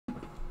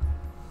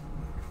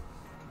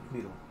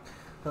You know.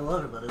 Hello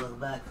everybody, welcome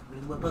back. We're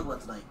doing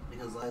Pokemon tonight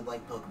because I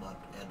like Pokemon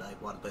and I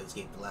want to play this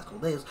game for the last couple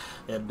days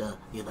and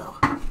you know,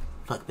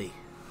 fuck me.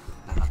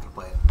 I'm not gonna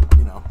play it,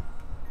 you know.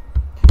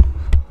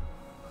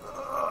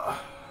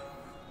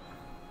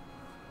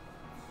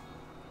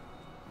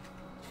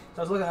 So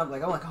I was looking up,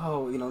 like, I'm like,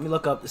 oh, you know, let me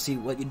look up to see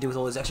what you do with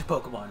all these extra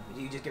Pokemon.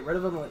 Do you just get rid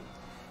of them? Like,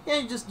 yeah,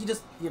 you just,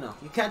 you know,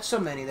 you catch so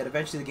many that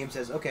eventually the game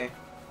says, okay,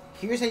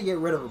 here's how you get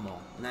rid of them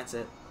all, and that's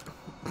it.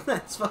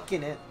 That's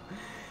fucking it.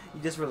 You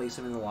just release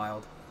them in the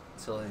wild.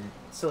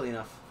 Silly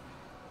enough.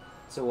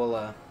 So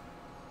we'll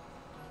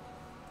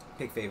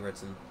pick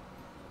favorites and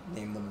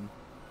name them and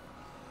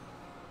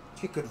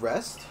take a good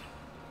rest.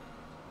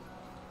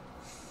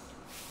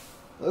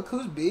 Look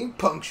who's being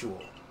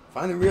punctual.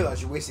 Finally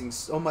realize you're wasting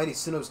Almighty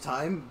Sinnoh's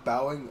time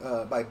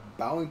by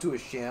bowing to a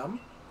sham.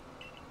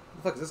 Who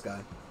the fuck is this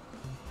guy?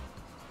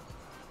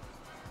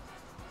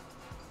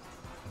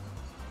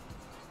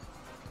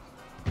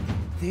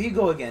 There you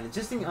go again,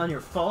 insisting on your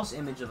false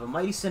image of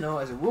Almighty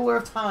Sinnoh as a ruler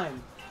of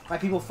time. My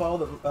people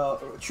follow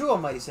the true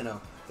Almighty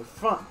Sinnoh, the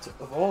front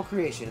of all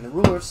creation and the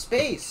ruler of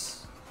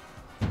space.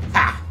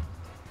 Ha!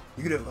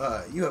 You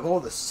have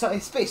all the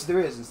space there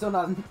is and still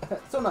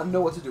not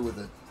know what to do with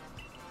it.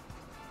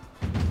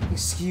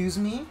 Excuse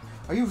me?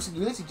 Are you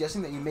really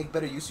suggesting that you make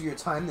better use of your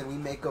time than we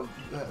make of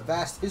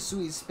vast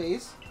Hisui's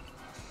space?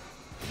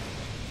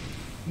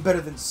 Better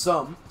than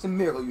some. It's a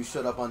miracle you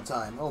showed up on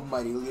time,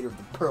 almighty leader of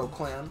the Pearl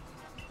Clan.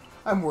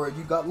 I'm worried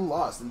you got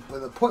lost in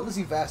the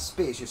pointlessly vast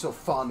space you're so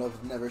fond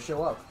of never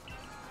show up.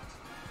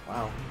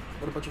 Wow.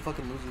 What a bunch of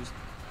fucking losers.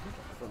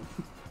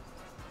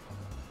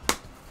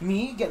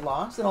 Me get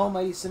lost in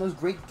Almighty Sinnoh's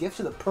great gift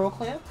to the Pearl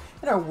Clan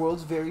and our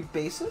world's very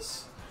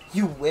basis?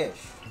 You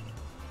wish.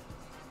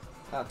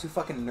 Wow, two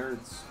fucking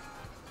nerds.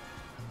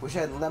 Wish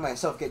I hadn't let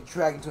myself get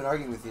dragged into an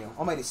argument with you.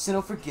 Almighty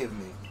Sinnoh, forgive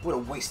me. What a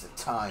waste of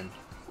time.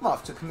 I'm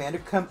off to Commander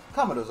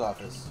Kammodo's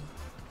office.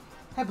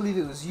 I believe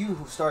it was you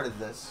who started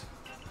this.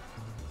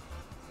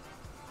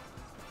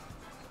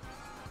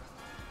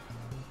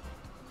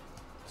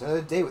 It's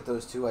another day with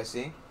those two, I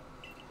see.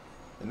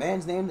 The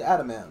man's named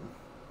Adaman.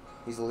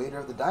 He's the leader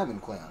of the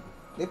Diamond Clan.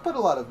 They put a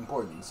lot of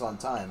importance on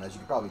time, as you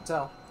can probably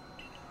tell.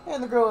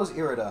 And the girl is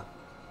Irida.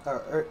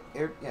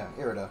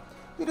 Irida.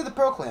 Leader of the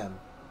Pearl Clan.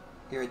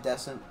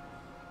 Iridescent.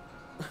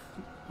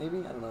 Maybe?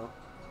 I don't know.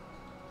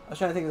 I was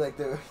trying to think like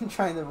they're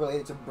trying to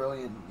relate it to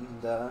Brilliant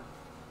and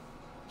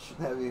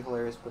that'd be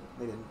hilarious, but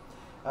they didn't.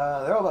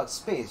 They're all about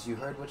space. You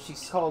heard what she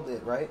called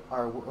it, right?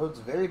 Our world's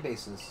very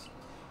basis.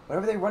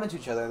 Whenever they run into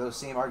each other, those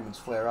same arguments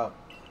flare up.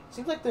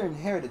 Seems like they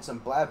inherited some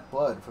bad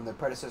blood from their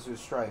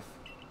predecessor's strife.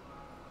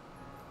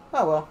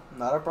 Oh well,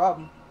 not our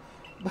problem.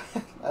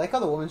 I like how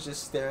the woman's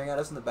just staring at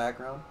us in the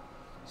background.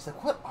 She's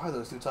like, what are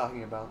those two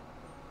talking about?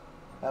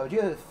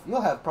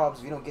 You'll have problems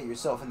if you don't get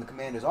yourself in the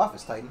commander's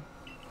office, Titan.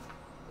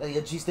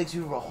 Yeah, geez, thanks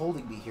you for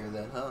holding me here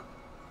then, huh?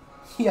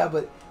 Yeah,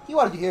 but he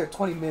wanted you here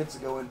 20 minutes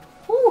ago and,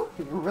 whew,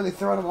 you were really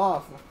throwing him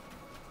off.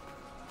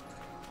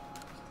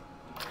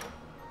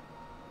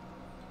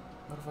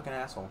 What a fucking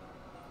asshole.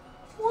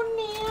 What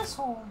an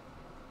asshole.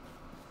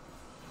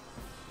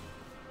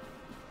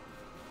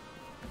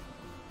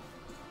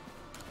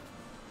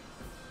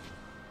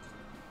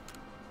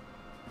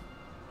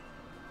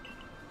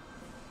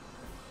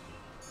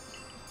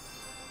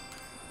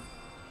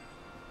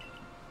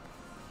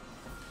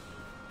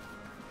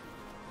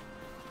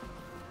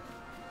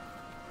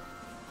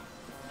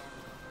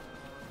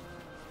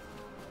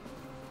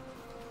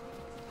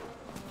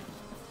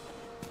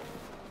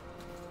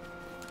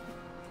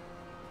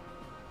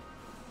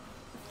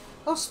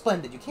 Oh,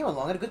 splendid. You came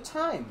along at a good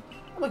time.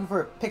 I'm looking for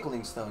a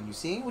pickling stone, you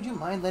see. Would you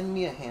mind lending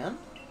me a hand?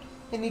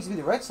 It needs to be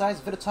the right size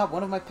to fit atop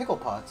one of my pickle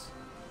pots.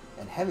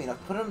 And heavy enough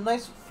to put a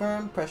nice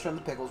firm pressure on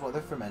the pickles while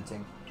they're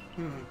fermenting.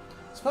 I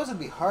suppose it'd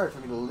be hard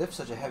for me to lift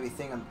such a heavy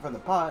thing from the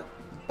pot.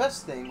 The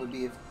best thing would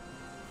be if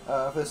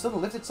for the stone to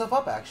lift itself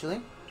up,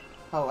 actually.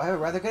 Oh, I have a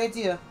rather good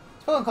idea.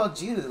 It's a fellow called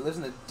Judah that lives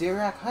in the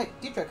Deerak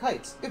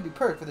Heights. It'd be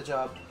perfect for the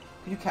job.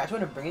 Could you catch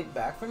one and bring it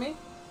back for me?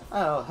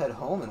 I'll head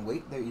home and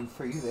wait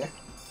for you there.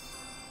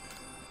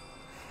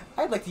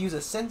 I'd like to use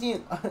a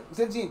sentient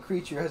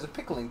creature as a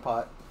pickling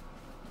pot.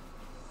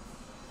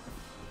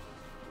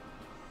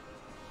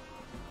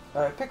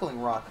 Alright, pickling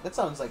rock. That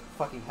sounds like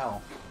fucking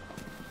hell.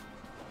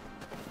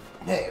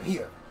 Hey, I'm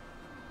here.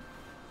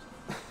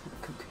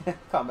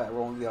 Combat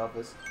roll in the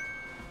office.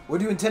 What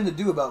do you intend to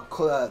do about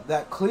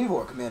that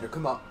Cleavor, Commander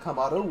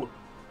Kammodo?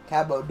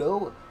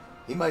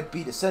 He might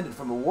be descended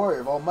from a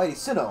warrior of Almighty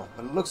Sinnoh,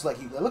 but it looks like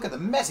look at the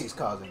mess he's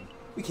causing.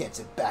 We can't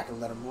sit back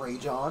and let him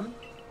rage on.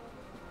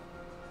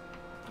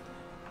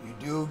 You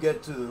do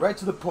get right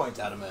to the point,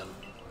 Adaman.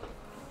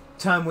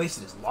 Time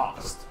wasted is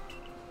lost.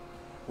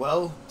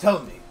 Well,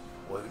 tell me,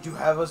 what would you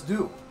have us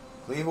do?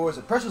 Cleavor is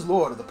a precious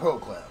lord of the Pearl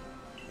Clan.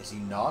 Is he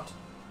not?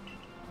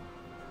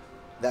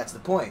 That's the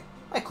point.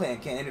 My clan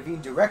can't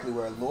intervene directly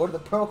where a lord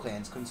of the Pearl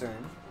Clan is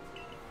concerned.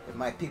 If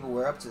my people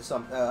were up to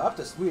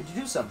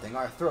do something,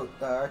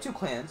 our two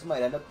clans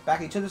might end up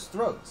back at each other's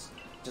throats,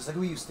 just like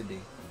we used to be.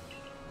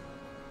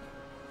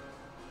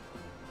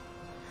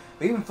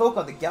 But even folk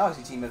on the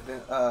Galaxy team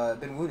have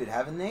been wounded,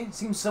 haven't they?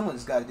 Seems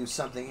someone's got to do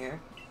something here.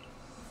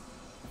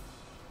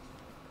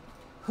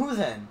 Who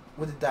then?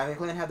 Would the Diamond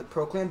Clan have the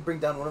Pro Clan bring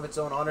down one of its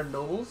own honored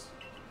nobles?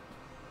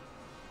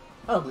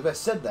 I don't believe I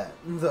said that,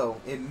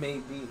 though it may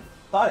be.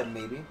 Thought it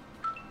may be.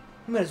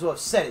 You might as well have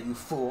said it, you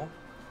fool.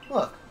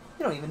 Look,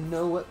 you don't even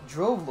know what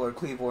drove Lord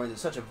Cleavor into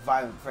such a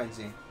violent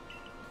frenzy.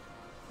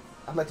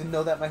 I'd like to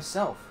know that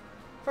myself.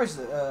 First,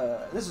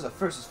 this is a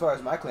first as far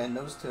as my clan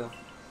knows, too.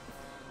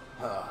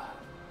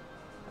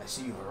 I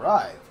see you've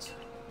arrived.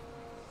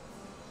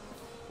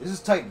 This is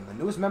Titan, the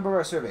newest member of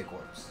our survey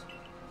corps.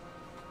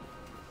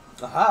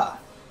 Aha!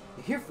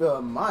 Here,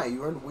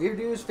 you earned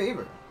Weirdeer's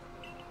favor.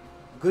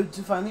 Good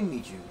to finally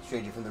meet you,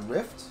 stranger from the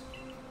Rift.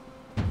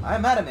 I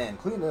am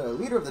Adaman,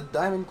 leader of the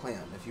Diamond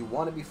Clan, if you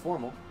want to be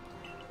formal.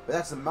 But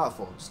that's a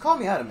mouthful. Just call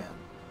me Adaman.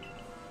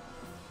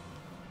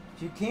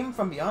 If you came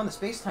from beyond the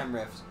space-time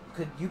rift,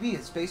 could you be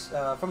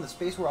from the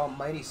space where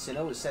Almighty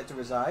Sinnoh is said to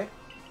reside?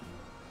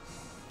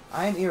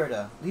 I am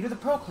Irida, leader of the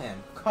Pro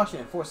Clan. Caution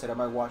and foresight are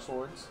my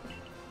watchlords,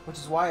 which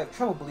is why I have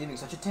trouble believing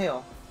such a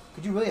tale.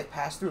 Could you really have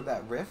passed through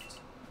that rift?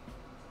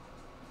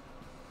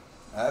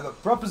 I have a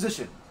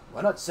proposition.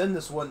 Why not send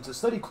this one to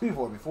study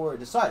Cleavor before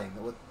deciding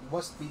what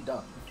must be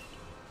done?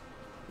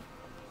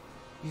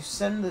 You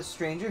send the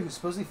stranger who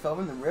supposedly fell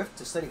from the rift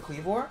to study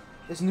Cleavor?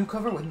 This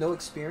newcomer with no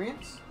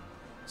experience?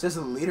 Says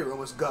the leader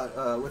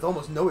with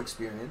almost no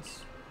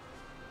experience.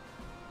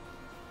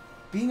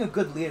 Being a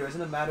good leader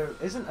isn't a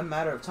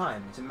matter of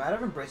time. It's a matter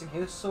of embracing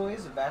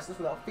Hisoi's vastness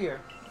without fear.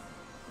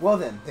 Well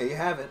then, there you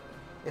have it.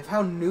 If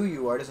how new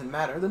you are doesn't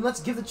matter, then let's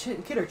give the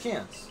kid a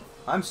chance.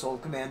 I'm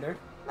sold, Commander.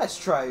 Let's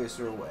try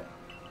your way.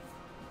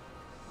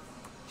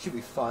 Should be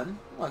fun.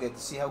 I'll get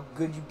to see how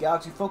good you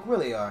Galaxy folk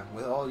really are,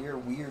 with all your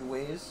weird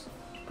ways.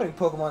 Putting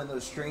Pokemon in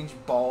those strange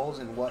balls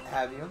and what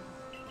have you.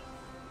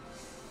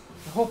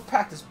 The whole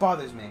practice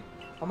bothers me.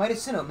 Almighty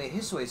Sinnoh made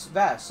Hisui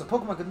vast, so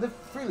Pokemon could live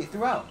freely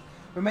throughout.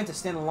 We're meant to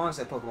stand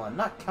alongside Pokemon,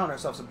 not count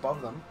ourselves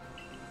above them.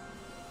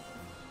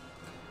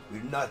 We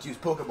do not use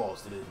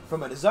Pokeballs today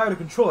from a desire to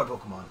control our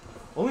Pokemon,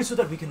 only so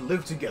that we can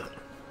live together.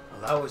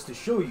 Allow us to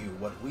show you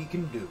what we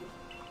can do.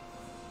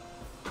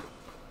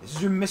 This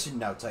is your mission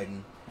now,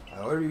 Titan.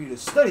 I order you to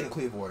study the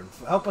Cleavor and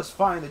help us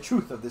find the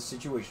truth of this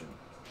situation.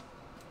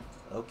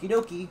 Okie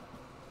dokie.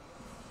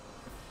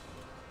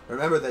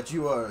 Remember that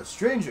you are a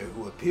stranger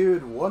who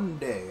appeared one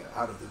day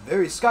out of the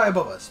very sky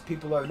above us.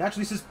 People are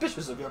naturally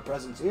suspicious of your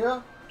presence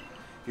here.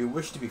 If you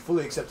wish to be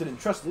fully accepted and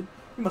trusted,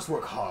 you must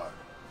work hard.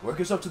 Work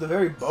yourself to the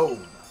very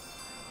bone.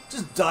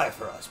 Just die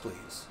for us,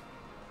 please.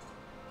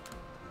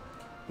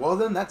 Well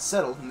then, that's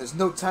settled, and there's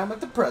no time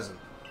like the present.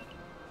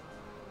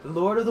 The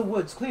Lord of the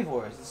Woods,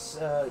 Cleavor, is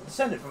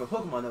descended from a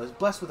Pokemon that was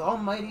blessed with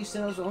Almighty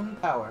Sinnoh's own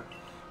power.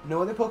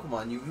 No other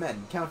Pokemon you've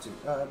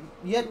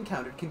yet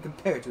encountered can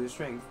compare to his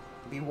strength.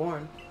 Be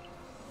warned.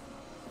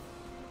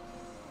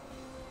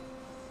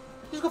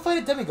 Just go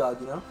fight a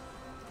demigod, you know?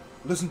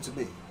 Listen to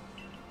me.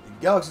 The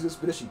Galaxy's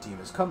expedition team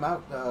has come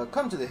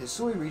to the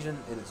Hisui region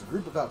in its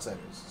group of outsiders.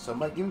 Some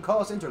might even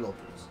call us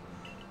interlopers.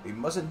 We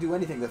mustn't do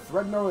anything to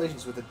threaten our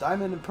relations with the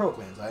Diamond and Pro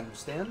Clans, I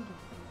understand?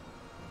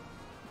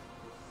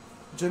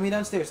 Join me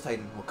downstairs,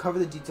 Titan. We'll cover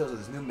the details of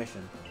this new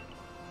mission.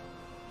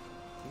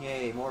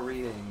 Yay, more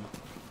reading.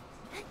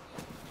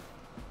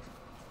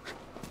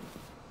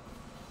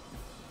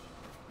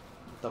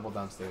 Double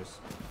downstairs.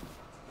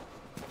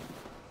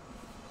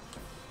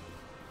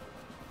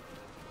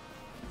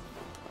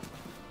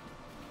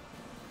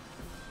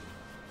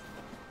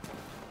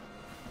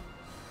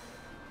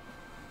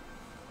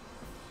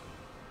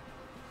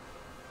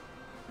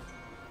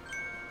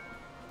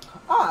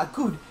 Ah,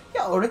 good.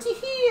 You're already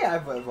here.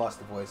 I've lost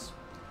the voice.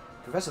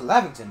 Professor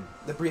Lavington,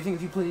 the briefing,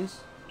 if you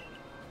please.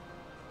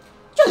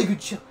 Jolly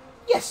good show.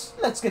 Yes,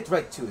 let's get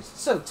right to it.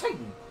 So,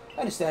 Titan,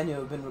 I understand you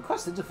have been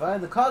requested to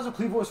find the cause of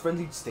Cleavor's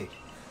frenzied state.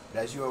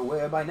 But as you are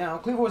aware by now,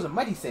 Cleavor is a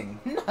mighty thing,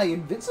 nigh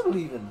invincible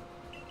even.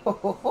 Ho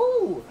ho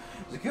ho!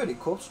 Security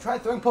Corps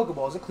tried throwing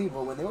Pokeballs at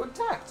Cleavor when they were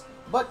attacked,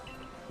 but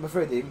I'm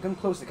afraid they didn't come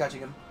close to catching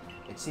him.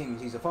 It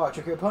seems he's a far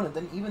trickier opponent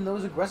than even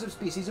those aggressive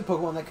species of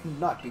Pokemon that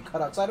cannot be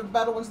cut outside of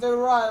battle once they're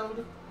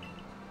riled.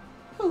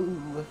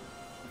 Ooh.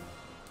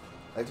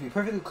 I'd like to be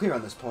perfectly clear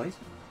on this point.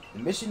 The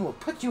mission will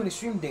put you in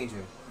extreme danger.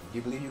 Do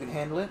you believe you can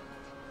handle it?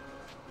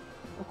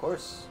 Of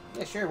course.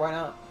 Yeah, sure, why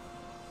not?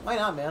 Why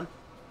not, man?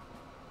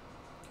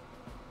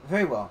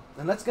 Very well.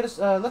 Then let's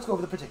go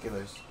over the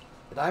particulars.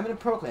 The Diamond and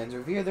Pro Clans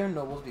revere their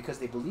nobles because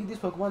they believe these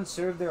Pokemon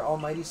serve their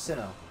almighty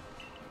Sinnoh.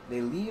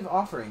 They leave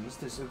offerings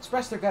to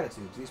express their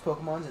gratitude to these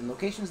Pokemon in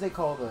locations they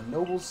call the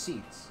Noble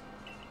Seats.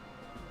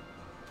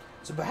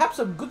 So perhaps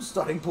a good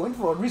starting point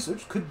for our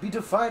research could be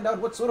to find out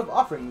what sort of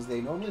offerings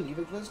they normally leave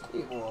at this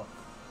Cleavor.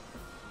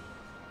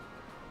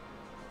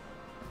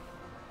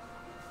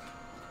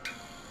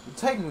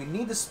 Titan, we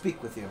need to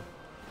speak with you.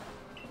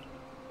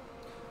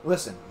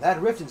 Listen,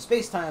 that rift in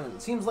space-time,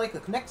 it seems like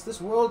it connects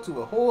this world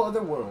to a whole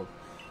other world.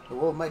 The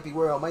world might be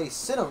where Almighty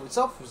Sinnoh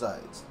itself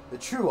resides. The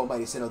true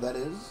Almighty Sinnoh, that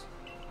is.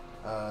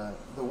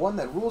 The one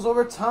that rules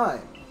over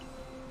time.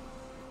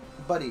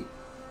 Buddy,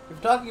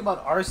 If you're talking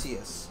about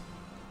Arceus,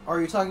 or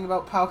are you talking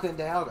about Palkia and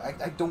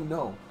Dialga? I don't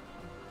know.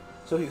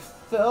 So you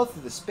fell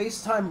through the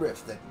space-time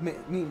rift that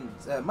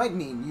might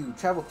mean you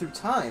traveled through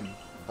time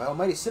by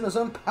Almighty Sinnoh's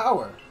own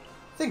power.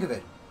 Think of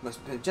it. You must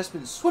have just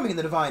been swimming in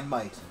the divine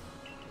might.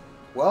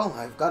 Well,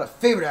 I've got a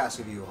favor to ask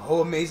of you,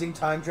 oh amazing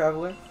time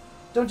traveler.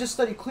 Don't just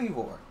study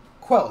Cleavor.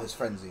 Quell his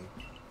frenzy.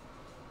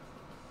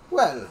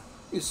 Well,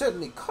 you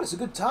certainly caught us a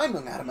good time,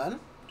 young Adaman.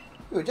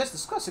 We were just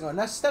discussing our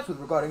next steps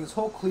regarding this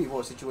whole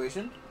Cleavor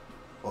situation.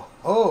 Oh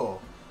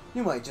ho!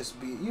 You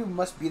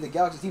must be the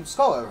Galaxy Team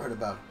scholar I've heard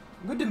about.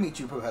 Good to meet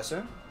you,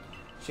 Professor.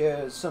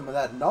 Share some of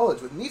that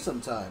knowledge with me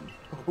sometime.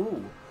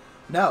 Ooh.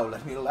 Now,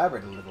 let me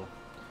elaborate a little.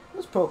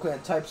 Those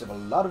Pro-Clan types have a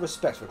lot of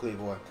respect for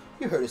Cleavor.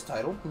 You heard his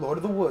title, Lord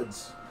of the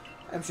Woods.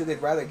 I'm sure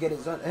they'd rather get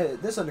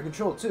this under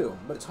control too,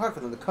 but it's hard for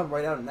them to come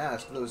right out and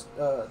ask those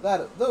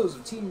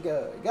of Team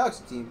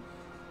Galaxy Team.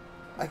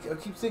 I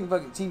keep thinking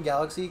about Team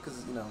Galaxy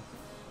because, you know,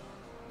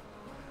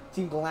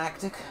 Team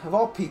Galactic, of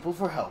all people,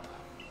 for help.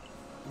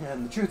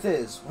 And the truth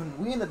is, when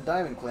we in the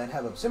Diamond Clan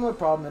have a similar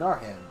problem in our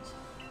hands,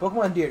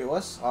 Pokemon dear to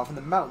us, off in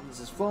the mountains,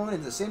 has flown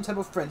into the same type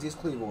of frenzy as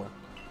Cleavor.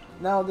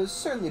 Now, there's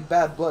certainly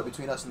bad blood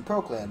between us and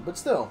Pro Clan, but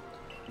still,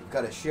 we've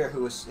got to share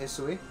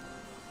Hisui,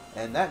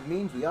 and that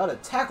means we ought to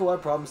tackle our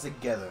problems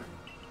together.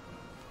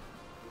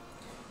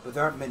 But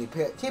there aren't many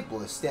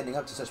capable of standing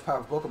up to such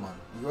powerful Pokemon.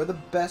 You're the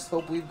best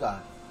hope we've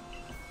got.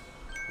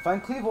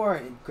 Find Cleavor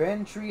in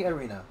Grand Tree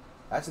Arena.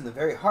 That's in the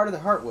very heart of the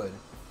Heartwood.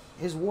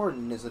 His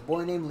warden is a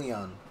boy named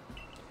Leon.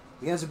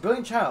 Leon is a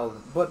brilliant child,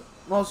 but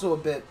also a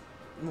bit,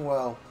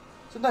 well,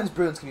 sometimes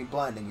brilliance can be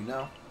blinding, you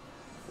know?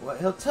 Well,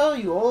 he'll tell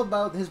you all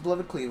about his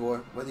beloved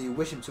Cleavor, whether you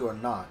wish him to or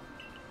not.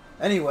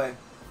 Anyway,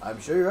 I'm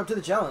sure you're up to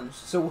the challenge,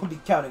 so we'll be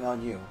counting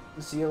on you.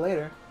 See you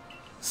later.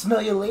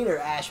 Smell you later,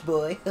 Ash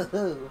boy.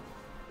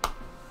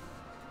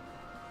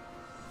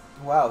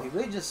 Wow, he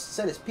really just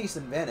said his piece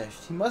and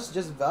vanished. He must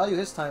just value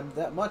his time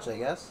that much, I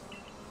guess.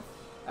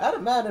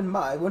 Adaman and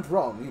Mai went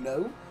wrong, you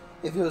know.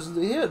 If you're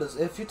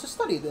to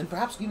study, then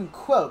perhaps even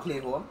quell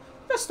Cleavor,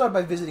 let's start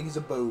by visiting his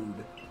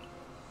abode.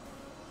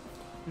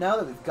 Now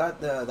that we've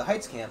got the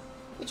Heights camp,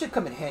 it should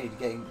come in handy to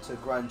getting to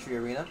Grand Tree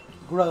Arena.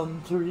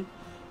 Grand Tree.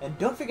 And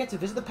don't forget to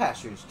visit the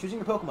pastures. Choosing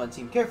your Pokemon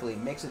team carefully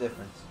makes a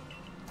difference.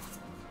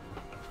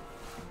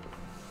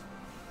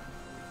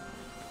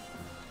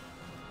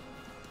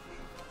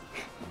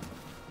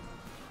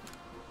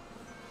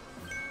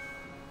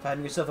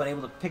 Finding yourself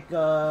unable to pick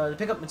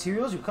up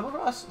materials you come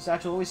across,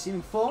 satchel always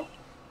seeming full.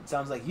 It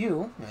sounds like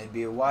you. It'd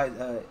be a wise.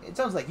 It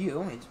sounds like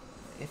you.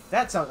 If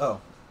that sounds. Oh,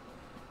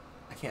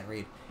 I can't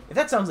read. If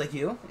that sounds like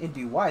you, it'd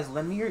be wise.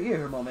 Lend me your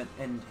ear a moment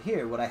and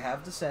hear what I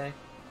have to say.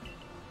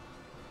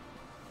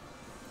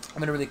 I'm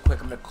gonna really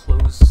quick. I'm gonna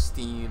close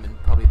Steam and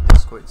probably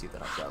Discord. See if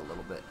that helps out a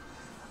little bit.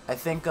 I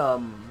think my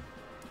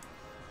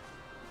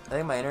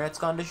internet's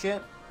gone to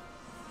shit,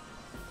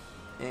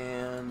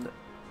 and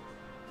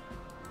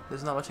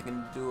there's not much I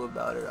can do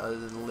about it other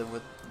than live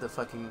with the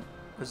fucking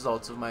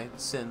results of my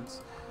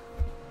sins.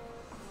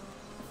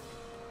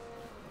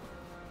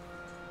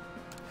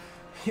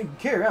 You can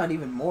carry around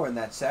even more in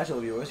that satchel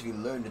of yours if you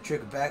learn the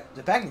trick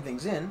of packing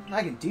things in.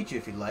 I can teach you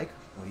if you'd like.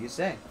 What do you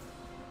say?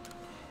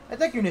 I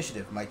thank your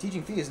initiative. My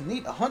teaching fee is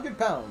neat 100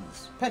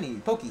 pounds.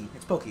 Penny, Pokey.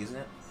 It's Pokey, isn't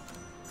it?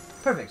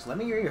 Perfect. Let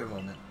me hear your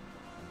moment.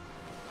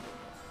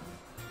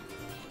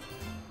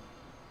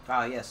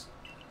 Ah, yes.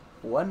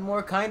 One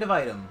more kind of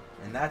item,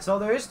 and that's all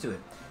there is to it.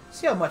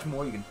 See how much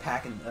more you can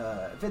pack and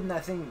fit in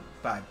that thing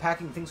by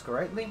packing things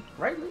correctly?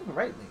 Rightly?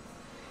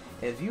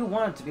 If you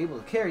want to be able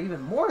to carry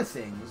even more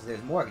things,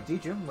 there's more I can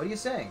teach you. What do you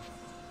say?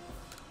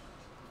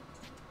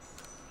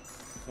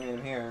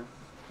 I'm here.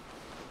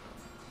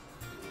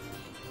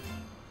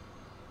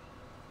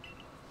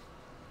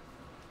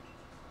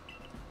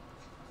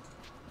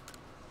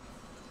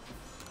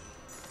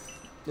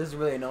 This is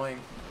really annoying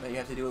that you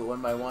have to do it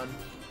one by one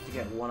to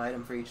get one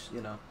item for each,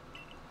 you know.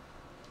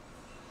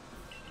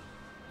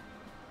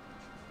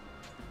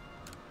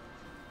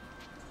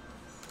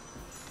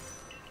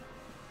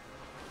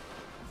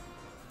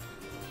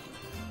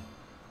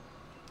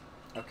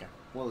 Okay,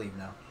 we'll leave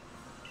now.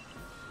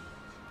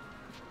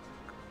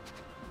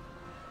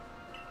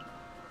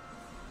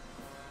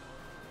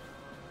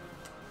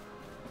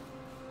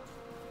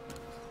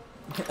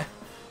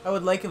 I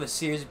would like if a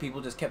series of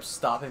people just kept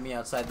stopping me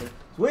outside the...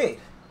 Wait!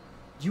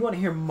 Do you want to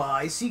hear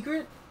my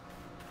secret?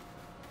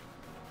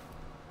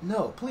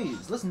 No,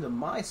 please, listen to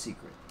my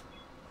secret.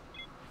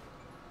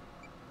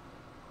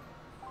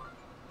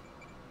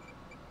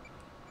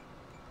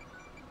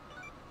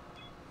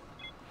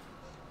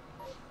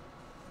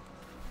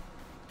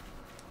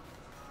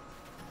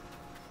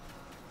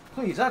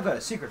 Please, I've got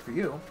a secret for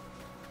you.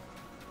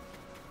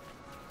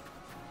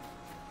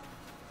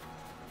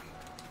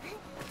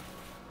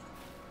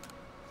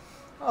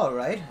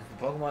 Alright, if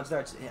the Pokemon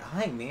starts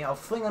eyeing me, I'll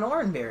fling an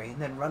Oranberry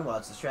and then run while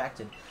it's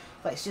distracted.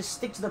 If I just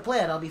stick to the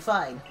plan, I'll be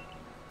fine.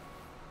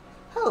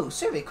 Oh,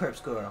 Survey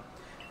Corps girl.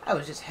 I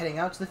was just heading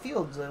out to the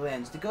fields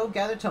lands to go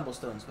gather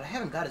tumblestones, but I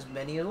haven't got as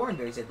many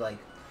Oranberries as I'd like.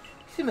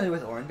 You familiar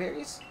with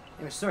Oranberries?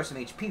 They restore some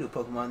HP to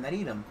Pokemon that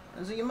eat them.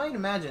 And so you might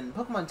imagine,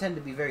 Pokemon tend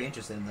to be very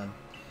interested in them.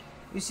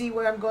 You see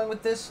where I'm going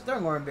with this?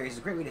 Throwing orange berries is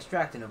a great way to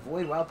distract and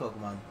avoid wild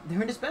Pokemon.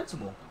 They're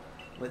indispensable.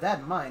 With that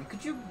in mind,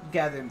 could you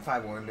gather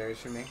 5 orange berries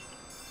for me?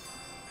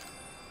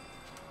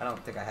 I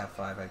don't think I have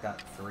 5. I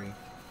got 3.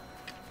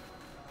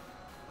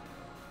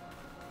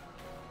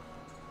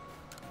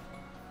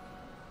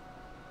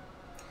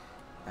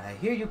 I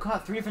hear you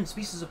caught 3 different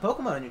species of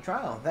Pokemon in your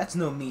trial. That's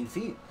no mean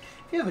feat.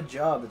 If you have a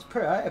job that's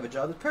I have a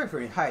job that's perfect for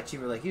a high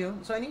achiever like you,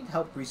 so I need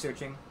help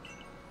researching.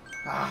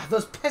 Ah,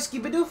 those pesky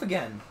Bidoof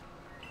again!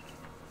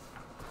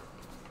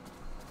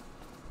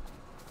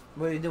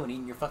 What are you doing,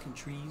 eating your fucking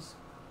trees?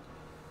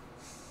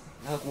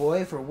 I look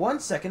away for 1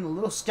 second, the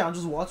little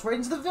scoundrels waltz right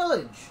into the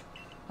village!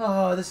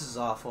 Oh, this is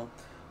awful.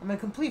 I'm a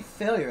complete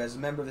failure as a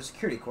member of the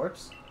security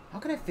corps. How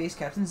can I face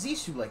Captain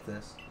Zishu like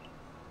this?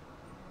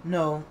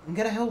 No,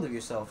 get a hold of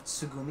yourself,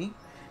 Tsugumi.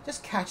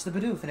 Just catch the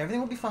Bidoof and everything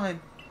will be fine.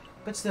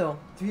 But still,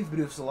 3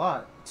 Bidoof's a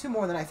lot. 2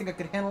 more than I think I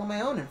could handle on my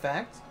own, in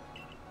fact.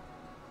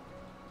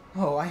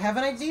 Oh, I have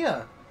an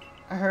idea!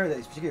 I heard that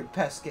these particular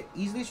pests get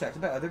easily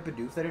attracted by other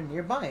Bidoof that are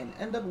nearby and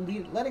end up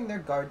letting their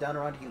guard down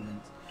around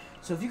humans.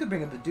 So if you could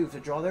bring a Bidoof to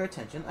draw their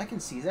attention, I can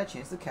seize that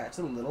chance to catch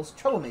the little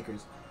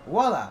troublemakers.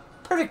 Voila!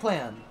 Perfect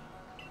plan!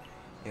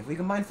 If we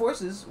combine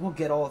forces, we'll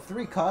get all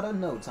 3 caught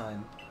in no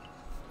time.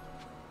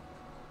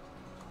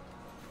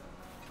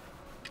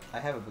 I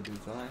have a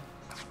Bidoof, don't I?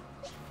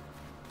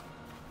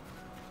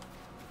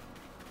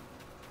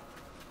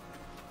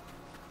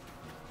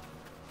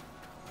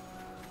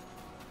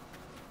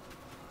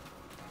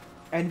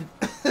 And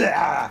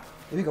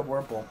maybe a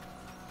Wurmple.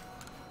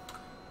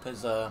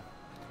 Because,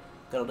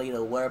 gotta need a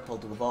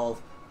Wurmple to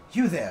evolve.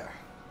 You there!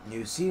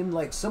 You seem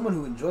like someone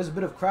who enjoys a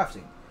bit of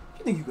crafting. Do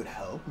you think you could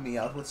help me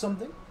out with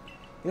something?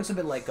 He looks a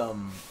bit like,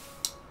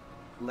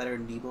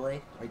 Leonard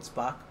Nimoy, right,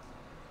 Spock?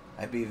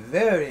 I'd be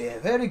very,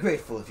 very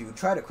grateful if you would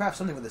try to craft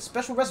something with a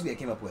special recipe I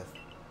came up with.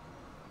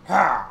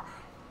 Ha!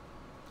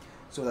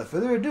 So without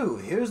further ado,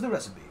 here's the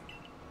recipe.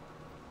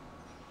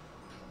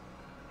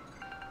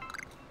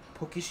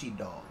 Pokishi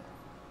doll.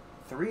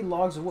 3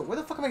 logs of wood. Where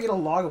the fuck am I getting a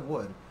log of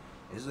wood?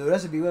 This is the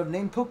recipe we have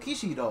named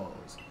Pokishi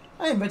dolls.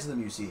 I invented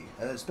them, you see.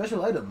 A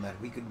special item that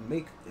we could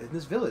make in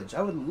this village.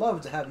 I would love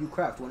to have you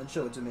craft one and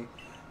show it to me.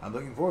 I'm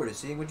looking forward to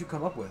seeing what you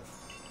come up with.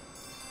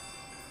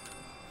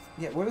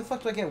 Yeah, where the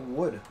fuck do I get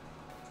wood,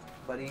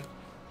 buddy?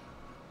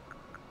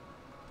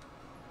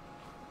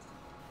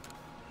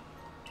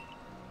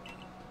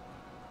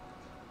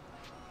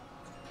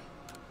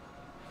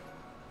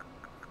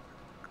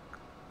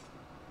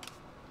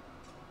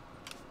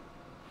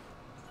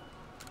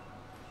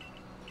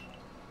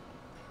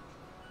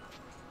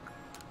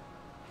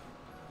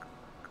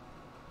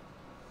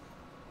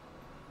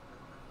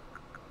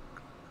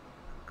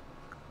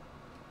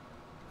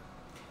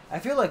 I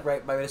feel like,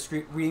 right, by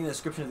reading the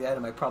description of the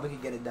item, I probably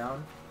could get it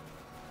down.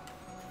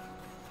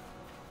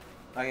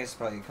 I guess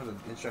probably it comes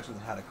with instructions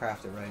on how to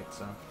craft it, right,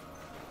 so.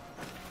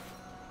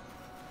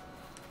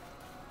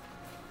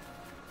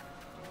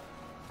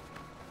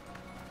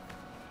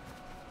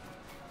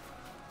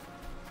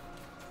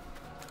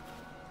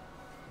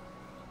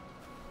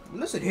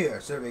 Listen here,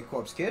 Survey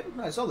Corps kid.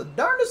 I saw the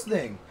darndest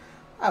thing.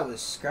 I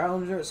was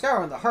scouring the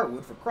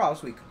heartwood for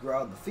crops we could grow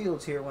out in the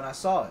fields here when I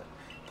saw it.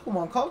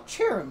 Pokemon called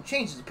Cherim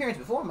changed its appearance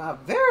before my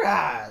very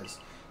eyes.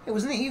 It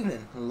was in the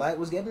evening, the light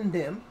was getting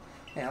dim,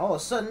 and all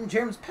of a sudden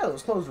Cherim's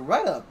petals closed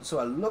right up, so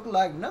I looked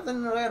like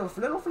nothing but a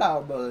little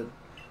flower bud.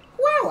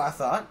 Wow, I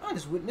thought, I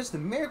just witnessed the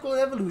miracle of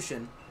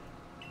evolution.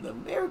 The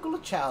miracle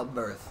of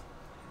childbirth.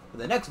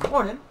 But the next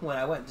morning, when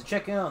I went to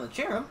check in on the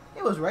Cherim,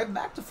 it was right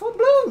back to full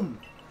bloom.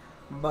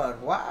 But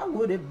why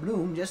would it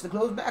bloom just to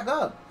close back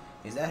up?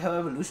 Is that how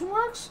evolution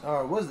works?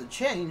 Or was the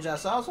change I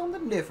saw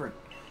something different?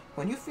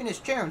 When you finish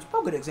Cherim's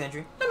Pokedex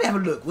entry, let me have a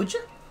look, would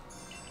you?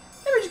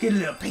 Let me just get a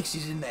little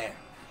pixies in there.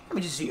 Let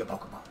me just see your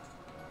Pokemon.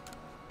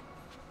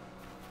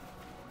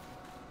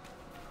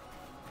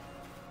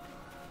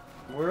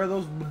 Where are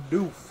those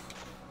Bidoof?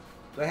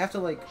 Do I have to,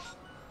 like...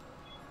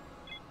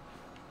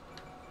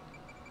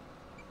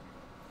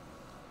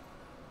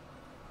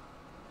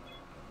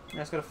 I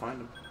just gotta find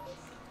them.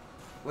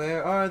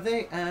 Where are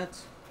they at?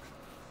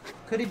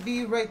 Could it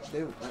be right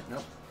there?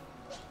 Nope.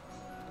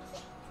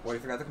 Already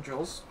forgot the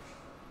controls.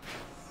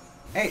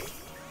 Hey!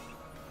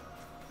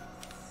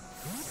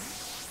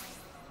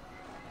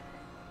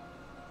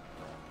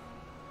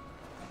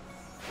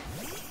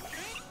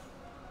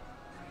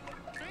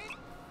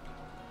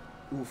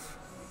 Oof.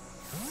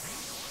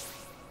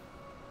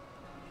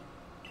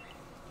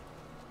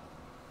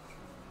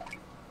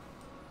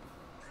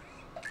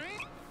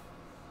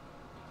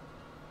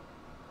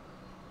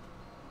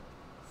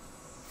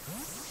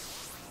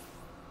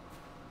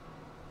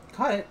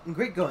 Caught it.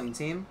 Great going,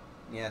 team.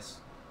 Yes.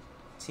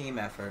 Team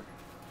effort.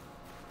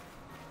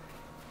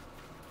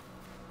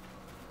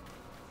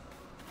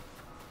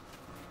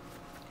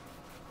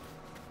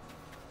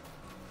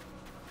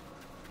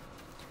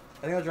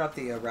 I think I'll drop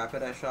the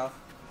Rapidash off.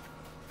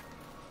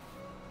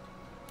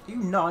 Are you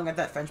gnawing at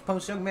that French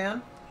post, young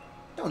man?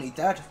 Don't eat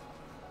that.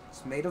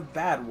 It's made of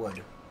bad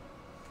wood.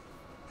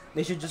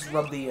 They should just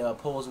rub the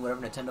poles and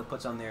whatever Nintendo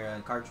puts on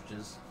their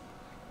cartridges.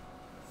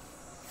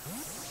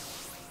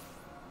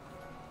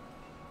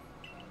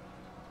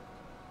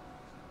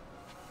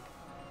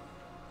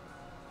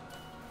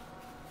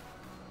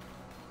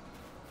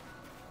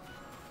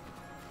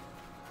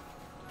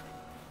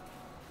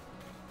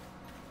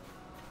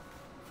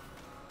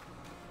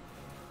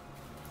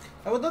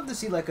 I would love to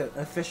see like an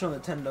official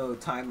Nintendo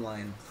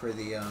timeline for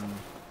the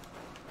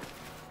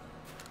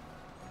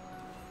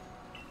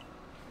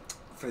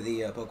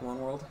Pokemon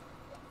world.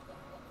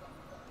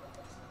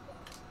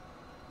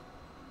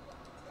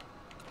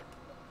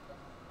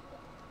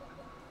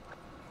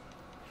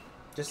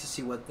 Just to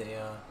see what they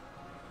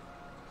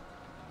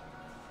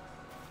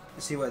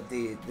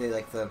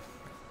like the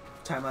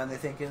timeline they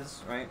think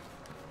is, right?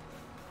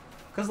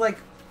 Because like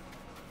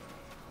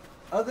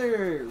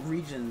other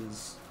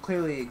regions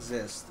clearly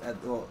exist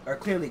are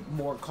clearly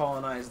more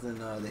colonized than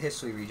the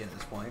history region at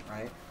this point,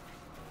 right?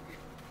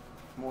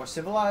 More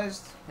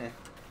civilized,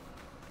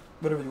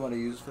 whatever you want to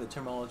use for the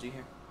terminology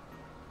here.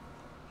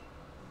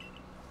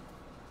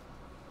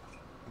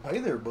 Hi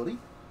there, buddy.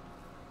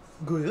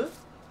 Good.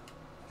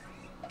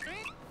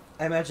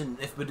 I imagine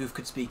if Bidoof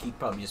could speak, he'd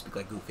probably just speak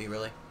like Goofy,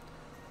 really.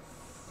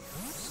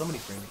 So many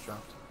frames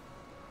dropped.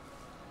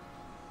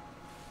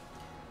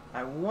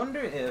 I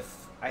wonder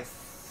if... I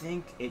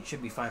think it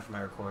should be fine for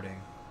my recording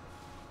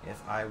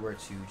if I were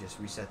to just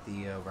reset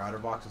the router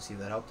box and see if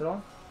that helped at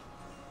all.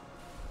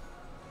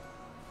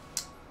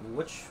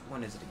 Which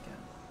one is it again?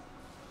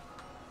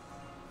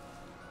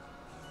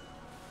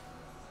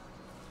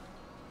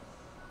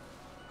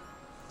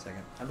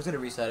 Second. I'm just gonna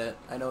reset it.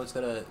 I know it's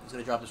gonna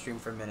drop the stream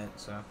for a minute,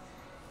 so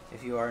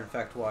if you are in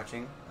fact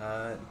watching,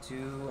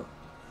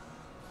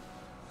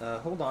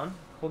 hold on,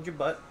 hold your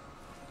butt.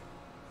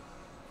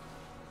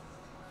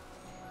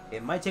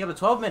 It might take up to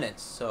 12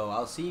 minutes, so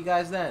I'll see you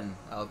guys then.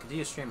 I'll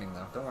continue streaming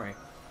though, don't worry.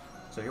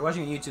 So if you're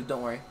watching on YouTube,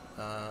 don't worry.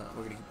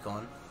 We're gonna keep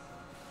going.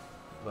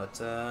 But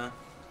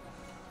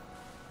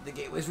the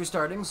gateway's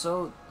restarting,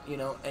 so you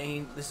know,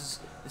 this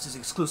is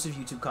exclusive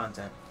YouTube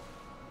content.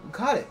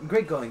 Got it.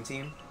 Great going,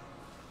 team.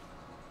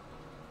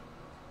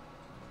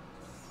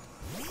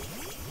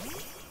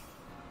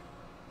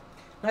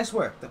 Nice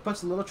work. That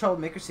puts the little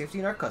troublemaker safety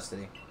in our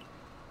custody.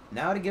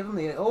 Now to give him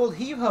the old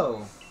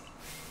heave-ho.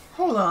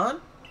 Hold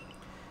on.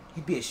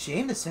 He'd be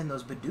ashamed to send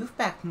those Bidoof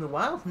back from the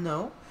wild.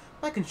 No.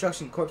 My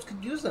construction corps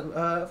could use them,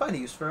 find a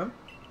use for him.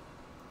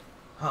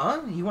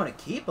 Huh? You want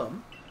to keep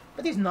them?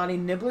 But these naughty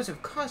nibblers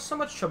have caused so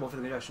much trouble for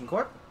the construction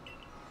corps.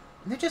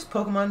 And they're just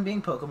Pokemon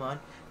being Pokemon.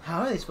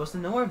 How are they supposed to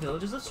know our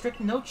village is a strict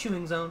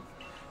no-chewing zone?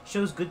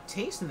 Shows good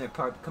taste in their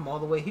part to come all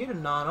the way here to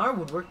gnaw on our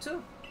woodwork,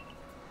 too.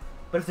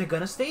 But if they're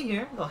gonna stay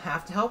here, they'll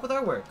have to help with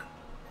our work.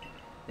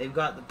 They've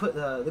got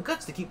the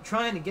guts to keep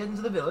trying to get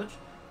into the village,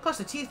 plus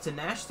the teeth to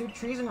gnash through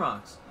trees and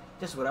rocks.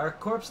 Just what our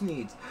corpse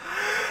needs.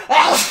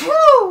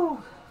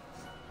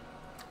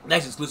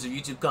 Nice exclusive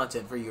YouTube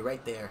content for you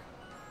right there.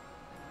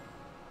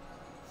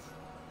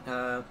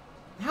 How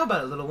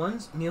about it, little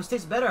ones? Meals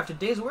taste better after a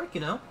day's work,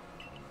 you know?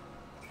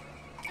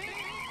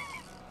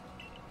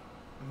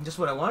 Just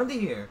what I wanted to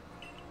hear.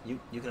 You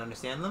can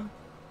understand them?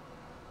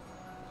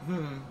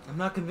 I'm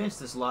not convinced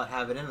this lot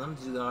have it in them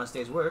to do the honest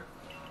day's work.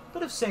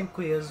 But if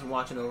Sanquia's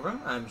watching over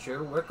them, I'm sure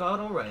it'll work out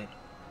alright.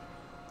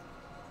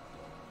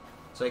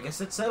 So I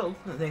guess it's settled,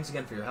 and thanks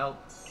again for your help.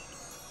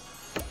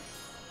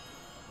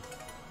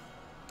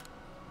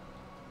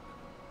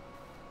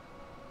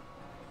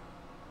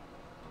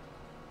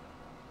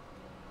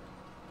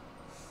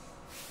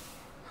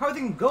 How are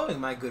things going,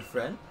 my good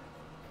friend?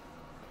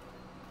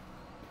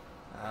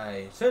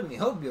 I certainly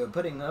hope you're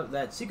putting up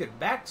that secret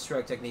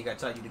backstrike technique I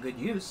taught you to good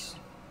use.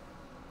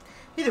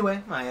 Either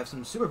way, I have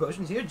some super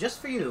potions here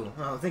just for you.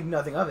 I'll think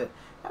nothing of it.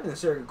 Having the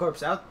Circuit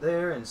Corps out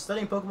there and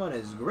studying Pokemon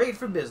is great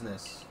for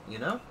business, you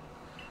know?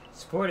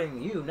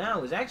 Supporting you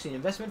now is actually an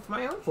investment for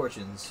my own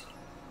fortunes.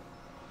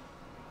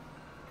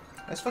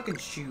 Nice fucking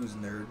shoes,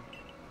 nerd.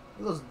 Look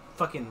at those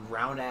fucking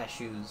round-ass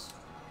shoes.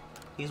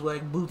 He's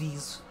wearing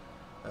booties.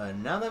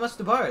 Now that I must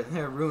depart.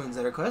 There are ruins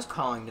that are quest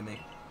calling to me.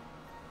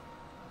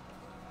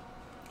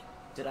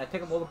 Did I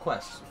pick up all the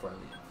quests before I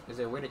leave? Is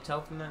there a way to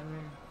tell from that?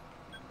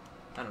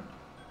 I don't know.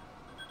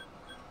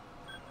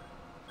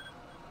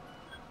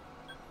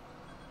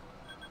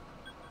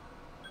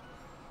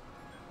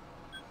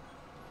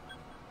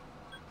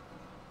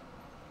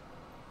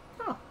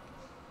 Oh.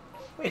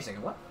 Wait a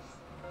second, what?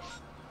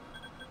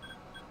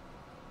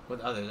 With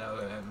others,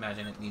 I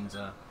imagine it means,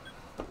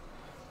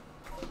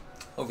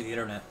 over the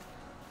internet.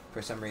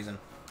 For some reason.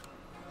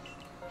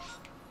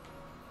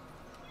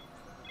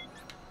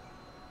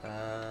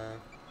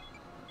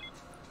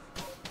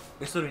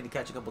 We still need to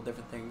catch a couple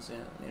different things.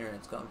 Yeah, the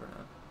internet's gone for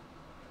now.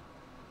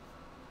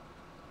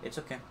 It's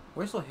okay.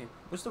 We're still here.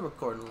 We're still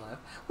recording live.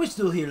 We're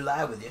still here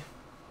live with you.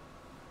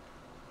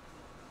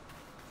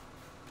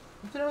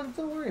 Don't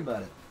worry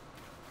about it.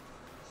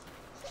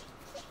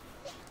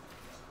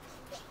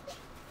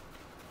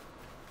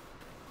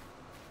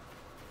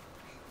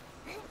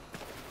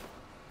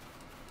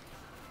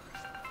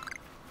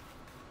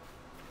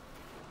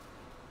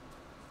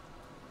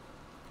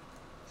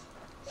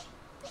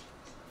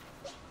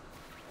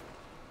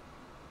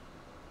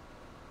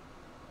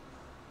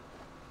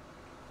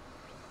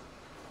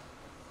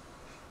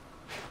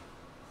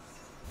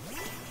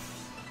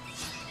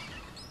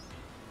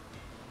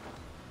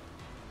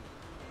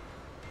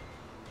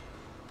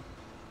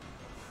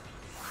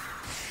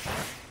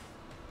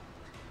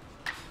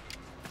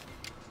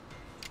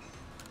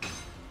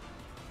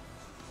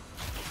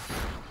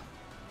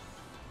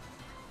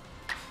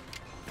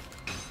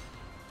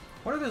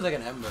 if it was like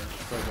an ember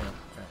equivalent.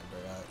 Or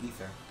ember,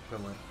 ether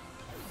equivalent.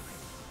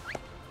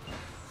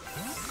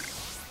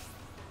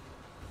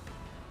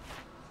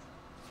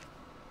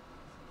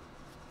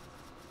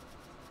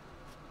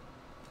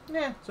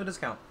 Yeah, so it does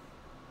count.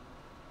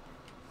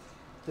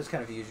 Just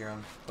kind of use your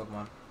own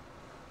Pokemon.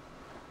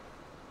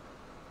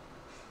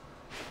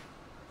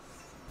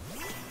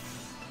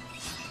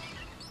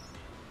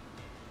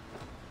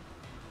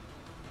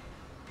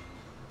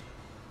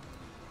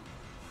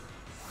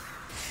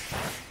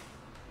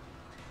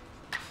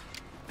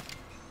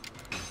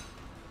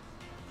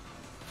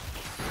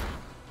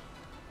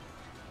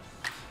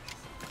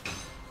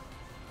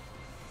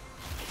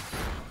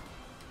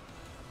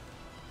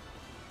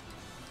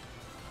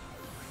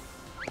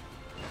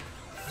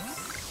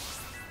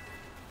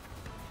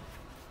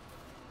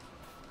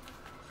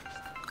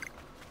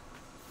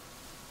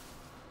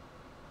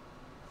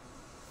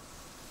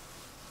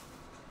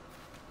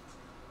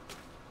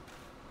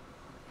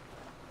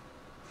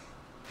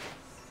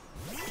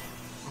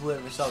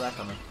 Whoever saw that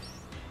coming.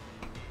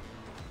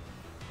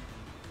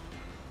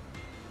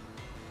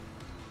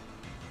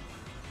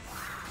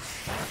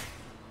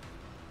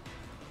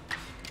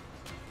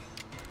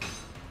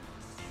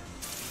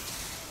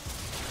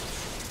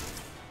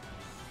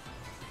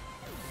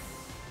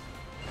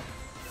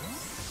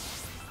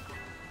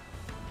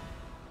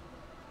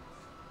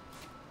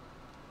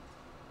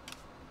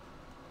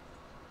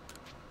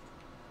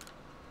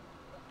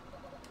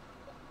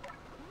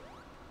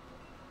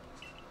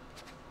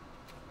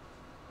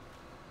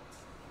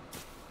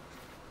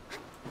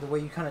 The way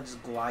you kind of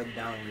just glide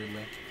down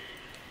weirdly.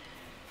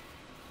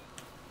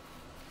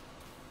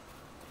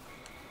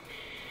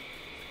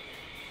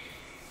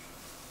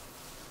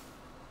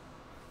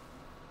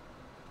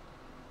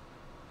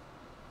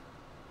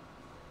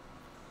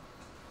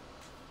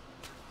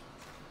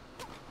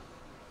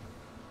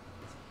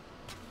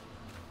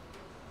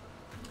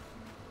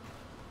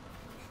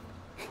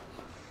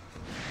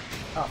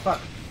 Oh, fuck.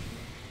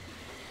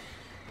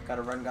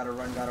 Gotta run, gotta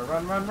run, gotta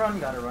run, run, run,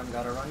 gotta run,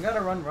 gotta run,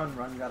 gotta run, run,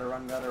 run, gotta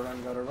run, gotta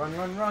run, gotta run,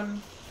 run,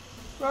 run.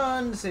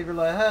 Run to save your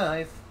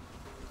life.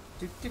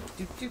 Do do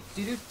do do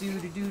do do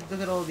do do. Look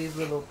at all these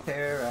little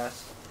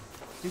paras.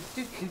 Do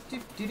do do do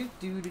do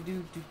do do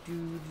do do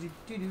do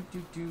do do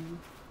do do.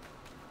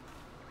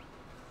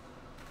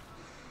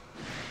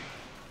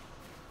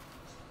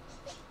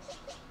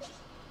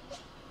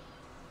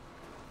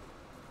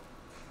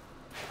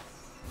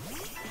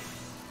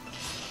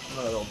 Look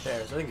at little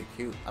pears. I think they're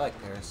cute. I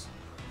like pears.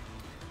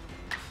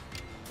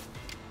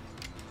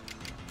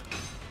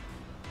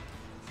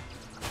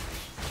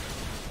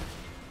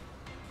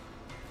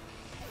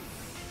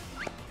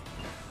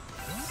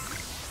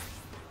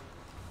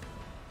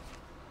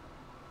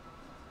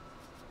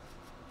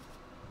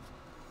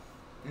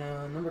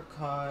 No, number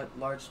caught,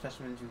 large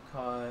specimen to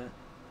caught,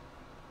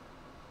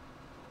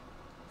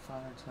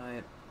 fire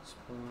type,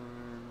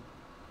 spawn.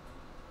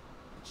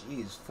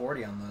 Jeez,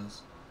 40 on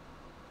those.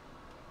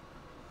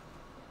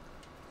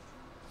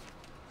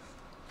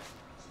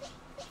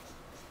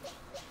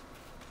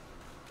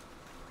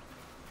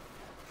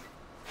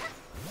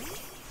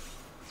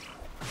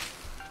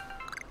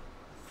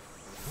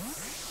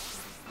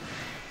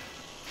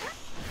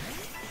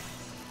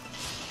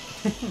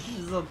 This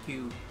is so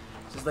cute.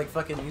 Just like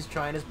fucking, he's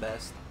trying his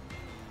best.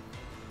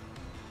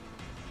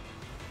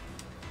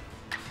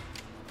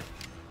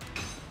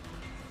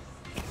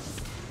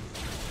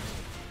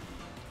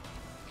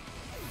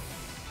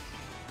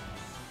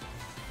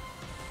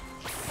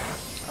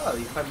 Oh,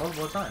 you fight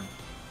multiple times.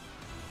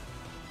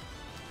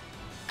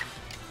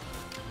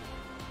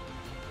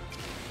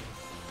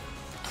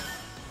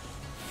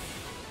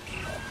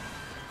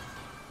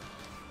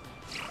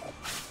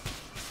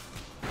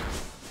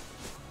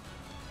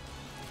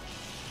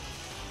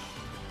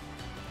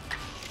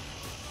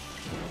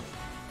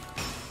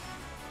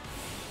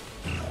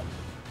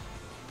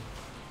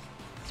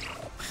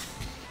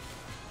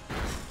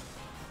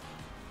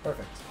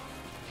 Perfect.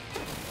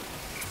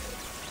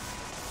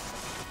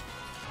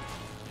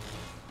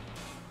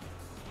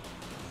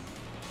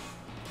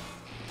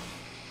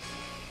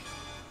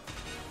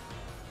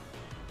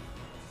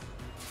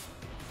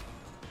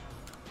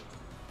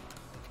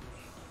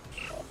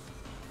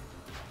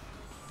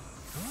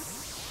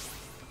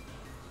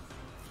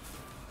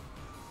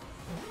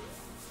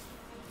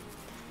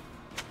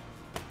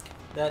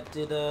 That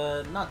did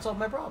not solve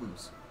my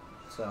problems.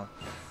 So,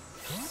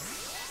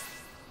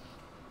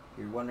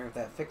 you're wondering if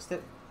that fixed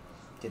it?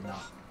 Did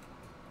not.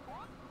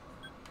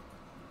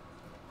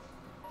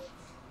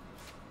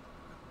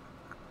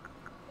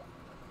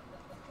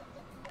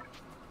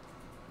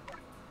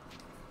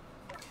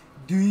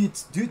 Do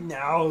it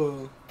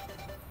now.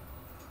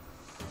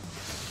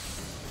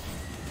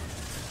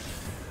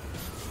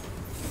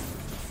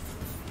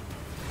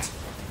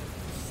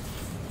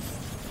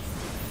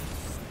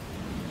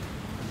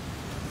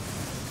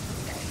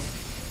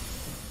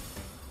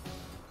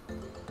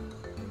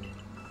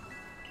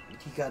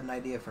 He got an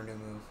idea for a new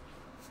move.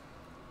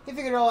 He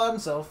figured it all out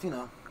himself, you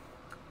know.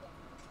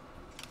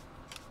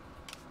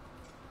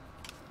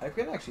 I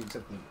could actually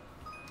accept the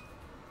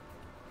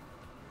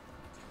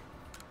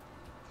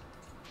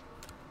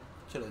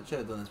Should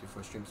have done this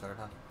before stream started,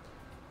 huh?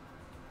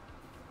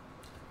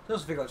 Should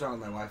also figure out what's wrong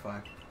with my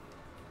Wi-Fi.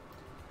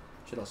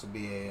 Should also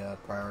be a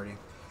priority.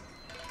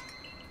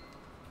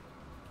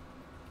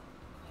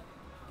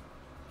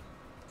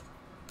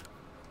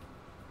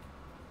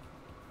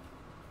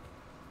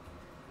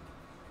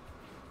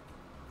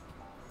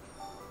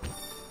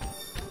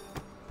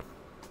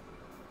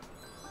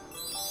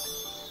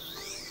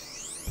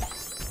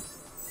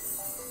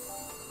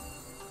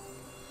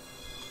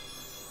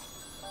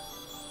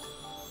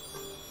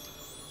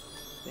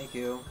 Thank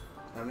you.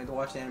 I don't need to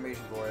watch the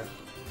animation for it.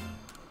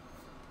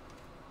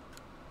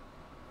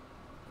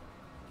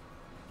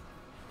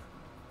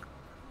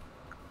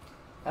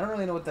 I don't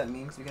really know what that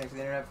means to be connected to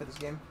the internet for this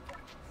game.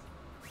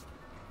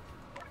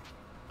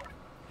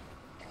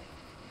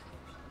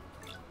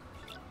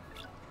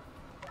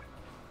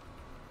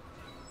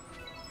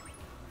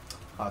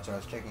 Oh, sorry, I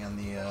was checking on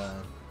the,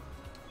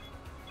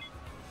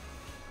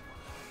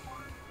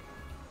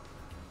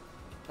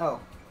 Oh.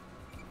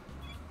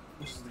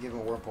 This is to give him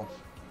a whirlpool.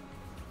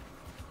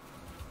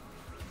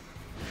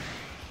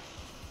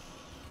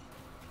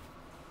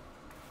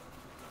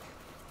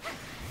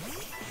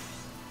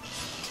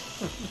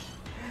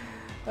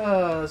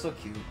 So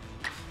cute.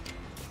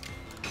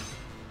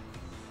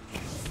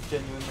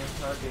 Genuinely,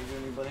 not danger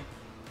anybody.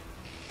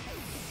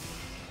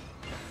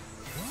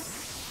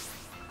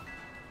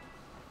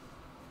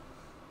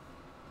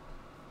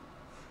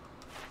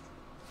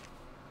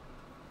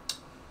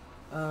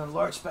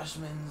 Large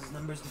specimens,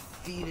 numbers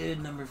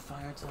defeated, number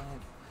fire type,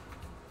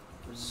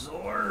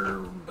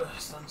 Resorb,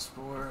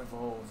 Sunspore,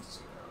 evolved,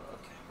 0.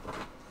 Okay.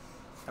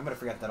 I'm gonna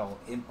forget that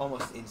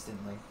almost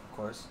instantly, of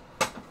course.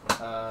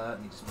 Let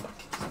me just move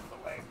this out of the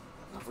way.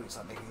 Hopefully it's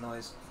not making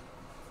noise.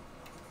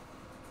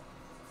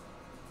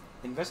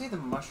 Investigate the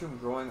mushroom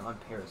growing on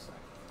parasite.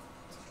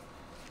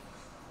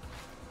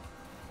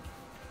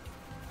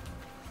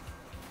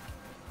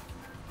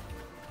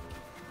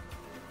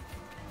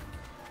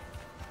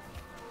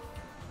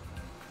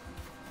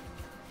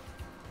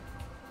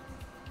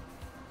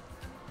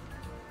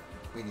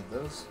 We need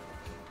those.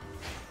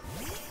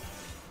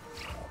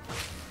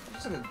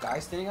 There's like a guy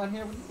standing out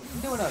here. What are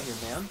you doing out here,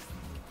 man?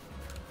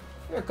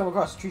 Here, come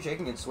across a tree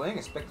shaking and swaying.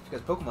 Expect it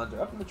because Pokemon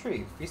are up in the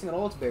tree, feasting on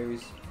all its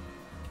berries.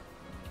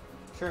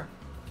 Sure.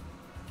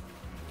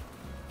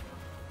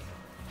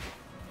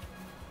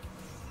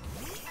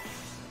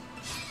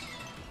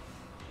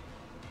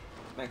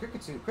 Man,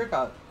 Cricket's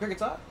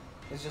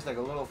is just like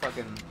a little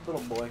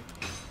boy.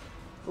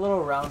 A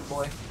little round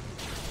boy.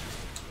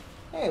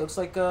 Hey, looks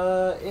like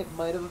it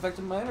might have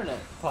affected my internet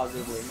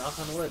positively. Knock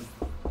on wood.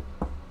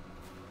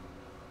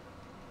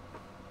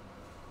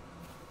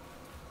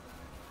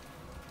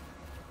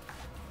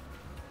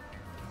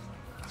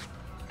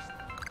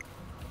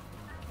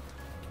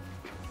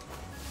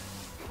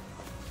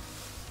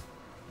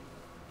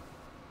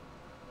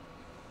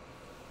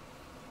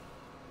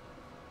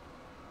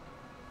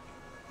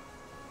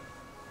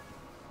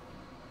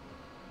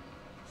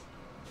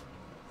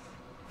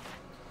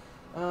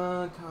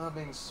 Cobb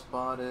being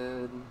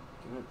spotted.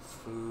 Give it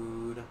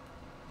food.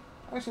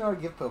 I actually know how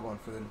to give Pokemon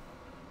food.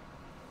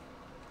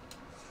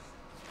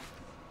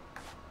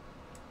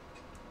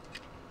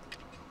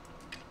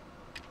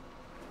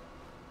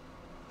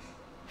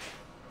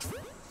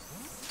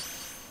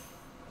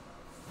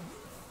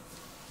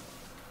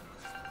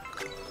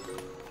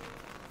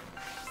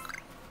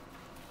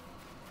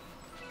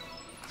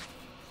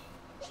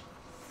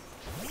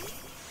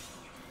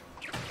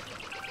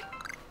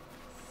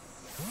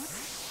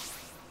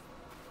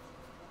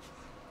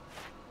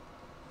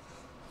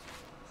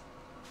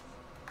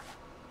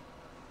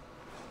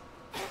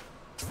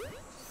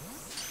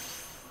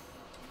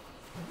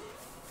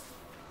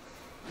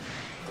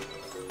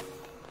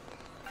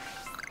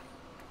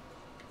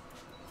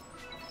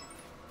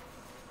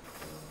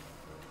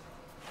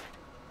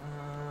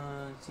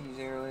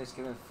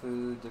 Given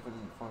food, different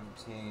form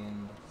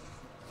obtained.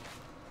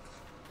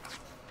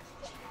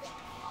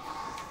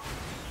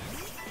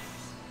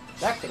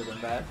 That could have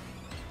been bad.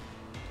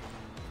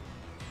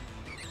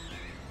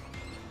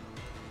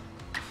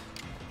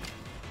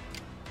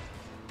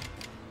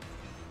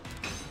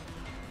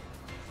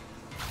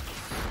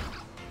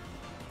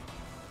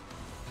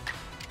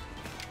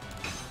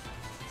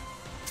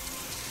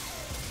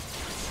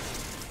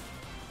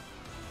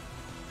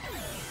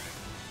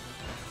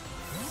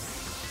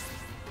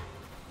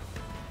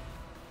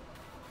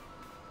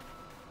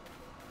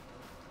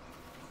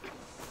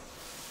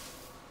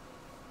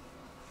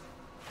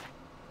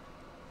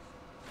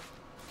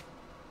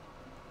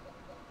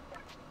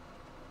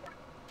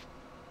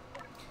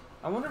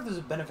 I wonder if there's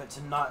a benefit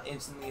to not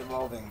instantly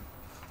evolving.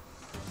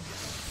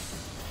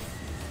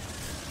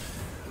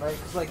 Right?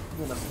 Because, like,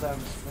 you know,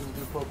 sometimes when you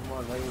do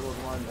Pokemon, regular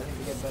Pokemon, I think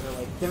they get better,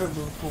 like, different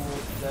move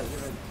pools,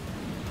 different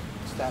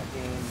stat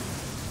gains.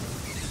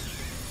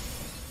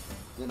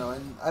 You know,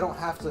 and I don't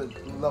have to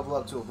level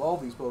up to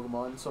evolve these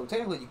Pokemon, so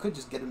technically you could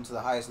just get them to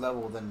the highest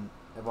level, then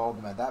evolve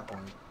them at that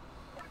point.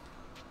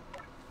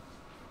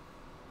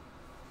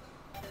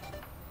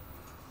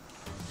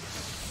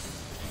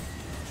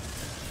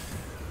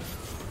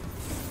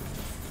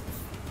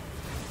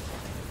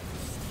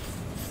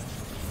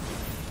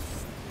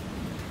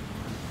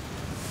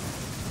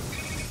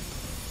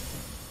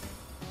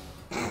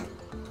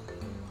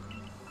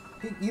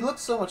 he looked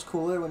so much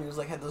cooler when he was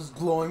like had those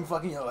glowing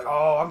fucking, like,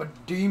 oh, I'm a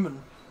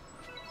demon,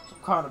 some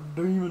kind of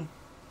demon.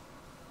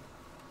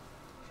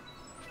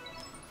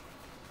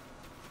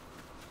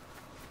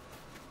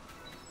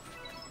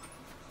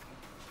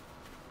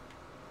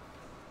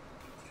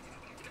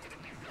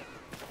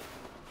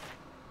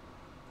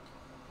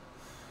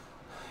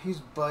 He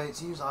used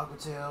bites, he used aqua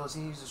tails,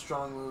 he used a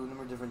strong move,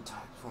 number of different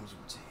types, forms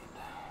retained.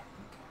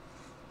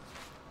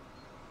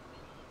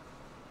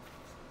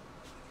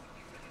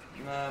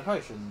 Okay. Nah, I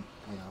probably shouldn't,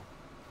 you know.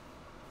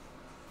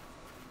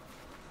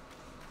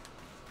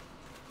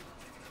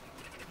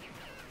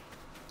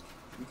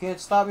 You can't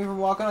stop me from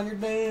walking on your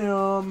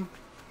dam.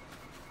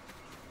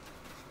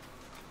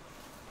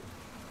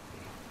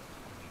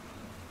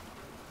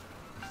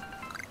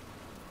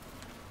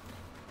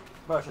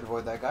 Probably should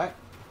avoid that guy.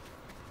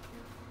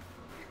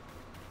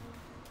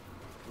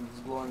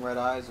 These glowing red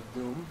eyes of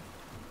doom.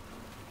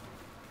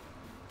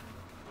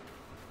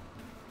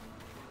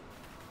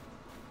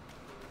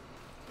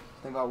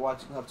 Think about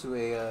watching up to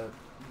a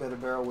bitter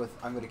barrel with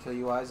 "I'm gonna kill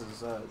you" eyes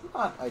is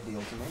not ideal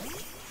to me.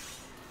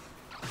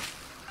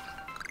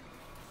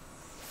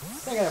 I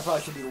think I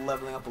probably should be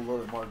leveling up a little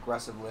bit more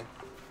aggressively.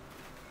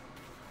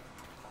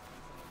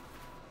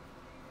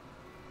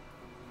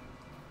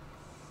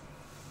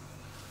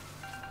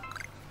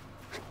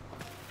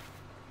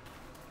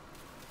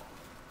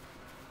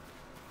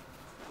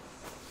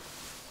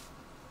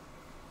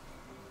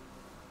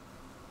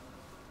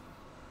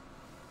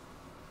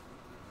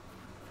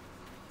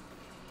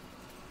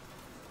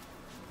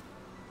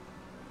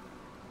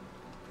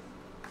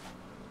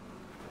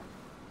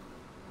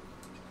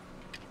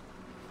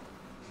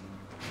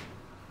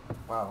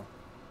 Wow.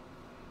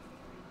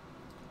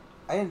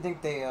 I didn't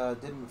think they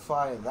didn't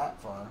fly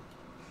that far.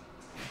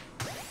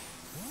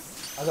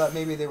 I thought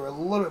maybe they were a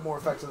little bit more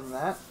effective than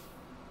that.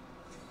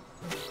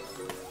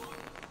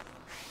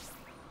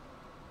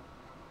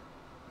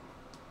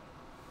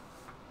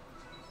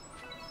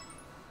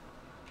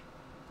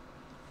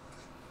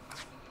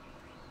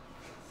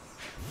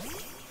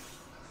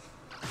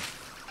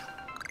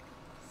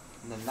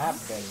 And then that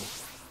baby.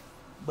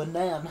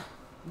 Banana.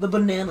 The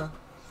banana.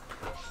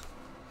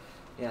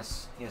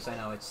 Yes, I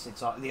know it's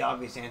the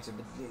obvious answer,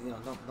 but you know,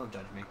 don't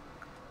judge me.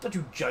 Don't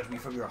you judge me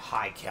from your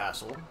high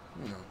castle.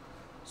 You know,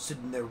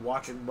 sitting there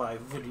watching my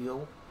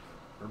video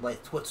or my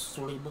Twitch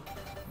stream,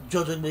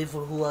 judging me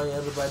for who I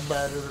am, if I'm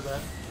bad or not.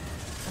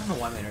 I don't know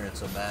why my internet's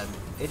so bad.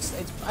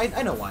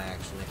 I know why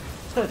actually.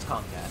 It's because it's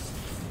Comcast,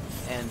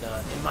 and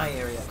in my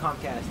area,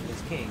 Comcast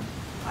is king,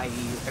 i.e.,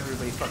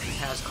 everybody fucking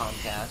has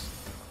Comcast,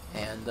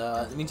 and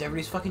it means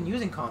everybody's fucking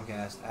using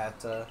Comcast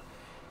at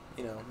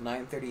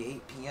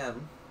 9:38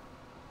 p.m.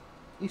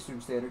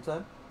 Eastern Standard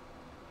Time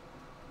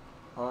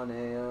on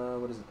a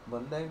what is it,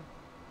 Monday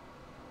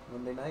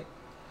night?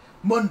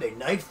 Monday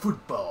Night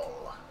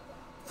Football.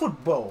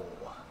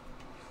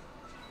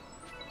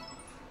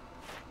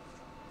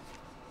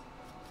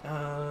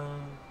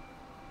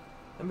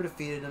 Number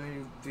defeated,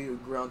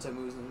 defeated ground type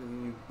moves,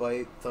 you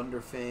bite,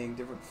 Thunder Fang,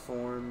 different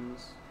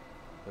forms,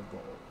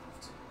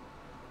 evolved.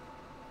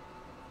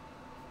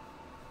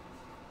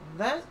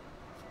 That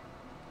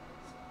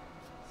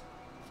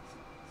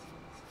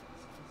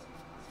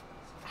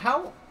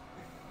how?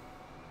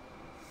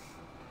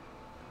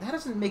 That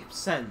doesn't make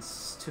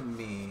sense to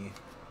me.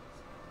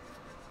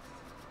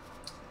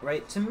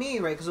 Right? To me,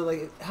 right? Because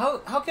like,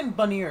 how can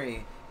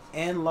Bunnery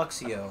and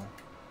Luxio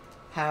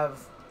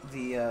have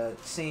the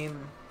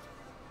same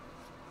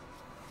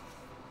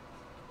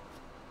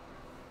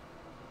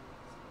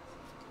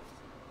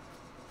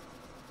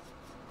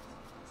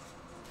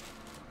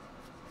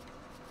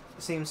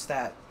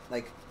stat?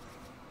 Like,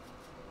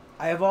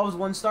 I evolved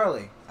one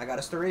Starly. I got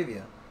a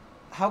Staravia.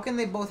 How can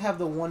they both have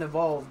the one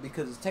evolved?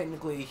 Because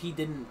technically he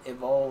didn't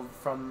evolve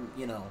from,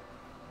 you know...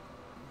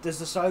 Does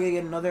the Starly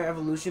get another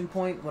evolution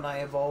point when I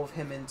evolve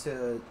him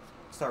into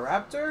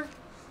Staraptor?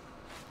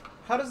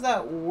 How does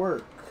that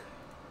work?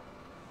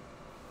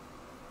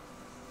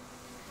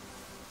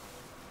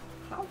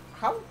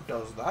 How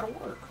does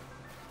that work?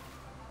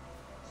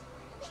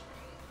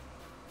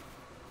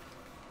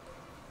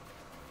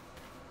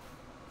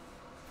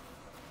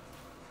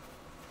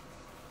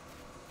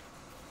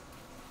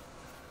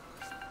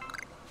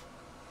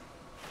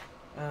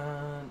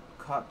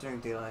 Caught during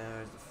daylight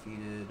hours,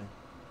 defeated,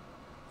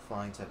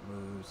 flying type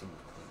moves, and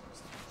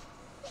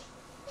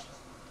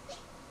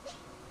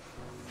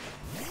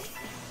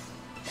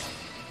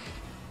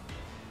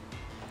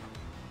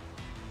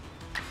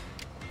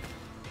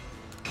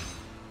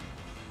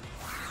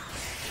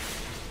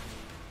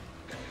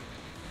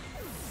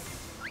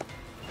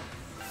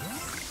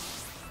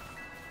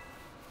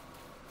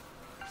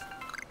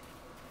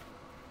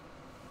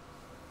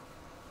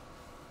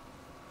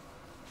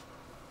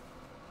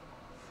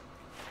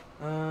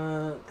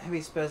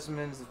heavy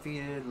specimens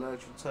defeated,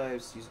 electric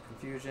types, use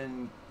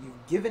confusion.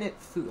 You've given it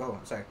food. Oh,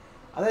 I'm sorry.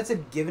 I thought it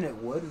said given it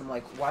wood, and I'm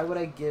like, why would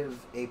I give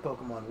a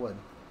Pokemon wood?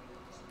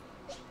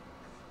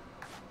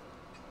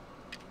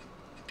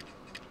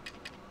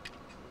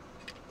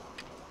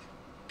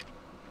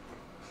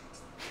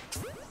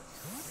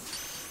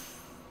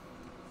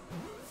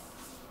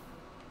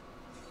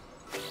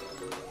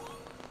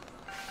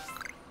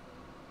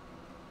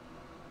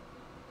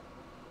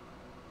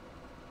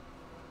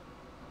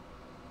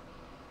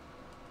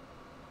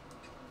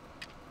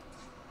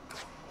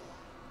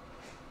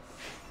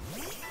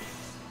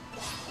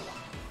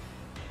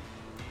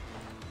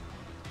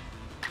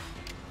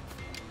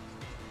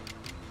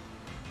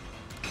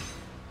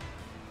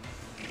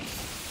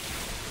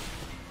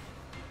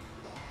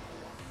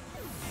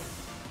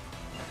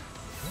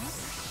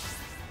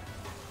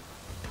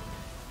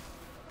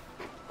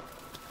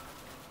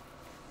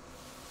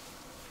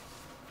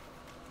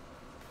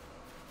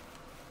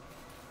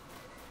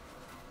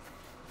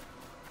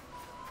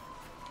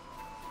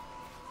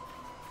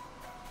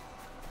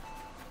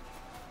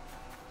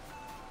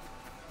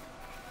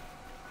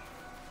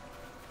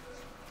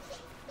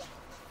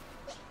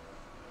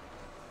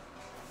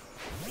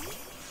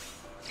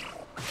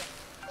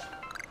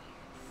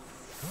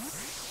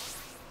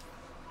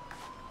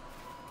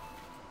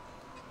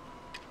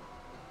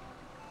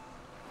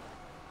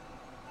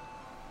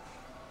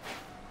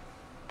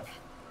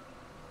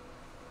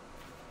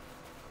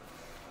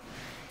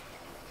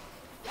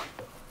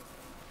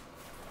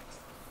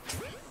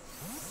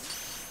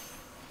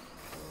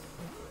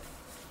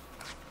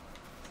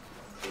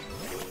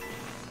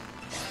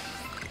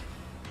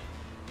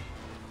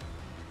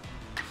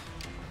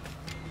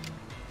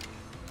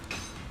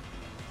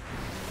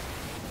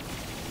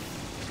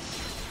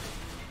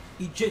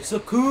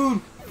 Ichi-Sakun!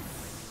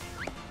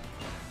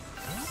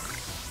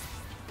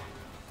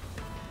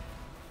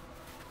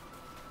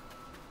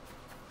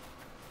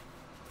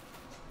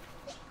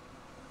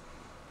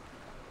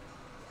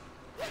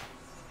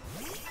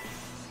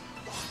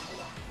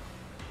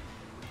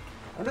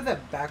 I wonder if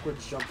that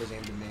backwards jump was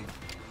aimed at me.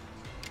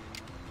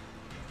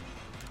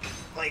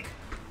 Like,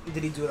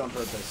 did he do it on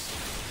purpose?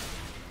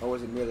 Or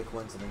was it merely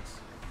coincidence?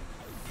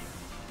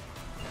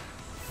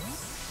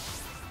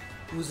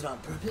 Was it on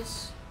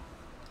purpose?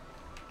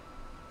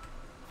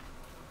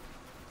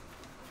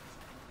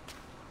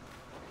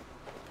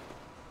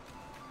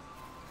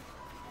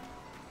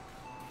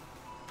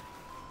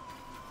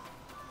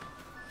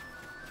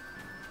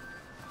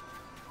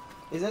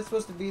 Is that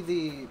supposed to be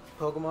the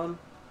Pokemon?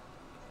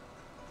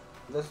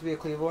 Is that supposed to be a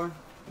Cleavor?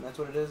 And that's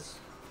what it is?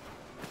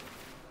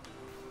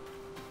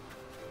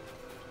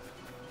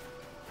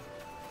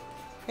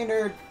 Hey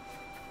nerd!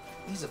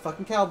 He's a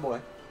fucking cowboy.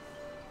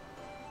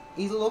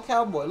 He's a little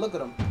cowboy, look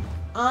at him.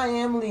 I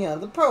am Leon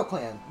of the Pearl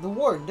Clan, the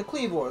Warden to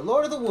Cleavor,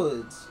 Lord of the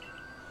Woods.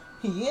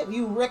 Yep,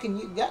 you reckon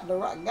you got the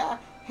right guy,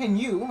 and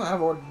you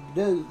have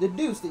already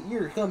deduced that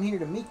you're come here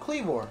to meet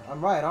Cleavor.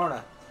 I'm right, aren't I?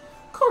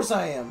 Of course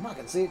I am, I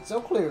can see it so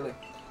clearly.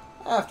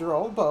 After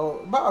all,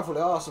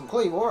 powerfully awesome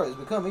Cleavor has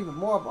become even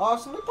more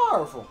awesomely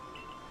powerful.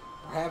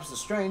 Perhaps the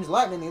strange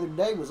lightning the other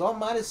day was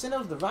Almighty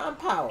Sinnoh's divine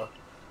power.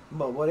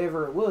 But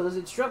whatever it was,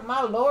 it struck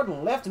my lord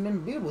and left him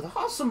imbued with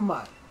awesome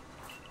might.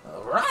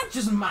 A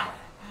righteous might.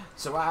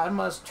 So I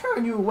must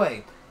turn you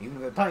away, even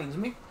if it pains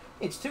me.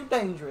 It's too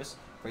dangerous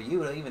for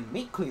you to even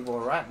meet Cleavor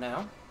right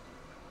now.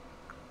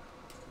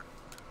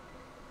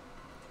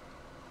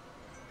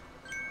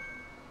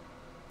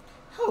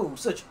 Oh,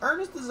 such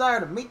earnest desire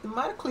to meet the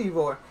mighty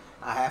Cleavor.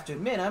 I have to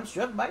admit I'm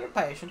struck by your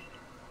passion.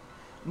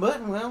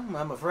 But, well,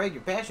 I'm afraid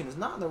your passion is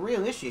not the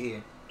real issue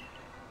here.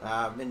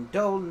 I've been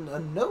told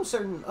in no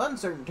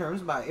uncertain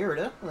terms by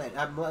Irida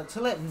to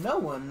let no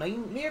one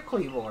near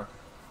Cleavor.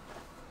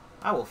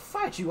 I will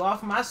fight you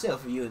off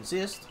myself if you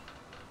insist.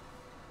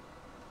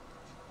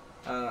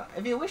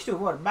 If you wish to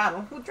avoid a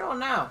battle, withdraw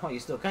now while you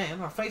still can,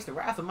 or face the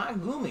wrath of my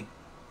Gloomy.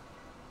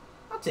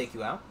 I'll take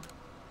you out.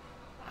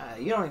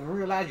 You don't even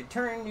realize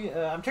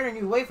I'm turning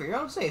you away for your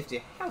own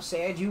safety. How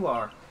sad you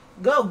are.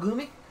 Go,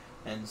 Gloomy,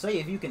 and see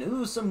if you can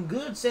ooze some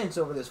good sense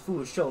over this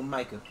foolish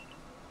troublemaker.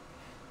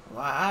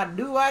 Why,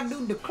 I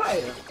do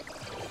declare.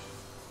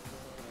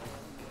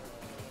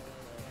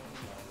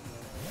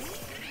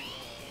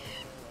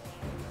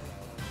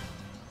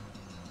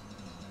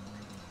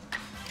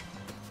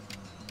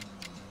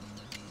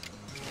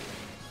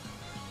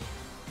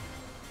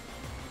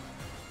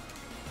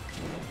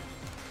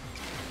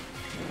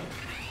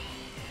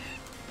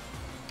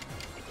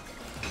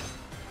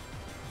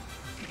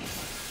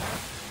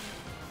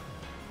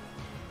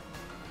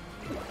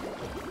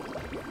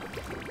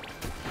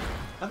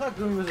 I thought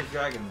Gloomy was a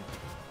dragon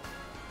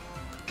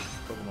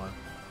Pokemon.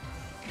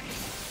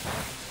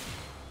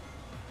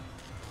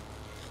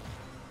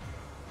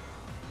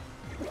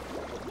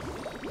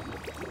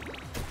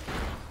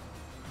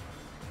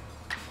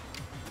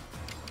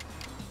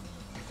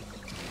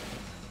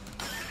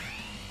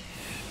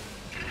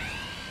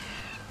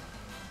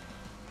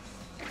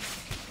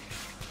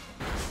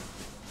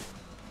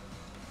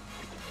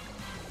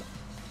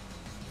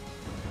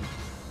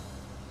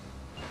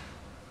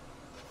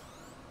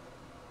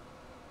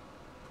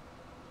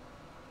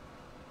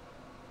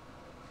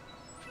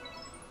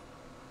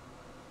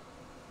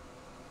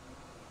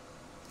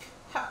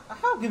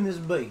 How can this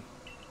be?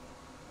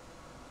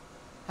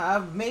 I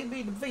may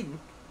be defeated,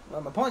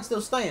 but my point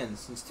still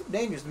stands. It's too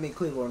dangerous to meet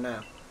Cleavor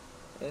now.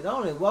 The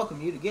only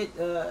welcome you'll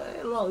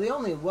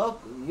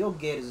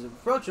get is to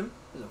approach him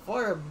is a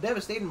flurry of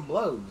devastating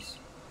blows.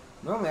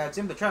 Normally I'd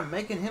attempt to try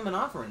making him an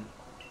offering,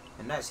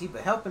 a nice heap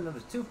of helping of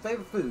his two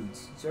favorite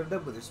foods, served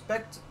up with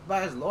respect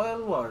by his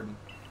loyal warden.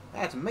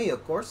 That's me,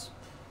 of course.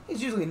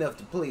 He's usually enough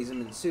to please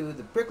him and soothe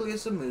the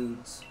prickliest of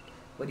moods.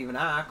 But even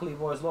I,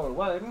 Cleavor's Lord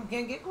Warden,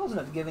 can't get close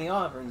enough to give any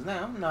offerings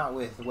now, not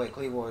with the way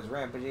Cleavor is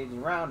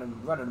rampaging around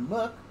and running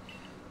amok.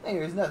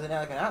 There's nothing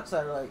like an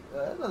outsider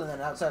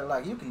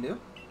like you can do.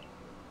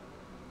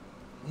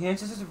 The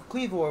ancestor of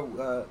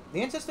Cleavor,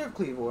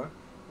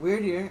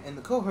 Weirdeer, and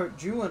the cohort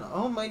drew on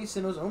Almighty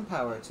Sinnoh's own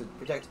power to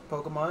protect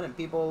Pokemon and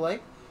people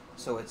alike,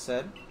 so it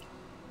said.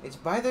 It's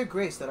by their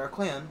grace that our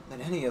clan, that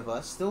any of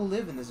us, still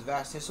live in this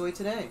vast Hisui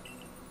today.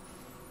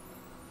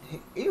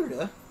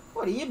 Irida,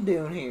 what are you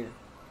doing here?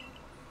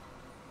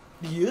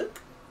 Yeah?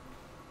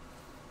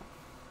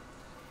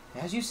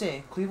 As you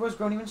say, Cleavor's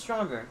grown even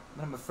stronger,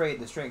 but I'm afraid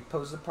the strength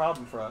poses a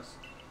problem for us.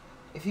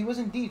 If he was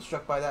indeed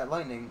struck by that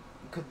lightning,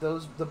 could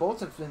the bolts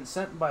have been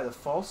sent by the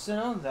false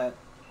Sinnoh that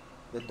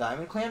the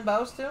Diamond Clan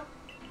bows to?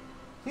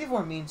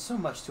 Cleavor means so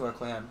much to our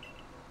clan.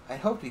 I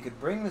hoped we could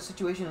bring the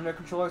situation under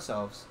control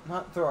ourselves,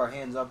 not throw our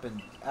hands up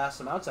and ask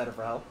some outsider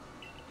for help.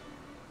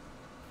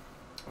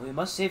 We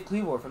must save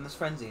Cleavor from this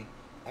frenzy.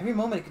 Every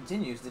moment it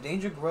continues, the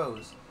danger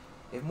grows.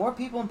 If more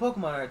people and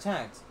Pokemon are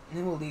attacked,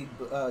 it will lead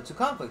to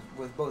conflict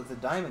with both the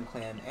Diamond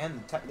Clan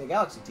and the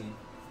Galaxy team.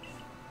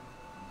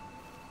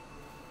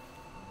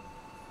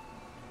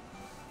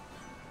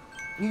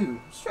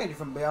 You, stranger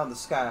from beyond the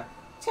sky,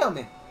 tell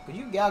me, could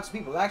you Galaxy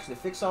people actually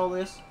fix all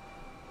this?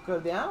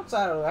 Could the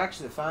outsider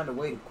actually find a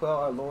way to quell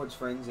our Lord's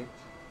frenzy?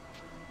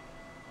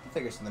 I'll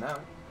figure something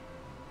out.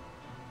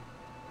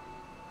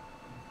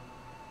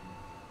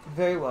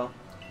 Very well.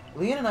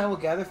 Leon and I will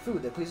gather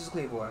food that pleases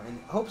Cleavor, in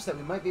hopes that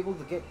we might be able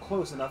to get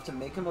close enough to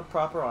make him a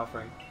proper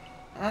offering.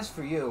 As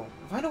for you,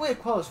 find a way to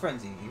quell his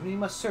frenzy, even if you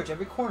must search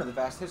every corner of the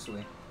vast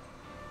Hisui.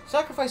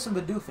 Sacrifice some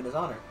Bidoof in his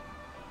honor.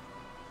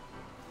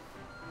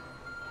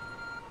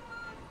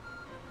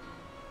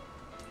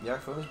 The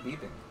arc phone is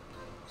beeping.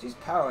 She's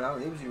power now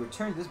enables you to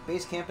return to this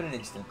base camp in an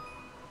instant.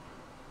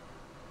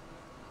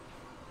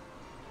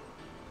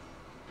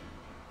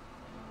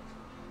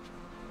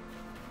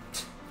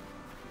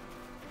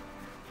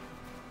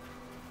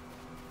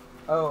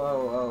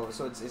 Oh,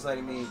 so it's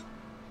letting me...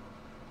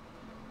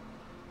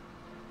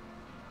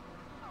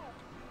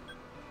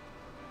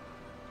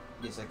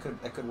 Yes,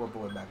 I could warp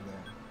away back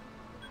there.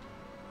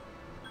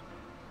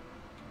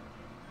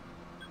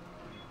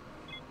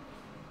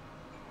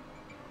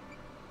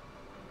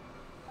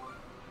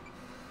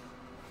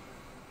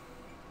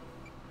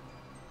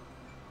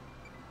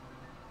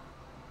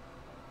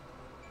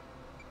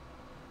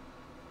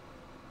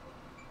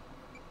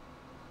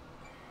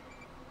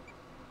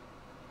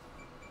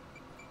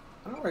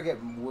 I don't know where I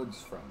get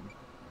woods from.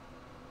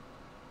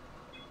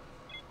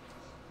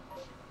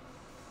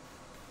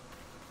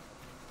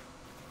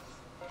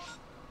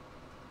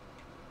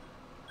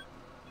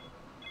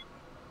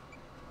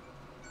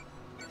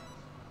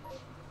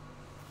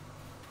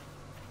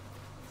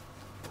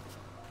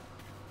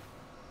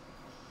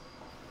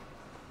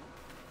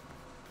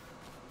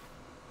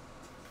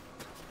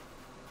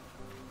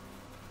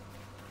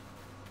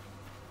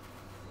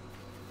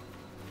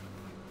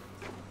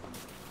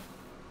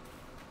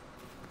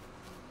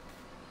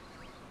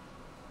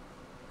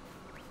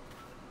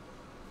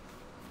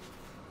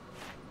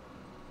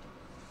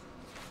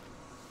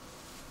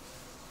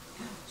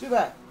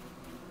 Zubat!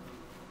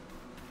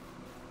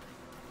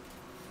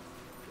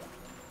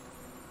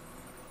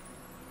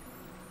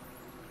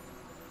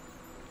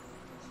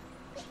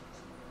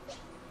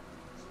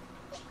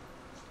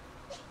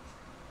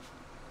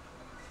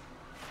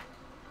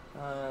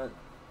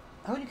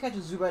 How would you catch a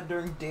Zubat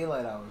during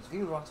daylight hours? If you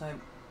use rock time,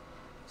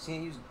 see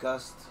it use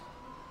Gust.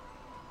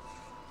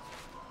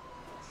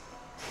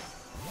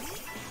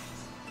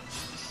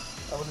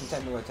 That wasn't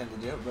technically what I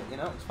intended to do, but you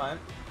know, it's fine.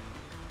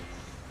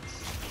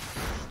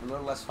 A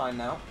little less fine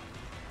now.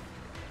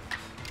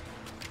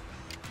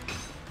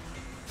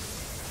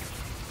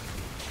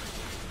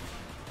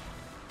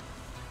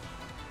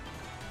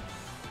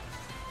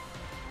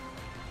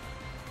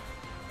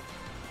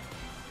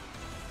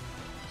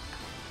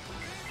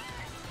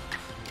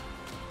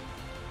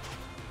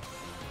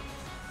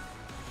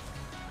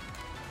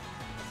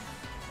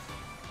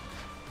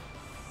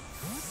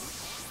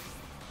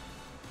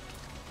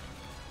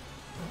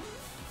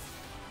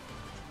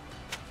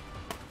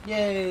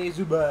 Yay,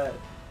 Zubat!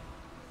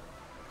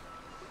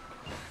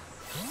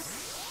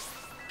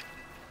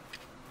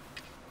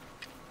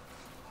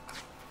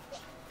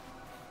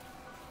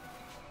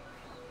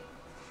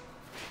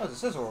 Oh, there's a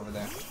scissor over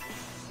there.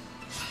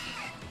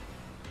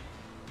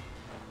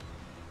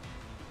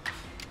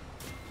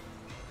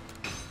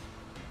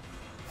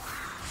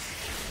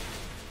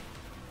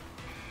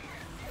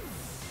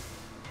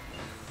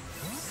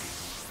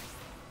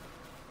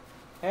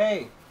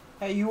 Hey!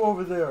 Hey, you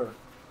over there!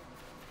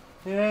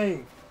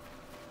 Hey!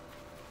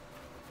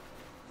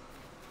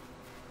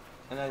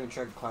 I'm not even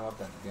trying to climb up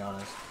that, to be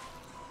honest.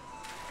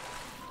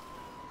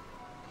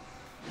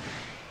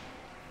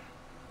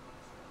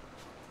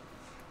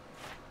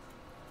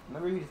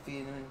 Remember you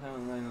defeated him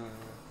in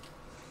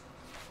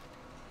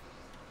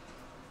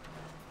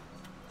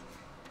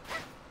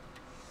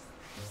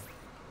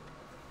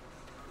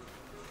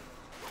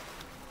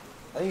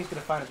I think he's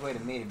gonna find his way to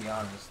me, to be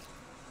honest.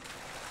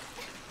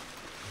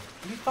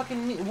 You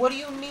fucking mean? What do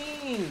you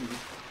mean?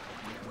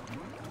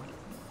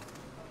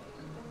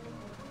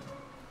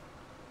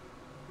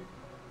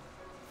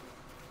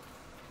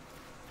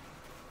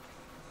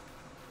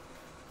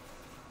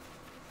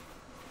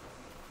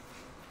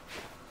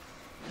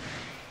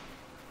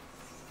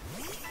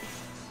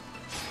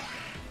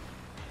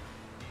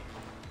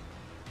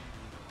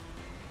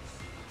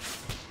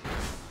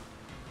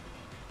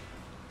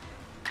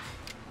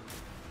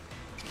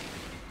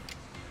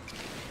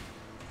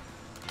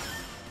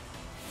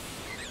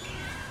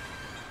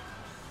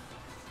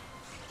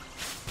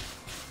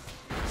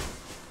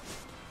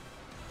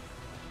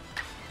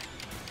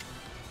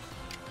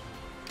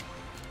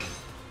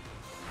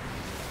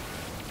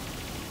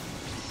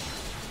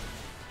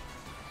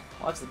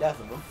 Watch the death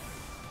of him.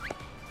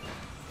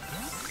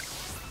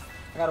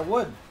 I got a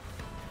wood.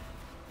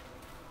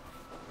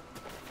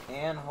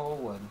 And whole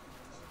wood.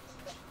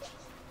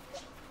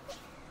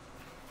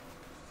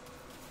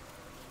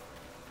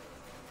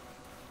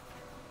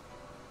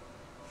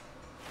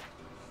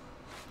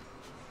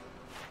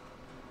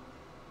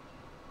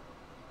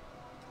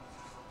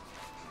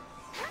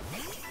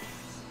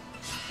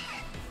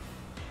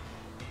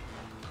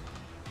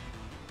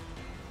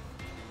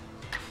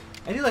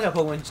 I do like how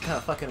Pokemon just kind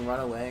of fucking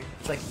run away.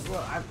 It's like,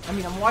 well, I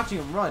mean, I'm watching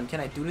him run.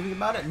 Can I do anything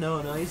about it?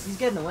 No, he's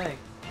getting away.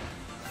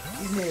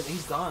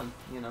 He's gone,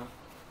 you know.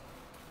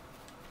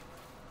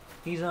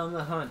 He's on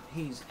the hunt.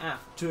 He's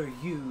after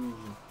you.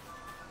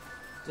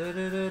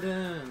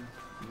 Da-da-da-da.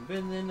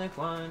 Been in like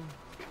wine.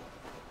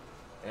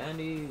 And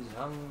he's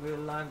hungry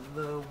like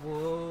the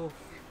wolf.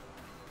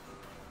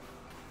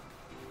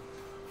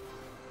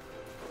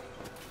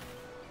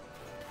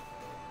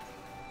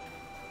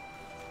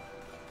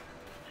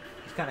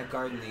 He's kind of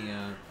guarding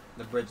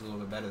the bridge a little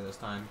bit better this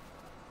time.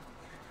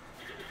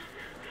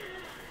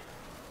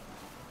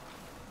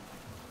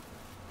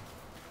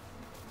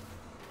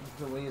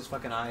 The way his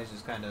fucking eyes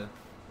just kind of.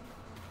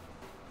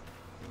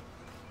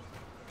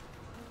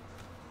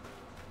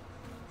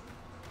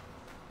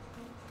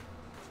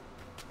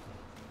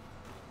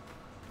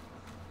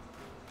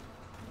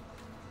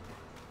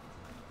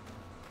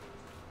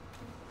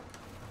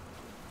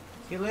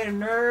 See you later,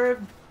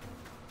 nerd.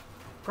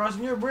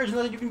 Crossing your bridge,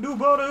 nothing you can do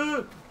about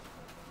it.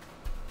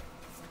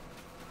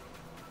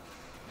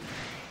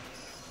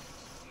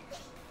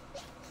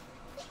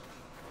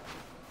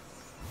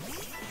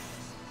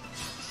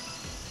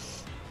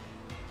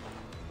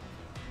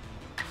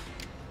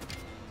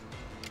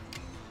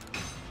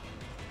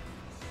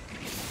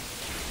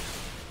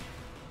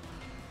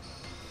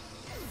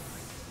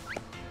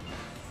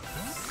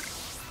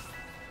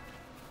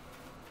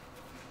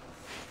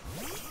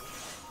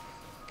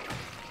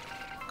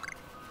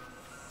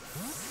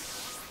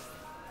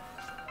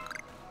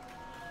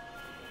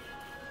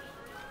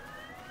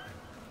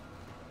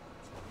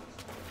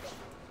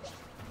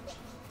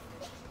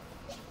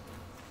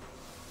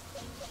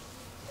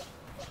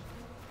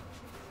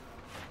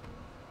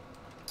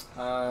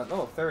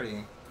 Level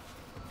 30.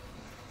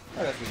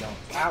 I guess we don't.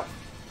 Ow!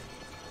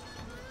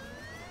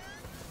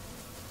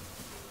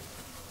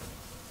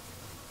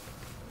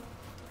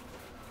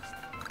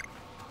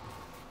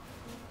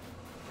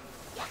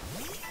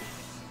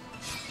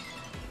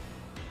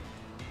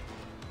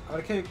 I'm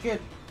gonna kill your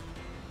kid.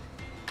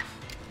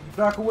 You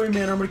back away,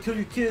 man. I'm gonna kill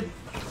your kid.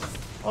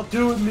 I'll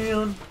do it,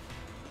 man.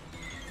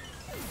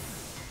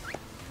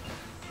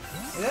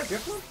 Is that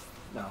Driftwood?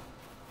 No.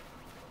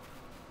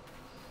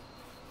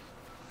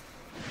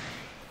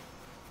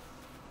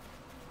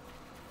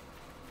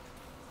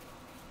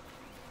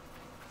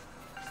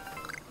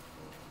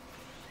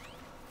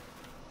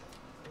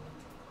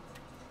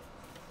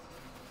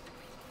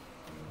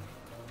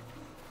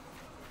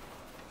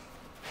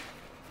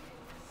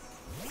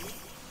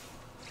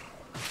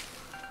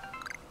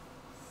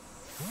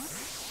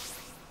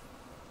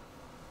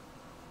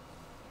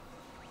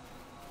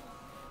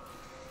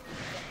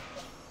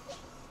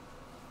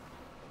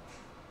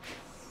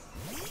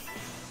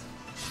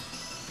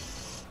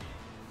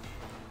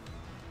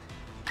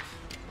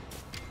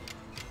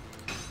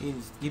 You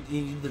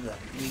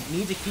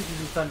need to keep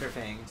using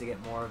Thunderfang to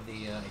get more of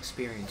the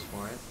experience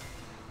for it.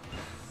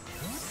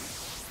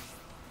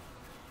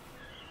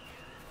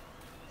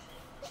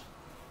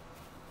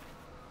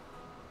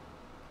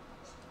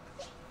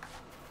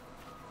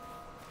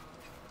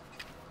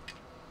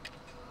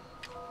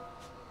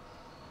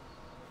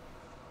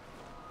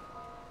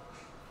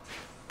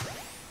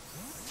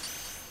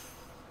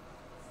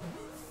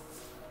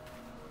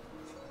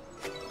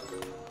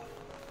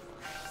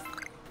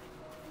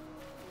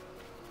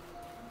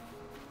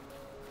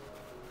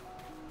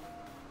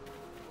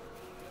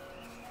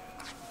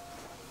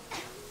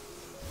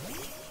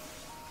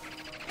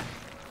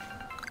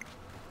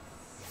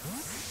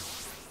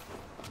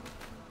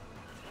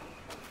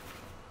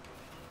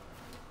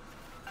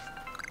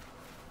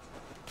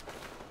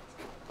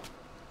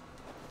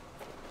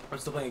 I'm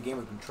still playing a game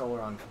with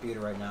controller on computer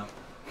right now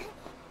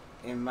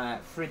in my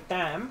free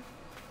time,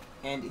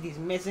 and it is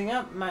messing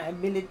up my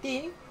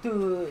ability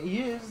to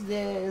use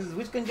the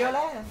Switch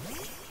controller.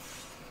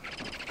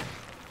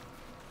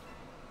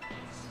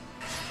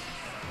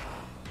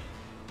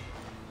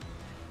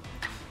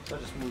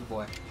 Such a smooth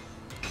boy.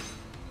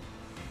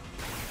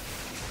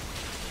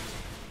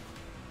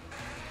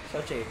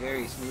 Such a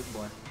very smooth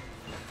boy.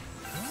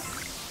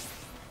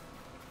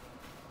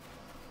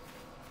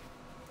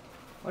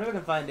 What if I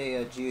can find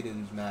a Geodude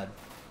who's mad?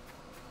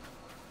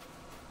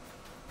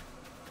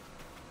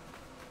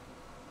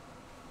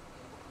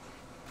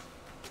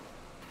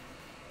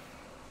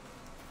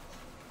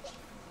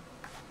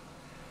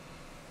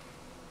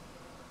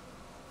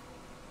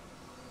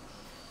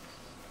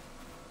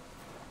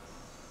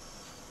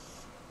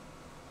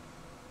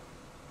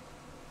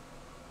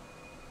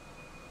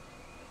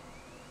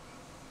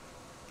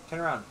 Turn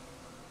around.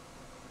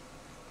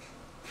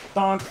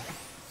 Donk.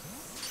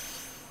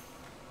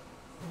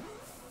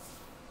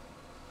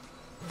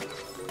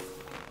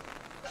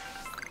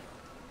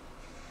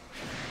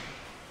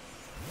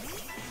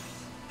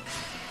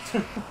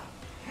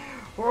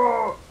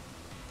 Whoa!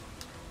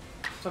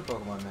 Some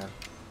Pokemon, man.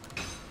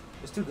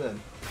 It's too good.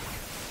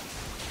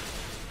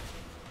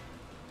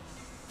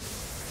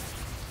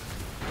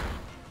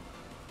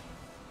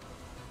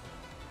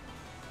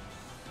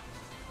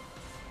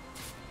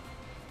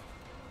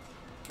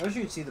 I wish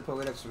you could see the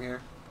Pokédex from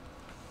here.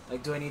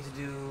 Like, do I need to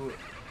do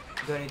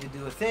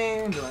a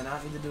thing? Do I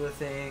not need to do a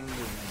thing?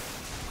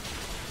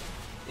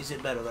 Is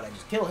it better that I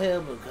just kill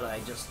him, or do I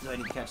need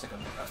to catch like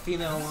a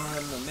female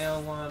one, a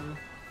male one?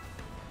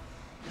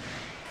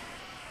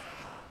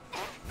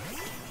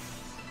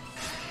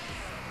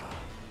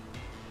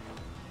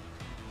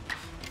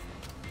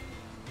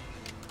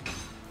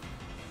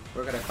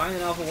 Or could I find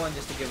an alpha one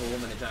just to give a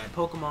woman a giant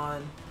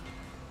Pokemon?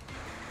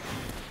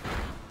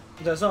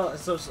 I saw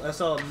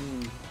a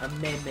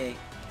meme,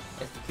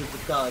 as the kids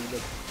would call it,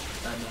 but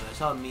I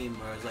saw a meme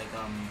where it was like,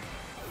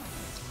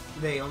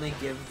 they only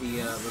give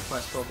the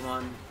request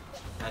Pokemon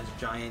as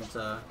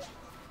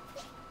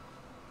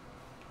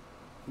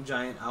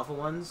giant alpha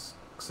ones,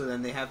 so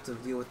then they have to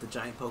deal with the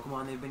giant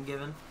Pokemon they've been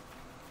given.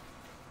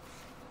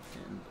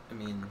 And I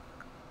mean,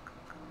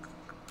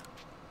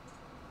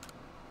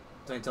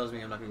 something tells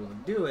me I'm not gonna be able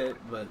to do it,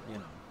 but you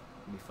know,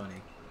 it'd be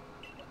funny.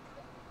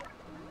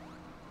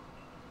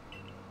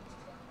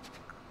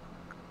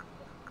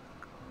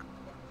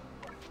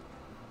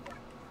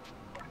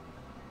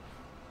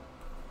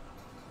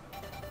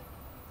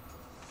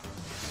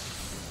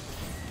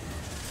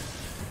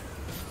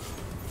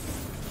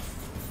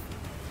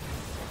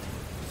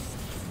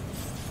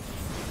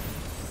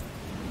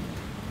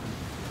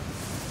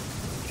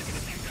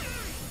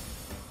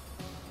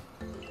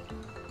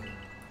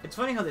 It's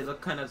funny how they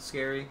look kind of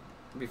scary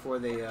before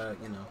they,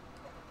 you know,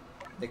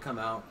 they come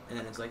out, and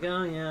then it's like,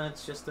 oh yeah,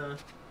 it's just a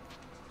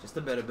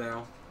better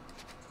barrel.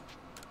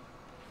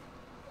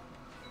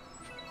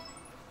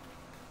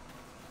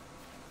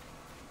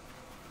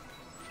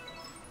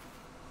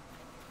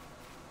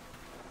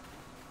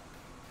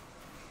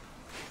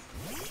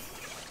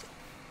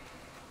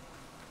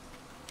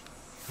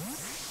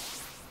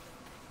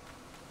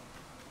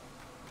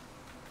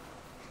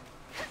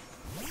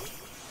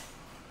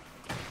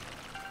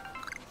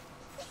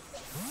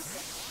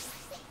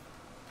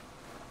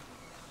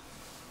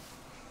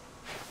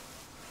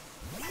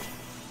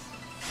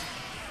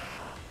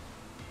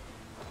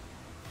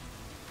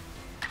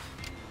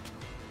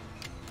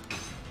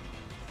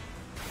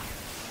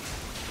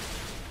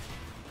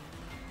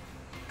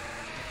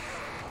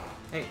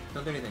 Hey,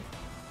 don't do anything.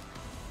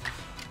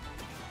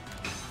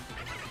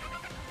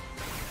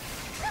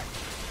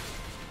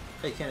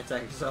 Hey, you can't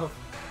attack yourself.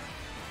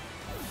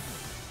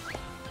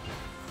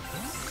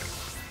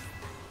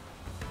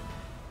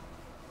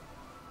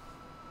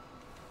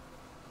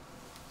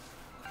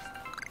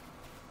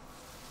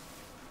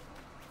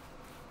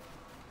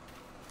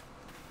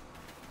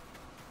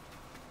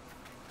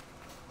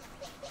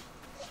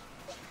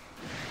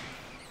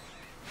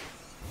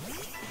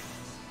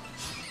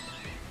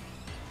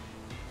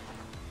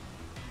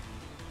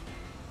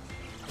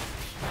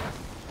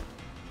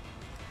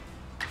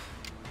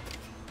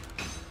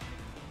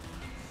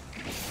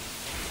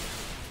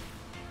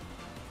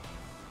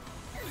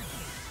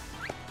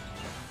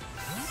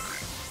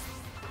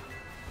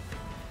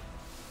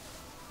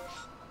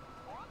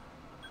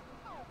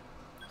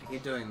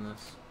 Keep doing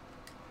this.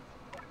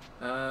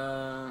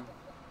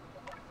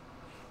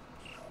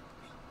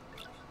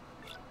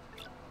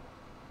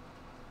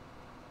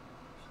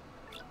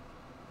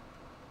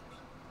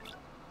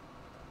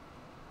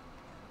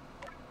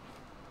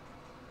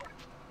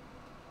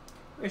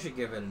 We should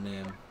give it a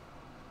name.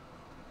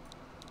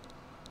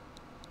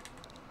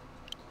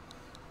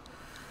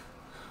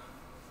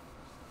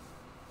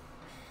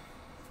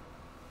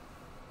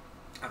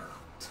 I don't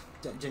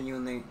know.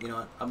 Genuinely, you know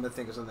what? I'm gonna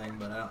think of something,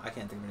 but I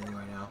can't think of anything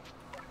right now.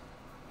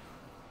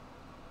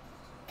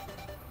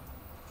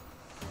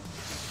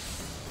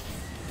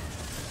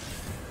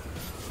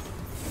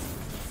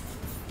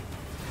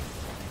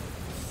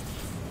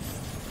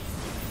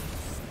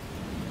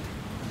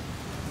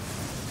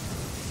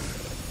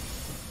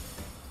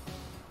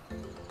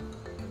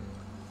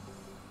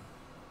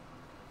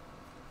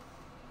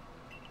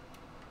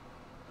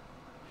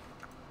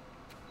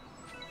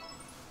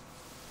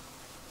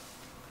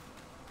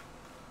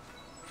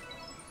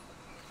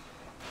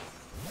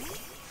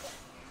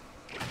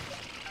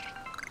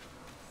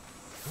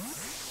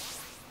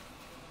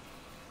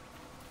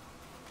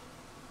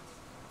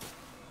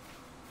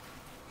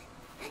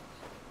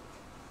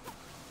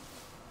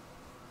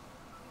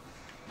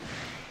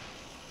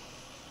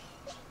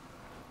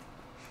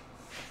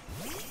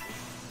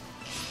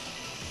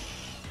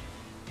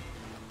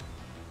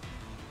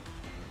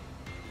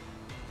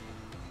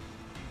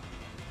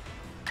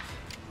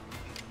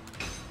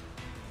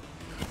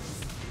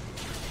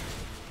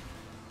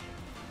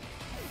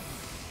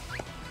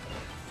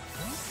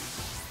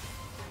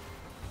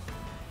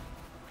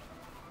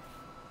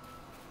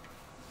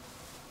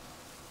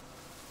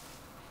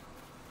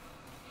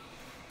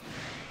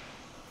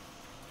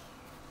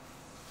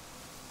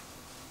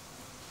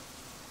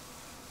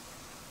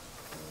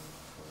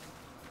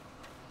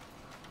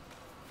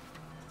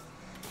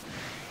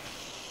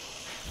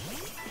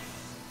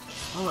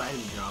 Oh,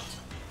 item dropped.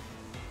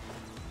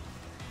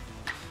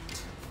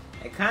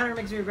 It kind of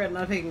makes me regret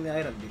not taking the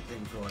item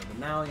thing for it, but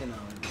now, you know,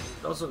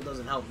 it also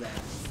doesn't help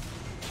that,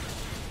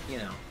 you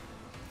know,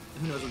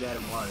 who knows what the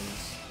item was.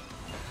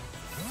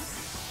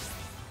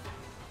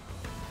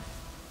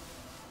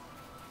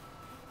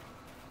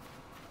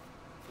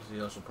 So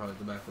you also probably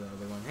go back for the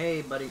other one.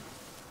 Hey, buddy.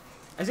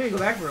 I say you go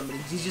back for him, but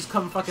he's just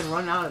come fucking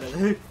running out of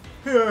it.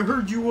 Hey, I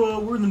heard you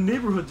were in the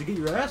neighborhood to get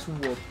your ass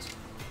whooped.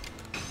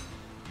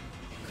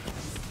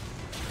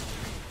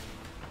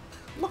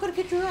 I'm not gonna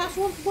get your ass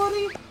whooped,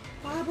 buddy.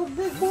 I'm a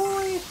big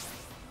boy.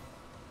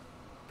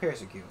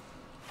 Parrots are cute.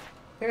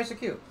 Parrots are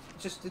cute.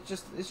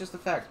 It's just a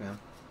fact, man.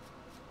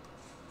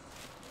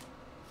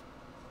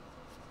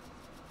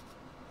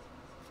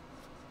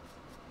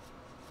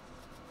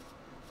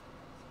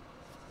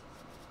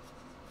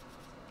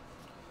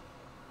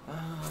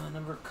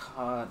 Number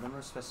caught, number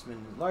of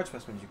specimens, large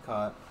specimens you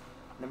caught,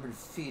 number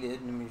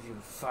defeated, number of you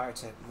fire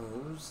type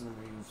moves,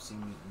 number you've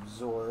seen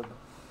absorb,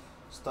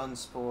 stun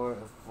spore,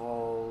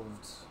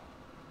 evolved.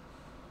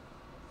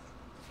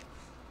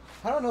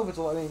 I don't know if it's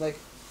a lot. I mean, like,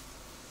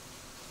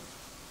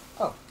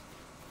 oh.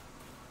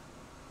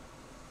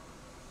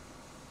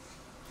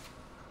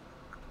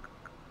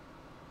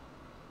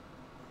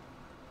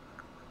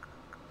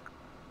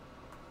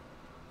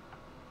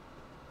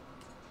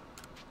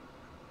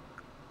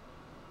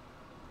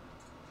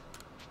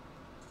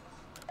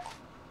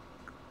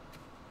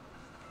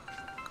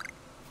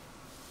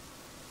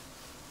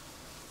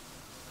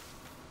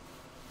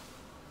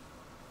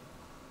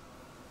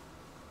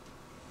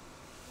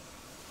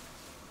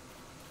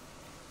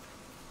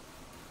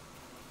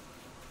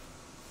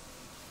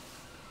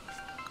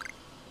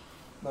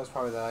 That was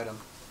probably the item.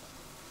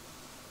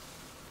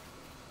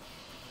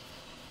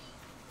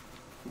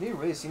 Did you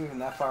really see me from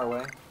that far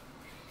away?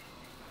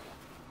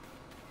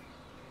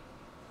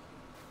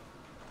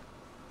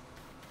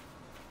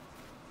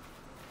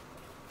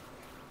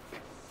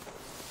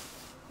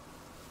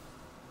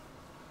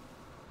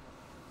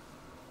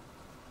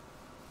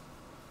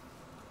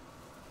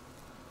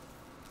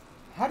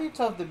 How do you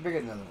tell if they're bigger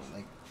than the other one?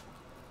 Like,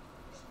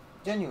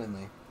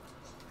 genuinely.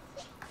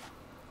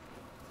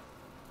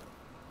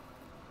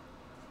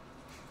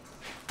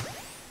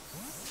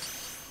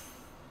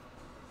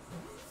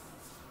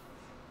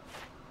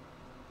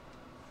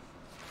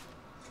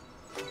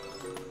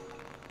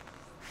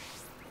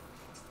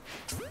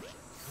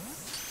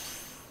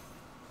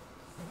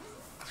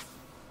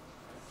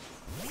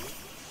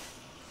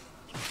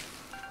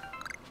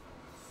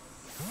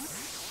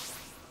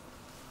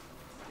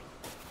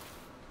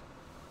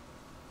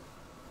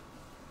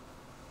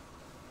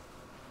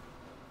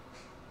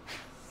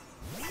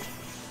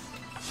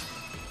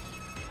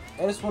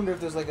 I just wonder if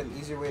there's like an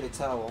easier way to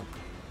tell,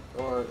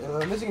 or if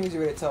I'm missing an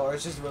easier way to tell, or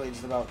it's just really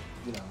just about,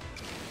 you know,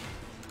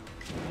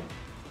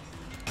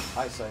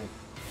 eyesight.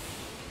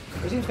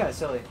 It seems kind of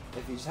silly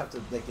if you just have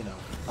to, like, you know,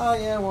 oh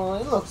yeah, well,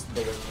 it looks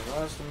bigger than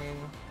the rest, I mean.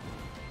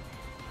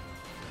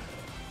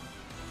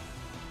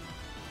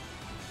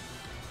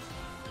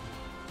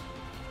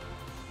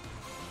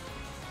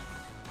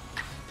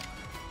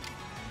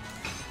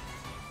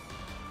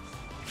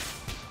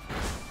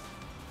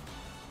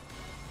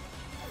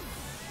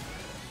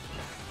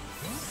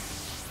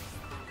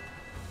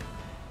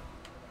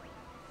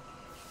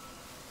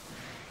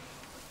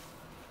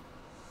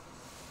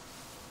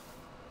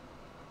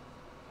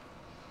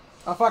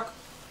 Oh fuck!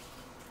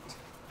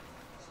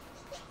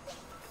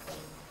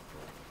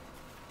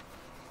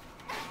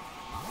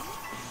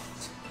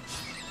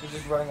 You're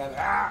just running out.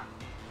 Ah!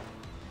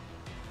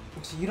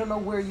 So you don't know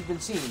where you've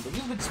been seen, but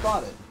you've been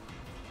spotted.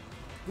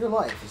 Your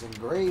life is in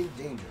grave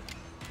danger.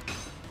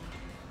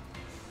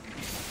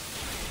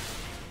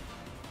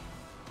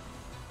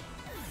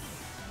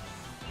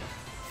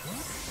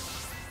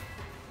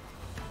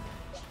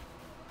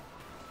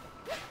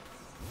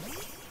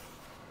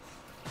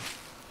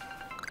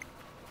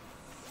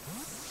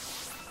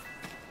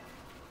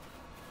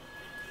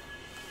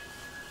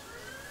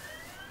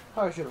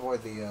 Probably should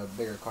avoid the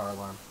bigger car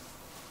alarm.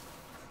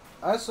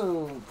 I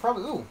also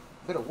probably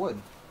a bit of wood.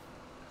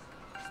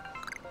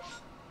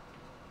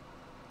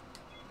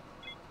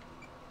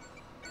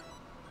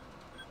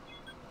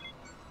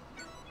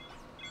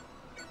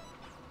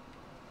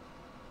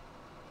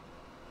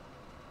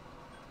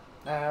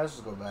 Nah, let's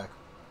just go back.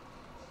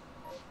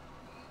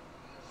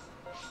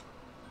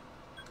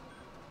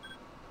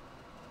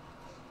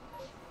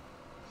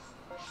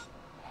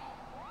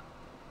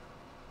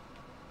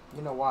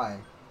 You know why?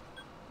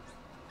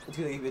 It's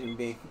gonna keep hitting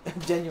B.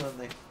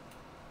 Genuinely.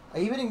 I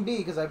keep hitting B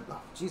because oh,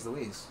 jeez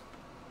Louise.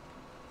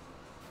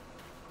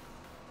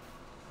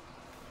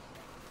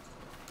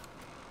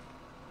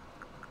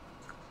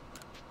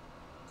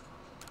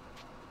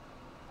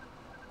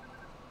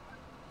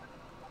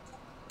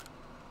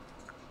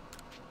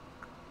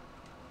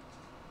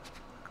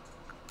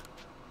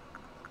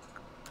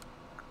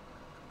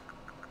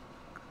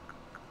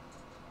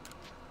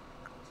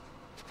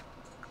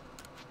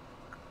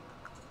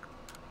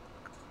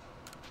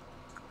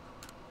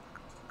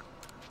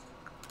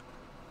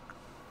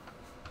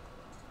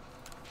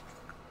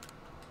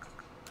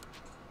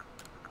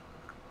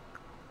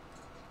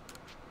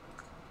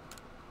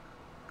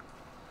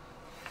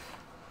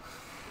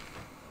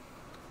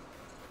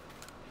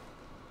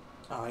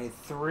 Oh, I need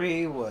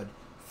 3 wood.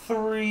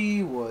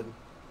 3 wood.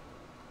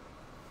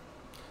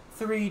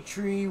 3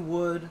 tree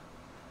wood.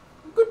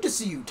 Good to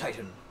see you,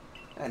 Titan.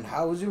 And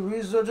how's your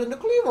research into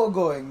Clevo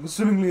going?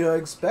 Swimmingly, I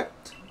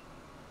expect.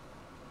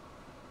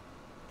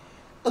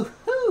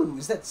 Oh,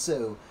 is that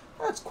so?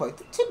 That's quite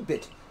the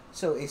tidbit.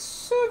 So a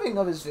serving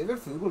of his favorite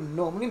food will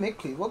normally make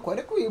Clevo quite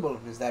agreeable.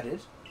 Is that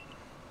it?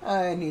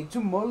 I need to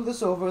mull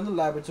this over in the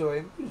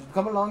laboratory. You should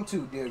come along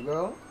too, dear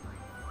girl.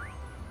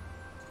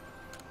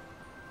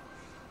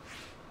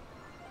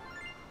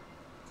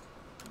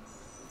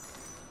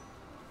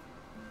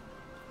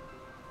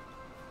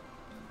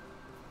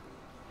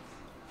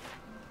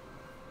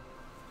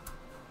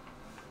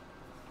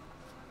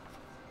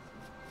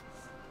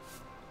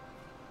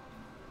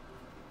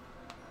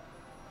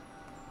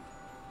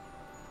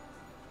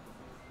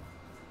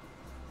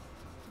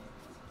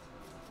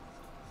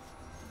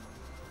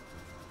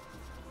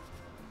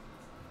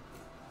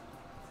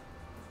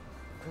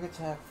 Quick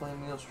attack,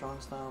 flame wheel, strong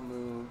style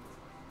move,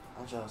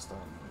 agile style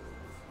move.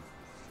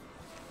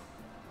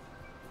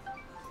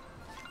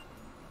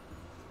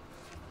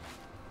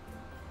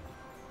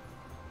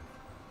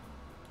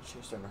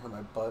 She's starting to hurt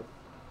my butt.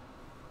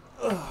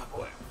 Oh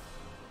boy.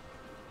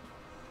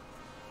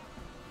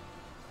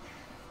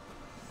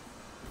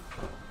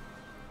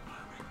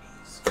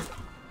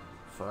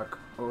 Fuck.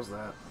 What was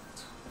that?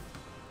 Is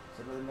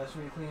it really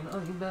messing with me clean? Oh,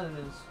 you bet it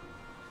is.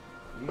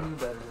 You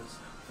bet it is.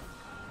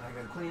 I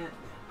gotta clean it.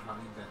 No,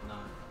 you bet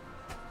not.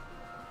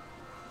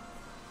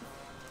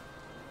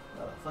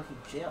 Oh,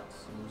 fucking jets,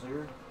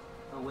 loser.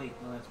 Oh, wait,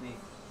 no, that's me.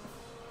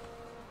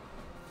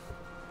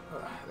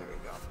 There we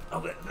go.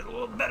 Oh, that did a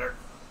little better.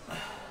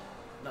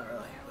 Not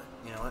really, but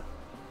you know what?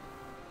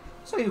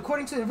 So,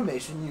 according to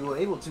information you were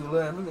able to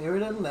learn from the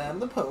Iridan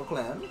land of the Pearl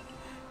Clan,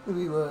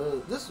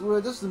 this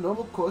is the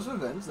normal course of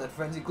events that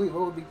Frenzy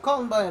Cleaver would be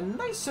calmed by a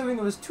nice serving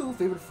of his 2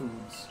 favorite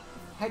foods.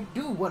 I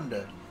do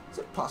wonder, is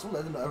it possible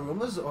that the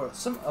aromas or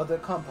some other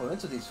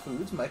components of these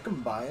foods might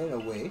combine in a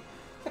way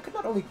that could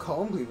not only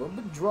calm Cleaver,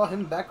 but draw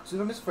him back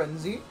to his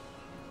frenzy?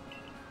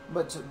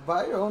 But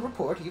by your own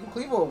report, even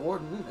Cleavor's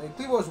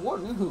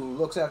warden, who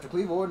looks after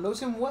Cleavor and knows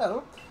him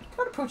well,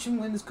 cannot approach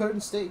him in his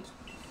current state.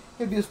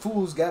 It would be a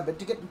fool's gambit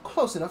to get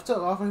close enough to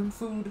offer him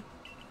food.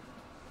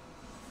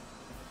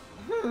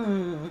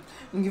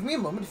 Give me a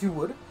moment, if you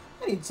would.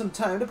 I need some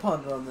time to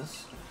ponder on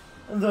this.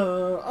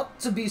 There ought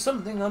to be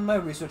something on my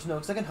research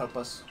notes that can help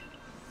us.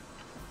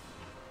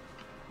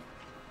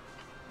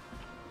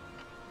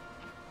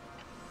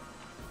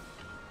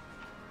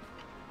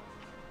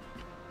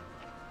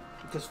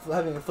 Because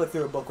having to flick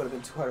through a book would have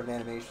been too hard of an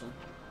animation.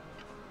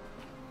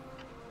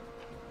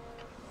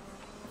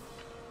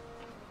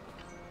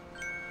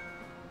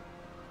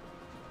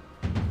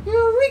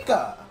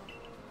 Eureka!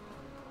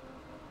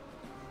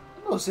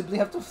 You'll simply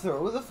have to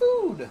throw the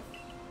food.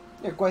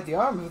 You're quite the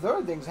arm of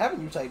throwing things,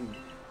 haven't you, Titan?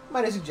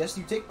 Might I suggest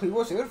you take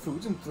Cleavor's favorite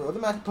foods and throw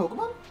them at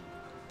Pokemon?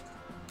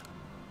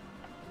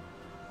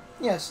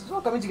 Yes, it's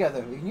all coming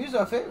together. We can use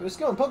our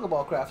skill in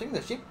Pokeball crafting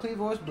to shape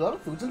Cleavor's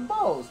beloved foods into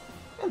balls,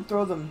 and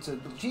throw them to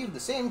achieve the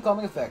same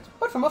calming effect,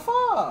 but from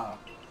afar!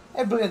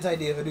 A brilliant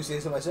idea, if I do say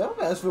so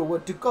myself. As for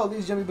what to call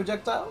these yummy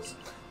projectiles,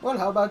 well,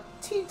 how about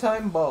tea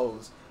time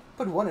balls?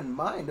 Put one in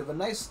mind of a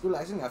nice,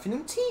 relaxing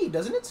afternoon tea,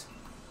 doesn't it?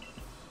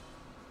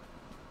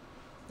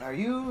 Are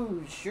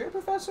you sure,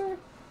 Professor?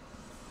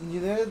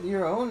 They're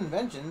your own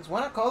inventions. Why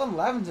not call them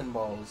Laventon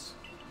balls?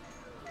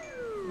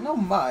 No,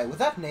 my, with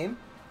that name,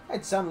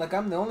 I'd sound like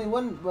I'm the only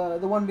one,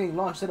 the one being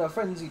launched at our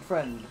frenzied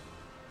friend.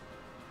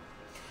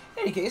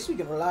 In any case, we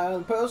can rely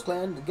on the Pearl's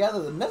clan to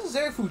gather the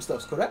necessary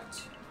foodstuffs,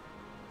 correct?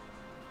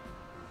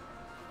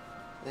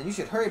 Then you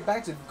should hurry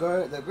back to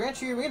the Grand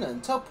Tree Arena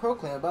and tell Pearl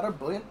Clan about our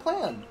brilliant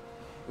plan.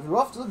 If you're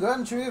off to the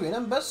Grand Tree Arena,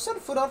 best set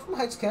foot out from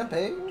Heights Camp,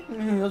 eh?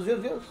 Yes, yes,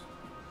 yes.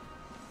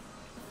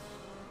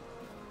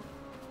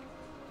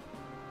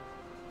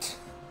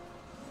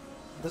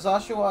 Does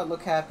Oshawott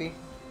look happy?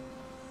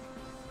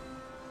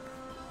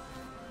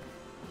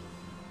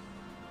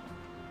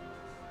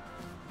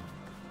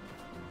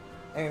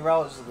 I mean,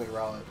 Rowlet just looks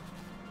like Rowlet.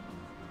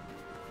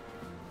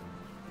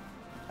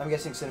 I'm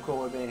guessing Cynical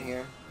would have been in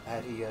here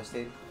had he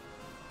stayed.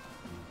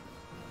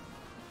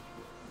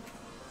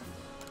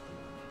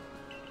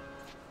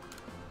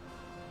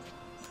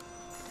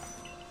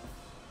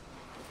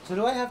 So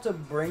do I have to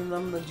bring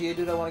them the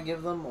Geodude I want to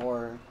give them,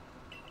 or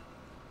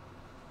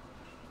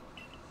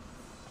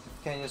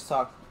can I just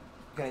talk?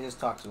 Can I just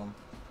talk to them?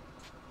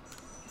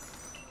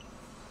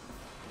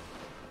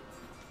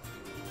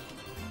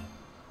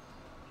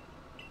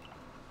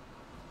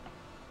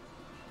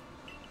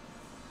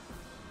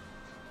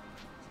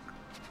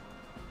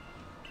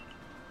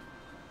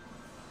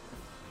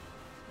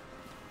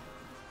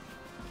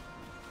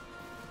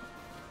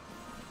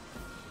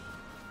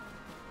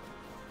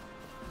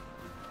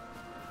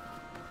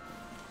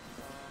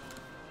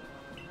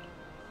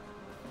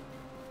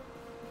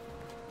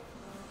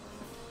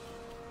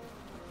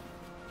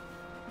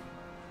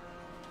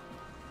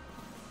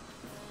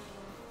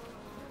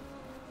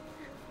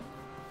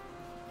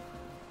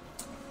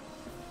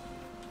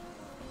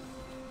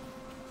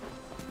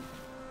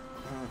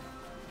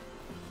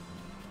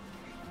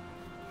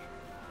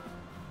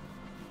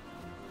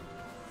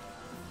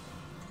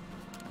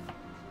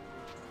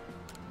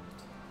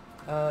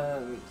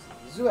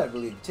 Zubat, I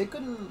believe. Take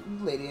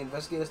good lady,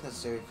 investigate as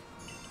necessary.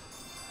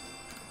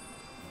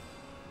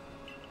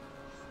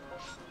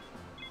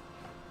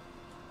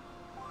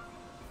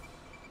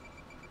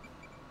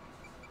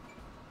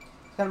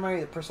 Kind of remind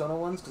me of the Persona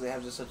ones because they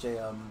have just such a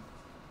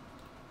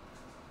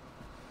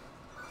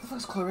What the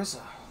fuck's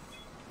Clarissa?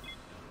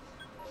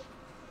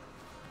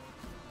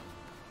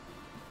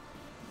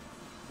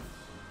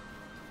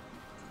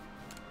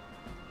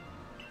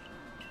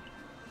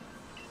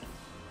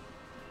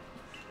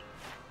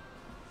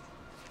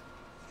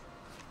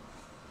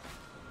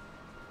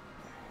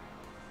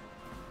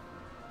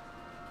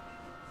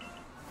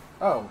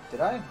 Oh, did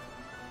I?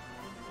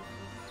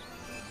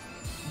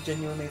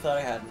 Genuinely thought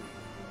I hadn't.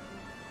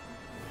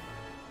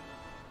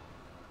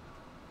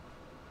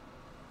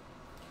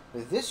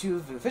 With this,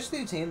 you've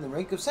officially attained the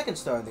rank of second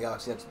star in the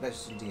Galaxy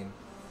Expedition Team.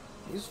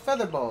 These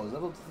feather balls,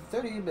 level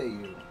 30 obey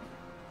you.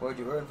 What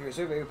you earn for your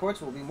survey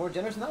reports will be more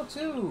generous now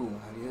too.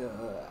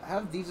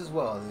 Have these as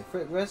well.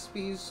 The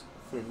recipes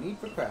for need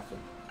for crafting.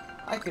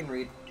 I can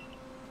read.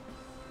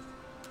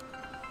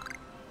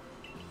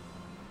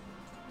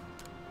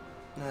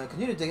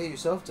 Continue to dedicate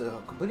yourself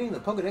to completing the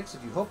Pokédex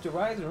if you hope to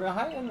rise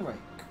high in the rank.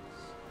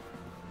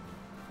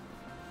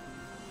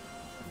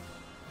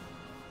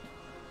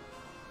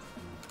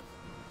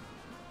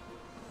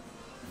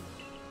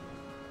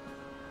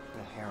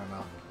 Hair in my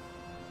mouth.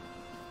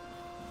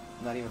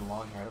 Not even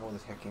long hair. I don't know where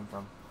this hair came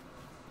from.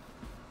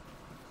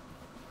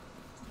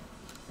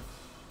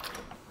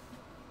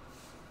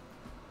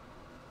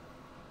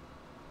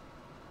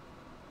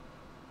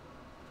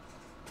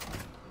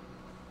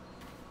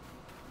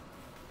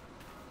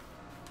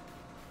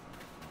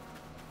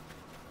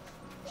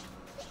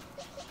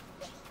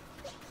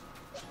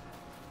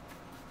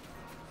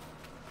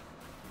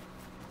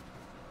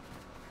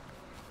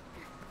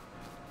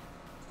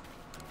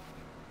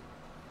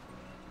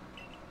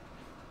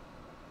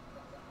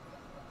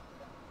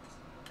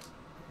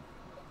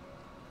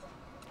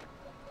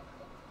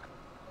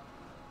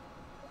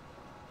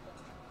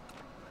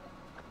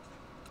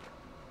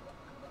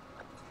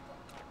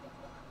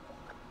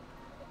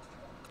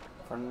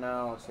 For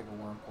now, let's take a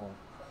wormhole.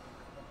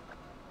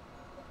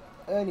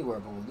 Any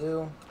wormhole will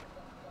do.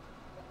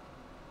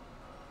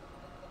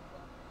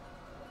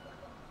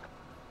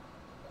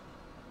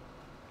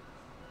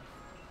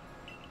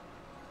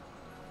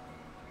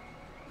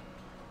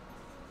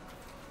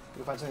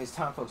 You'll find some of these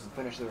town folks to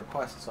finish their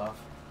requests off.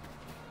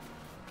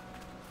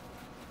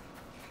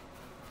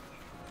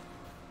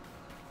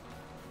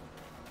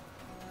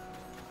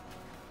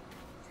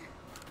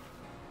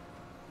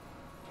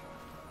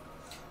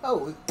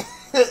 Oh.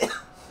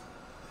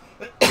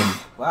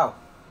 Wow.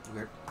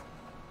 Weird.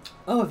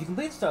 Oh, if you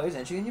complete Starly's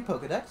entry in your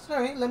Pokédex.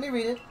 Alright, let me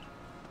read it.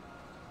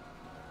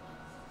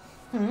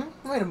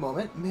 Wait a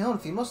moment. Male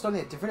and female Starly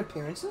have different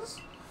appearances?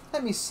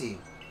 Let me see.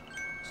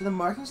 So the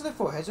markings of their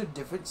foreheads are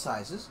different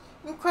sizes?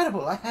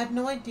 Incredible, I had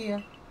no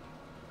idea.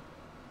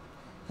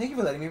 Thank you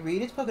for letting me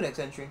read its Pokédex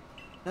entry.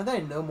 Now that I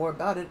know more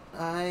about it,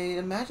 I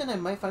imagine I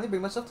might finally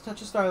bring myself to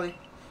touch a Starly.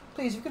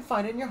 Please, if you can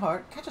find it in your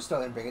heart, catch a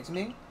Starly and bring it to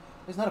me.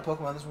 There's not a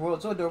Pokemon in this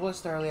world so adorable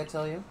as Starly, I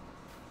tell you.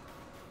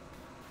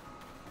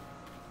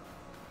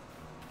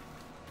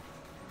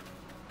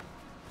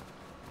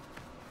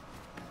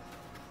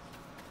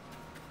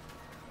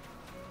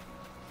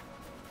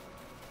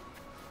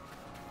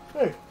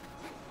 Hey.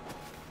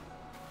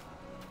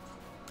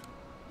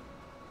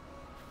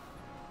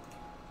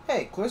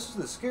 Hey, Clarissa's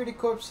the Security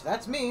Corps.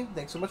 That's me.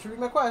 Thanks so much for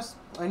reading my quest.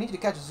 I need you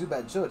to catch a Zubat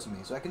and show it to me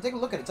so I can take a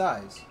look at its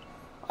eyes.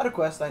 Odd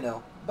request, I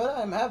know, but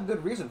I have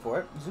good reason for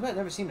it. Zubat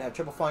never seemed to have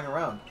trouble flying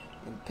around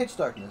in pitch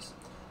darkness.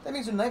 That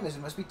means their night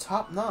vision must be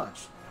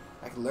top-notch.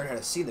 I can learn how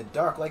to see in the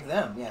dark like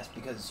them. Yes,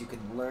 because you can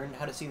learn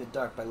how to see in the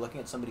dark by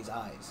looking at somebody's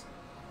eyes.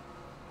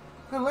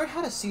 If I learn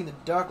how to see in the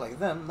dark like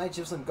them, night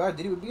shifts and guard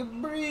duty would be a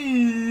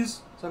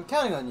breeze. So I'm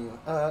counting on you.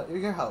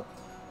 Your help.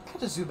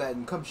 Catch a Zubat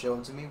and come show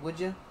him to me, would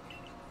you?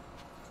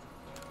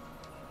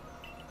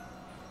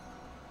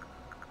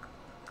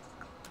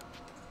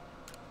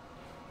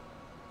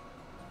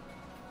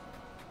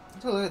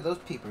 Take a look at those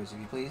peepers, if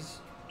you please.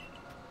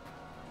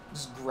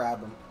 Just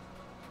grab them.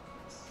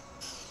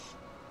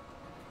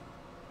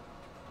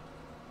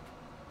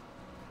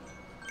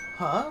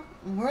 Huh?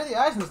 Where are the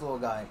eyes in this little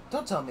guy?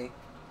 Don't tell me.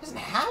 He doesn't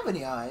have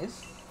any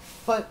eyes.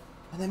 But,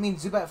 and that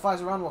means Zubat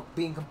flies around while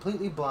being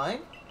completely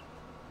blind?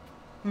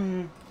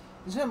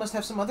 Zubat must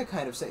have some other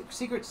kind of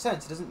secret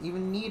sense. It doesn't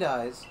even need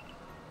eyes.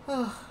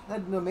 Ugh,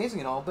 that'd be amazing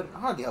and all, but it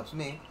hardly helps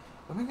me.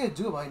 What am I going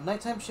to do about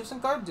nighttime shifts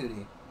and guard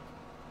duty?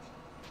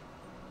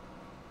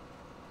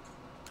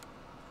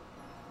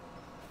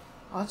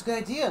 Oh, that's a good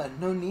idea.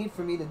 No need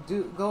for me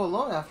to go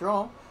alone after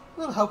all. A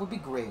little help would be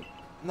great.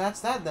 And that's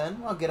that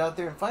then. I'll get out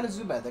there and find a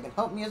Zubat that can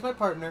help me as my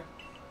partner.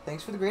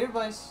 Thanks for the great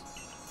advice.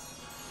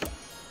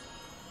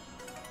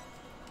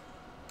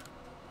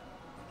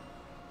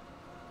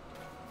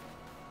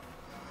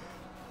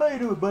 How you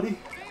doing, buddy?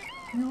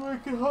 You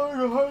working hard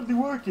or hardly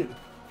working?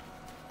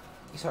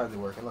 He's hardly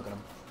working. Look at him.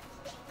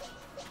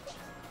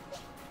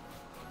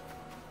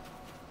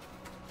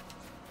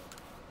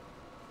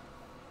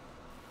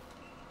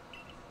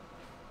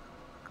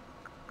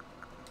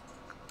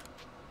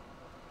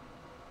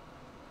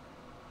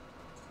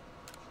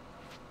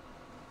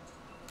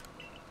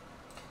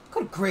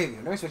 What gravy? I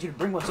never expect you to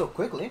bring one so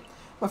quickly.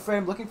 I'm afraid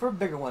I'm looking for a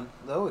bigger one,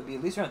 though. It'd be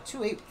at least around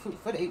 2'8"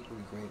 would be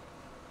great.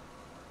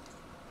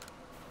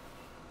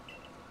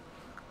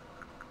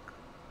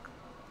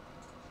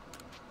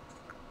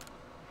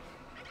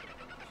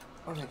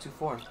 Oh, like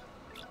 2'4".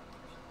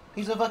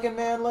 He's a fucking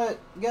manlet.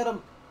 Get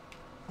him.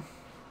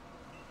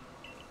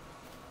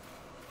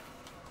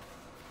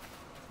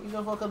 He's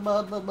a fucking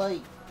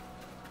manlet.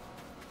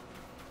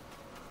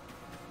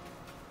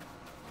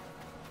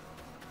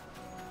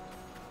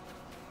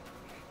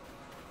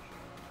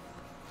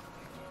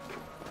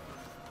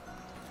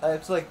 I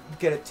have to like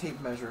get a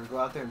tape measure and go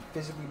out there and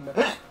physically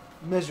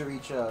measure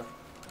each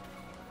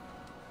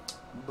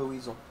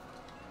Buizel.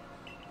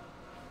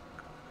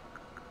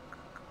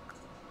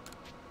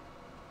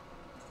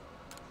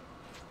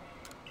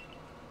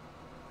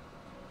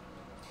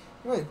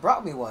 You really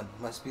brought me one.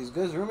 Must be as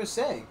good as the rumors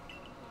say.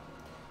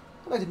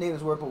 I'd like to name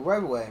this Whirlpool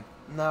right away.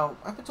 Now,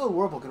 I've been told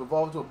Whirlpool can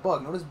evolve into a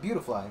bug known as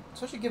Beautifly,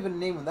 so I should give it a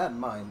name with that in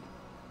mind.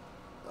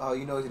 Oh,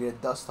 you know he's gonna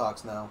get Dust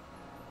Talks now.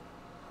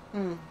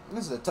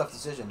 This is a tough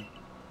decision.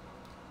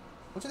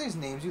 Which of these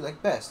names do you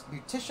like best?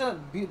 Beauticia,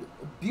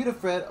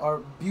 Beautifred,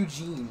 or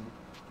Bugene?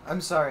 I'm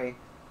sorry.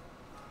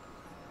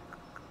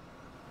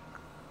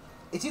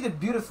 It's either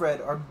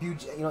Beautifred or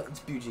Bugene. You know, it's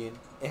Bugene.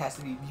 It has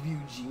to be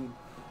Bugene.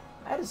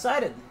 I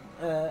decided.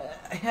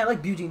 I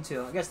like Bugene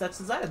too. I guess that's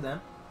decided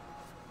then.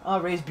 I'll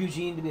raise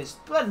Bugene to be a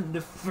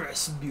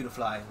splendiferous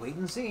Beautifly. Wait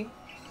and see.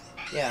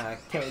 Yeah, I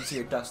can't wait to see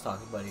your ducks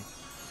talking, buddy.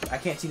 I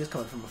can't see this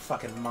coming from a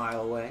fucking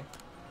mile away.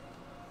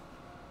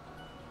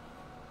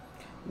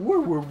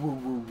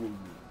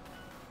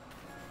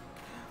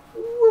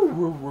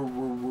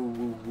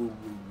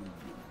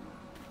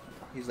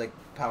 He's like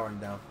powering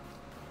down.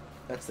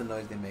 That's the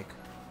noise they make.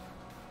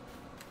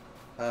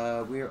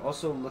 We are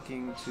also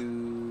looking to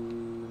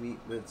meet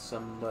with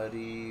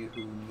somebody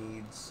who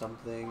needs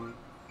something.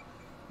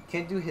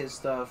 Can't do his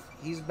stuff.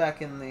 He's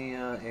back in the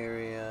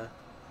area.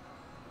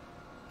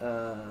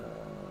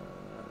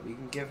 We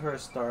can give her a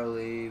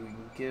Starly. We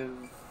can give...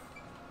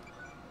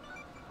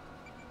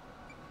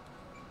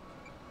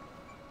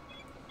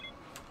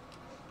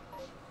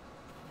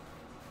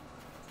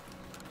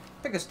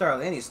 Pick a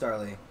Starly, any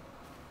Starly.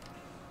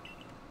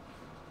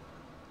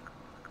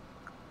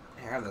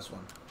 Here, have this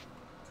one.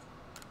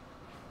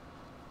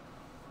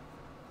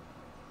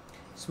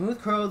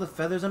 Smooth curl, the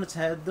feathers on its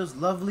head, those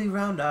lovely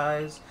round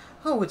eyes.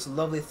 Oh, it's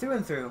lovely through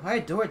and through. I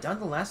adore it down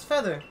to the last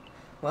feather.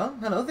 Well,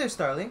 hello there,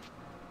 Starly.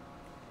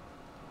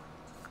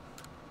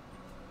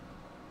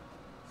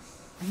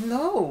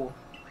 No!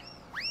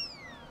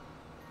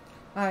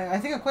 I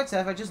think I'm quite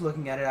satisfied just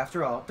looking at it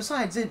after all.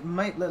 Besides, it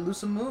might let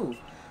loose a move.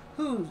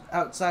 Who,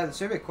 outside the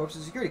Survey Corps'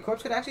 security corps,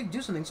 could actually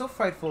do something so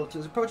frightful to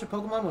approach a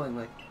Pokemon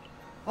willingly?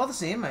 All the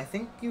same, I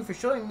thank you for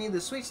showing me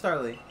the sweet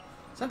Starly.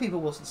 Some people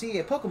will see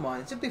a Pokemon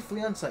and simply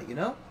flee on sight, you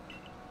know?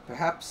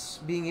 Perhaps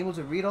being able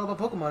to read all about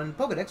Pokemon in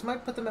Pokedex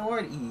might put them more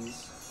at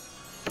ease.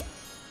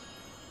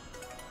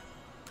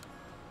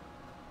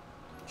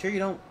 You sure you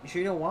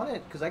don't want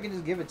it? Because I can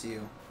just give it to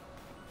you.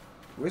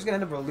 We're just gonna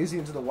end up releasing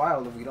it into the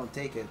wild if we don't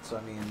take it, so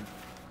I mean...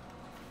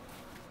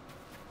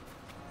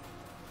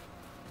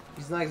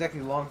 He's not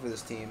exactly long for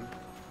this team.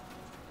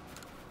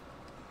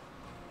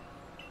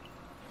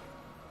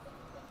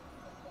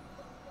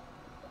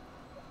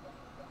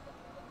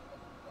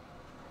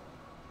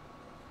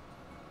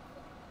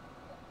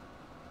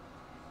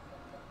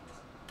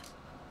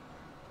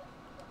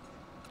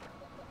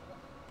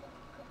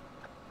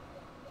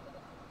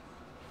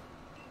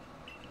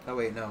 Oh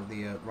wait, no,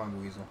 the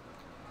wrong weasel.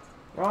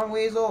 Wrong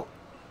weasel!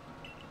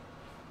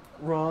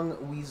 Wrong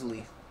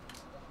Weasley.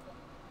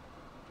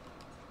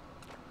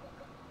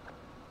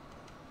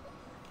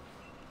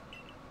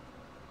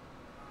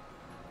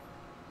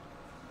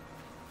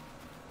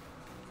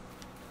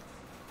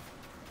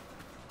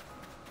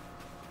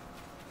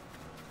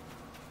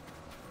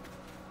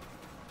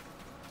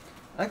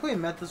 I like how we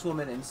met this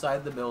woman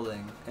inside the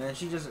building, and then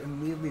she just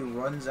immediately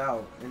runs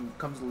out and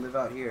comes to live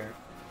out here.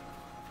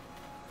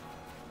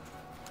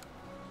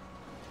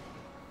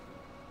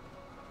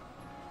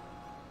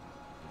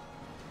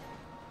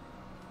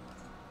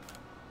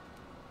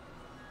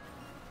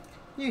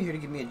 You here to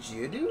give me a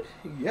Geodude?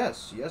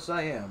 Yes, yes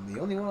I am. The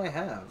only one I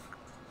have.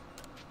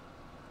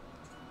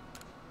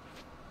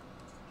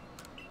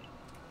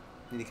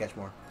 Need to catch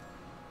more.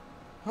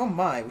 Oh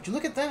my, would you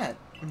look at that?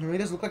 It really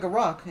does look like a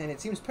rock, and it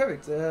seems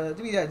perfect to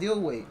be the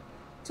ideal weight,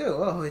 too.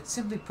 Oh, it's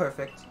simply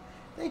perfect.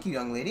 Thank you,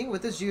 young lady.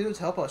 With this Geodude's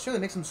help, I'll surely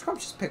make some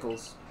scrumptious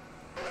pickles.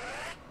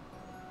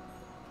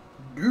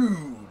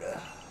 Dude.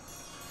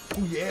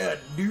 Oh yeah,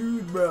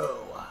 dude, bro.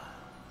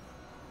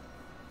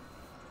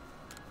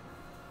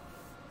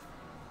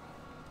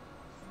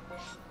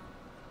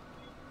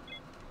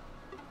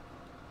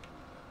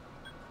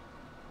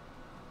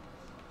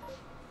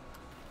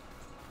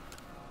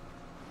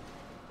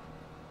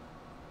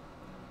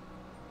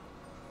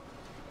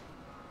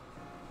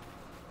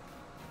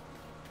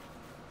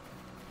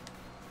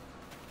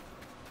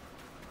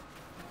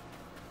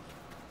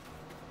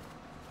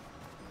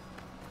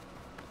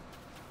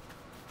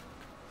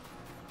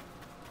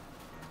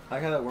 I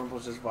like how that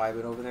Wurmple's just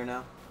vibing over there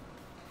now.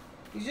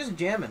 He's just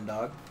jamming,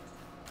 dog.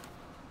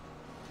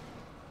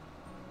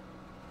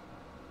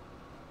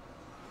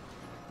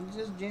 He's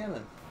just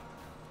jamming.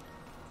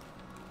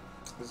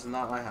 This is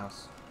not my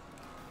house.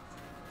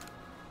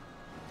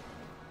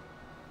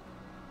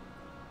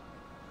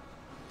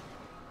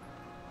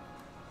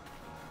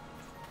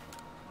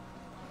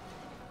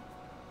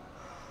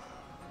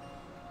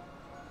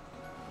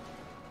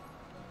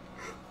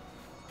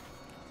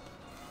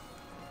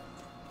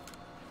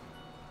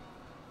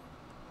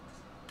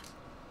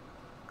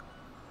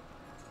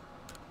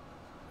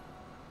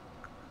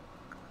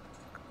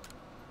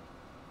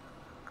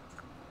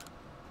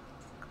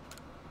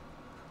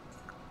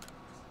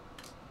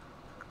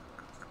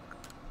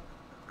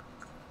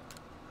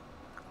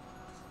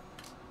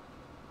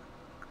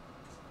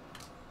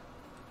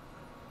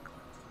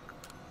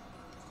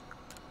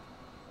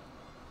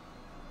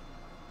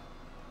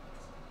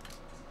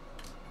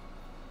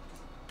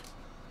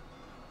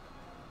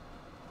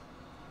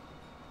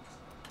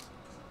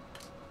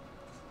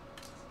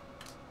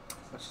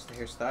 That's just the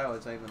hairstyle.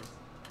 It's not even.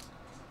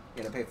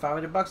 You gotta pay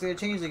 $500 to get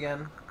changed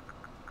again.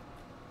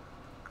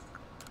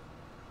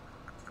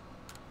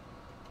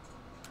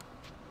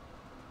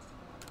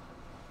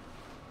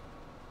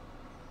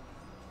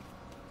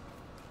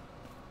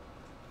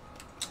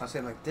 I was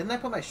saying, like, didn't I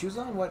put my shoes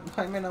on? What?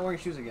 Why am I not wearing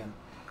shoes again?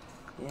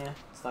 Yeah,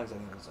 it's not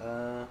exactly this.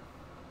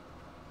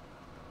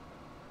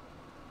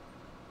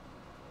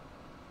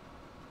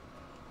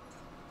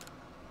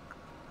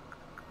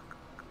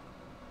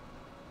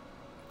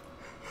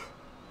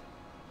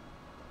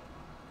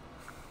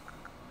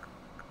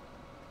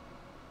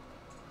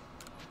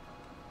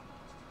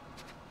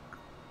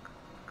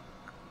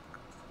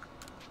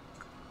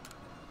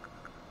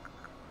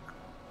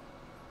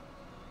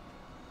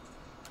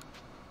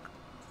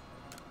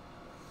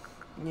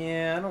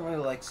 Yeah, I don't really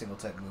like single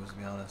type moves, to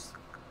be honest.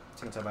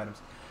 Single type items.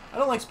 I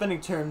don't like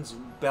spending turns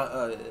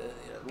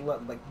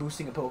like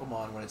boosting a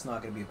Pokemon when it's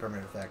not going to be a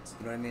permanent effect.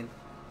 You know what I mean?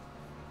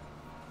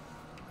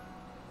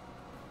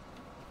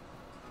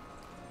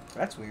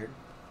 That's weird.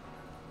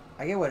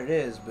 I get what it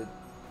is, but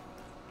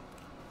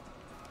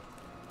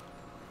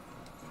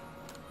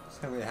it's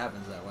kind of weird it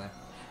happens that way.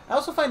 I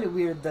also find it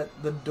weird that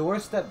the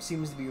doorstep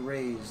seems to be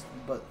raised,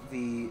 but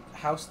the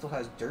house still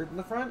has dirt in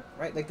the front,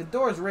 right? Like, the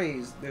door is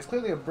raised, there's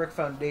clearly a brick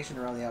foundation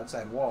around the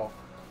outside wall.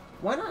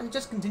 Why not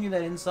just continue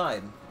that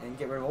inside and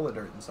get rid of all the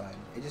dirt inside?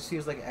 It just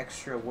feels like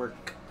extra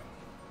work.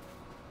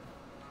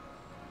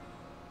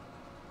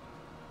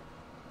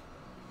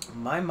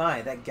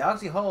 My, that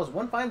Galaxy Hall is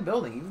one fine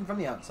building, even from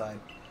the outside.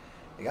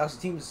 The Galaxy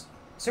teams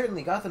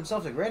certainly got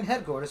themselves a grand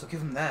headquarters, so give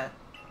them that.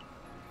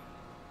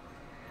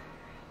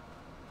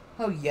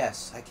 Oh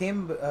yes, I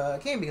came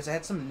because I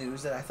had some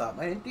news that I thought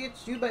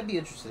you might be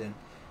interested in.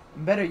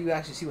 Better you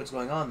actually see what's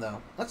going on,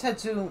 though. Let's head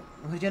to,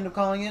 what did you end up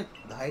calling it?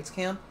 The Heights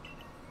Camp?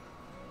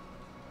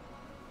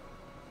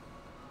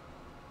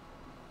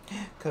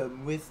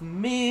 Come with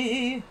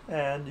me,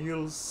 and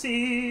you'll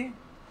see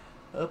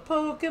a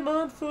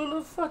Pokemon full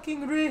of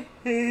fucking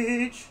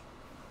rage,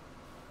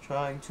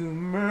 trying to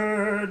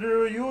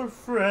murder your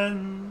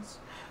friends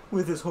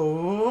with his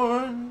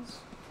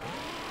horns.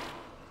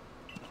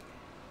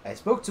 I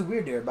spoke to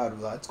Weird Ear about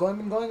what's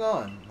been going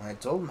on. I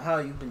told him how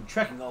you've been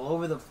trekking all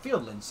over the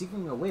fieldland,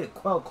 seeking a way to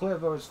quell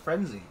Clairvoyant's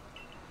frenzy.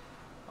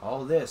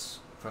 All this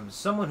from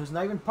someone who's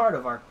not even part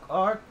of our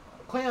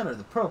clan or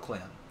the Pro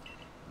Clan.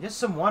 Just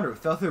some wanderer who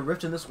fell through a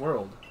rift in this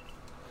world.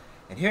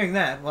 And hearing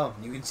that, well,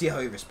 you can see how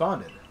he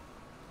responded.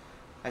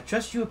 I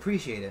trust you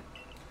appreciate it.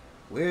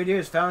 Weird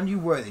Ear's found you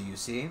worthy, you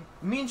see. It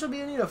means she'll be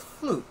in need of a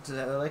flute,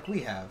 like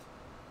we have.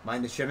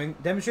 Mind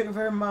demonstrating for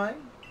her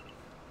mine?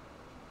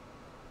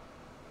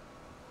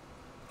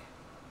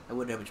 I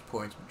wouldn't have much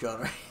points,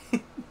 John,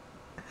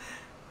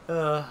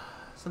 right?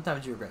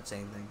 Sometimes you regret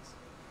saying things.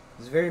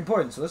 It's very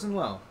important, so listen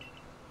well.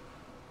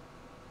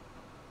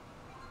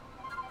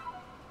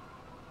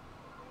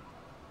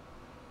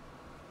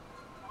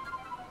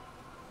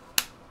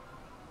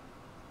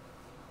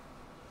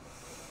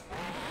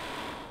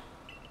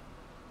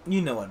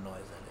 You know what noise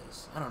that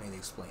is. I don't need to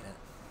explain it.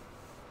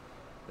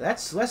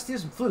 That's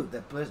Celestia's flute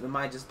that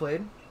Mai just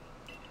played.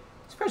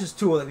 It's a precious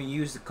tool that can be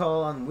used to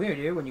call on Weird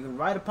Ear when you can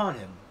ride upon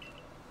him.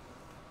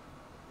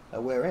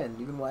 Wherein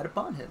you can ride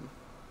upon him.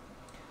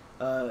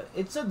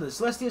 It said the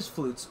Celestia's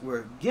flutes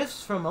were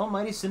gifts from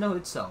Almighty Sinnoh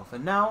itself,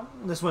 and now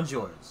this one's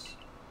yours.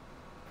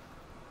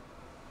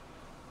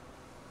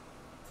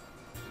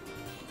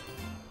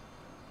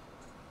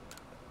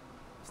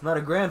 It's not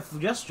a grand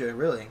gesture,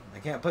 really. I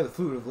can't play the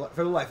flute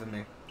for the life of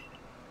me.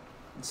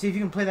 Let's see if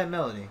you can play that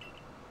melody.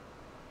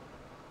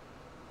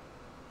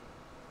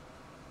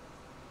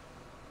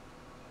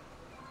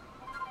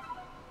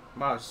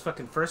 Wow, it's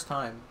fucking first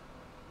time.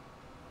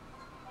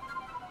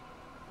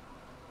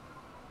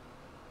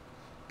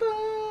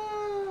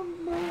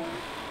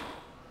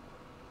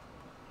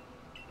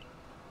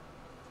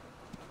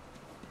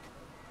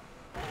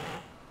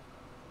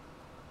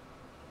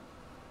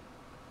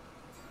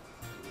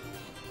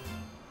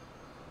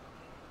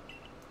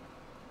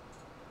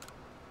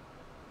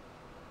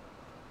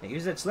 Now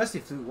use that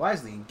Celestia Flute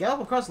wisely and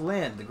gallop across the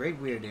land, the Great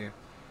Weird here.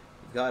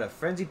 You've got a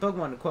frenzied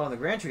Pokemon to quell in the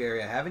Grand Tree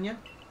area, haven't you?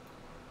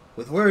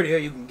 With Word here,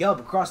 you can gallop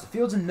across the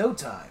fields in no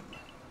time.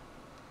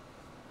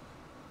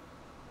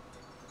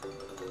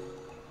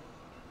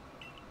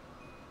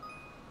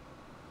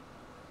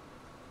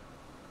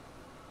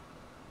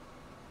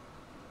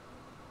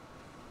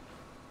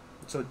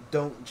 So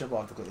don't jump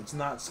off the cliff. It's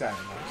not Skyrim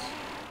House.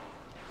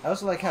 I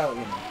also like how,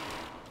 you know...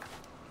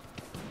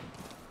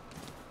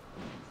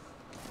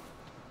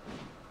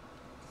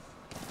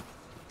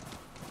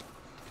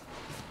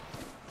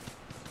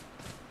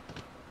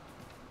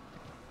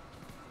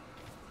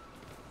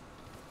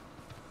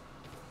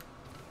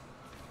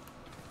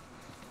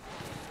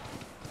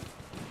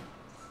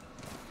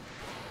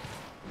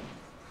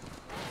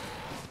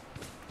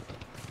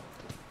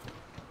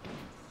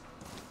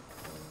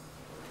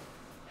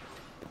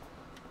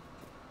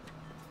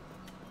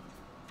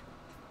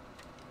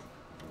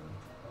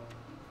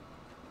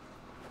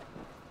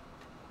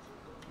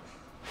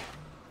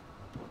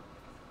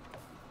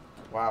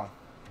 Wow.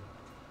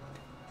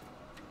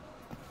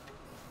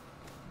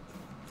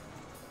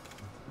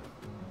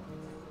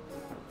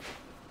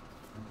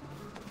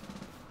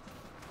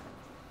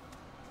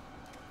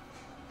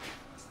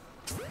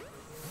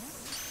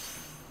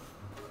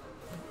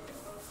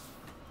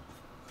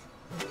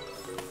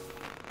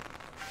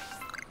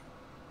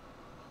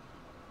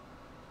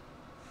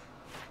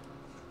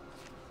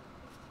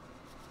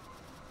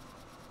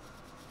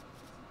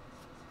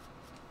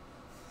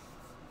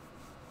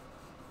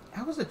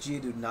 How was a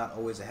Geodude not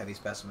always a heavy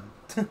specimen?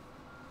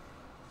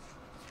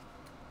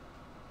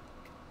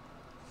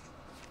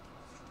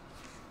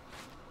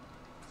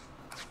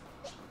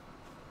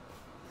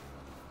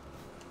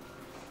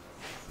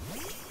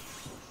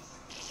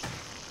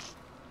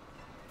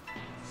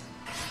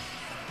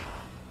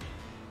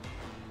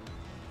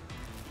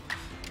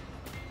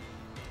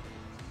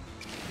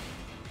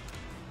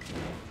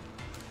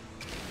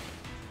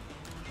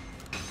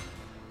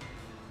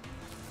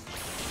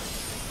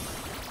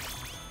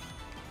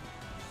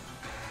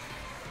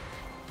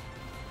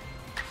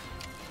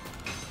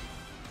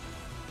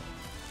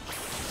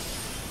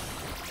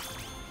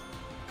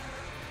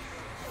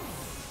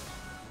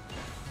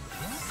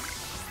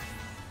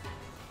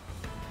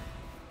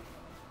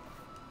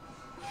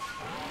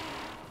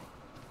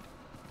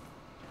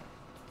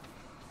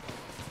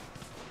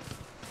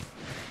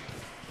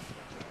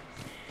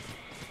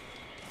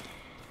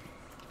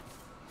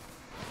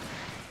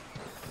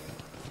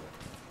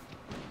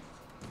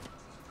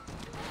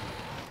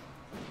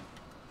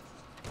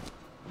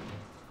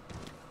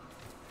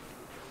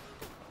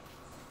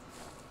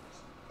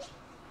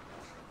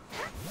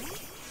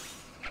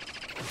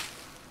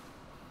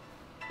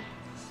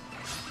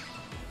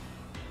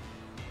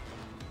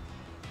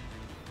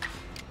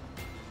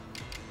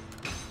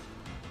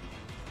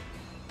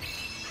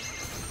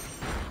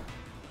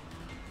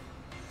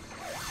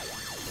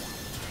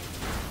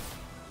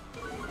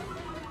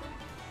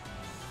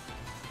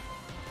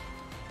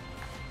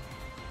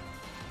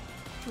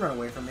 Run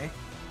away from me,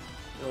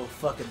 you little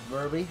fucking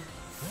Burby.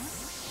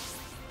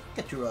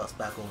 Get your ass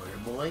back over here,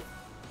 boy.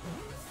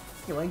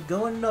 You ain't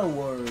going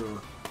nowhere.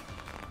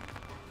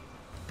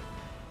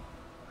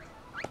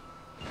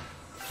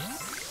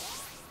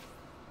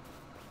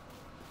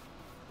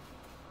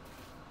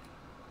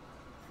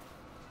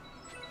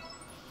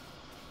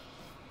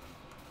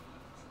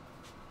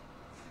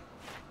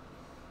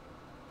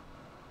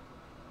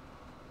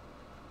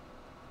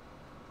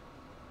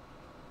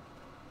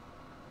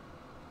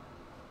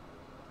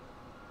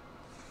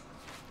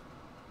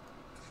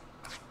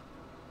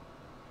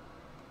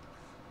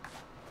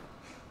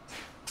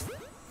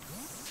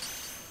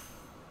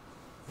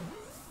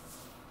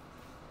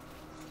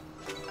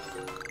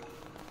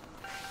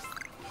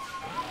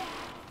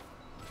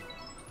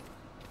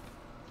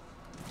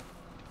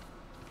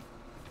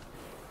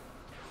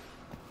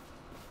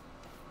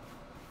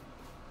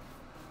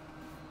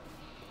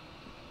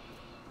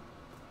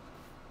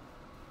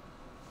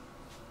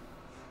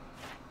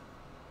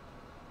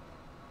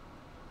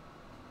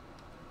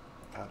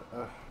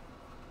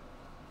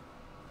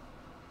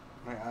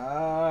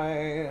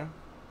 God,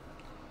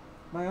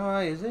 my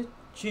eye is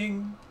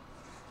itching.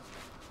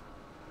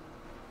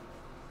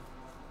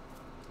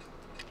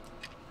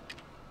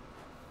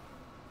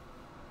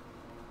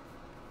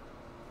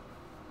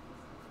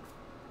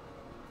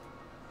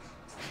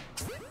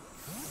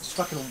 Just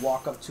fucking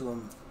walk up to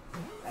him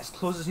as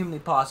close as humanly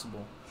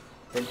possible,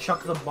 then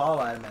chuck the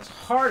ball at him as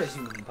hard as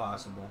humanly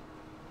possible.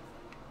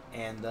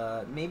 And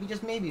maybe,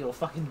 just maybe, it'll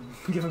fucking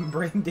give him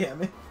brain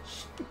damage.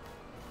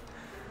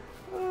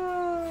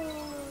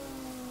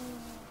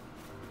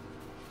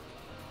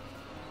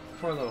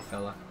 Poor little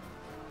fella.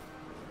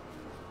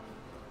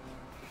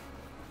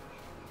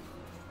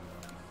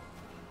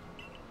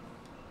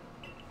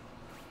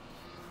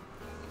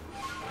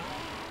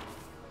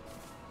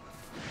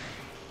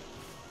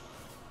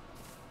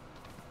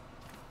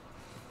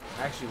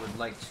 I actually would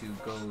like to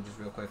go just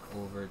real quick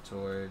over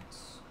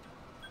towards...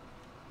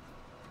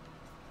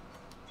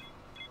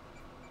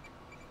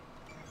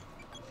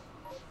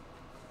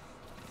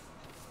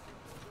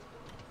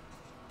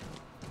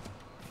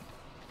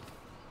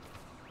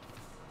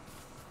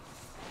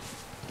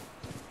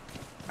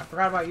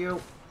 forgot about you.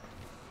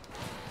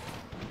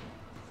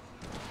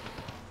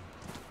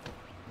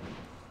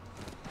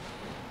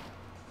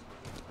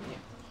 Yeah,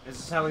 this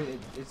is how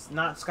it's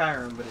not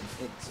Skyrim, but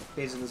it's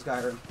basically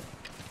Skyrim.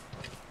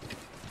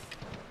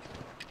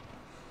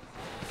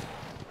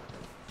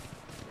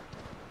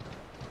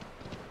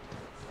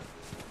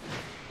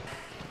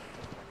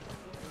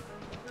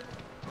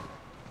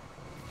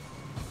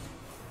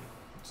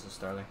 This is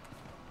Starling.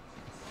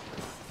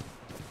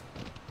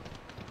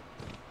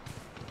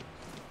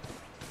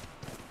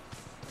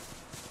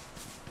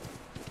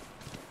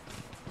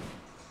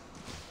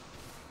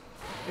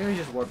 Maybe we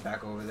just warp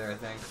back over there, I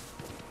think.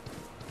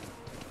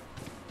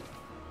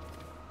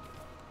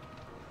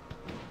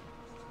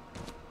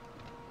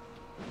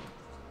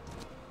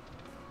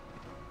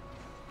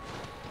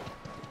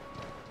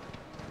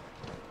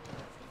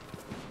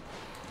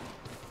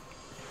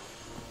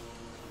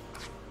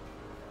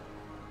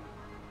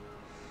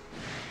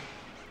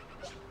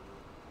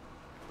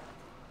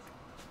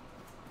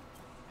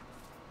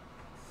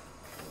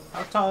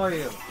 How tall are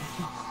you?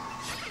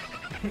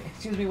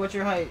 Excuse me, what's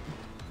your height?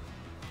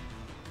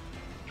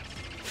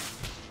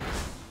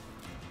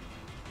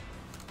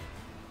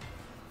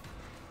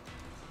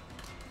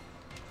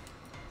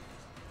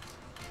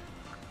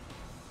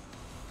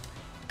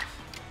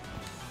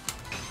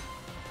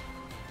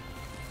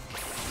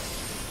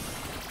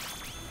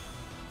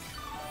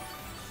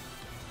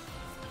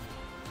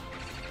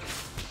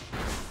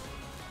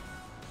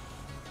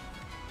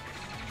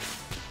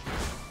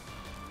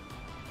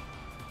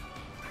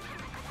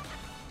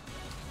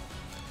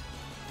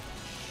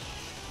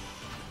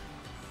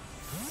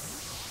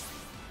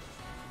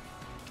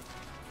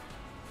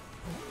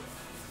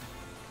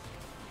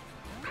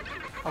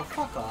 Oh,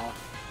 fuck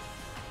off.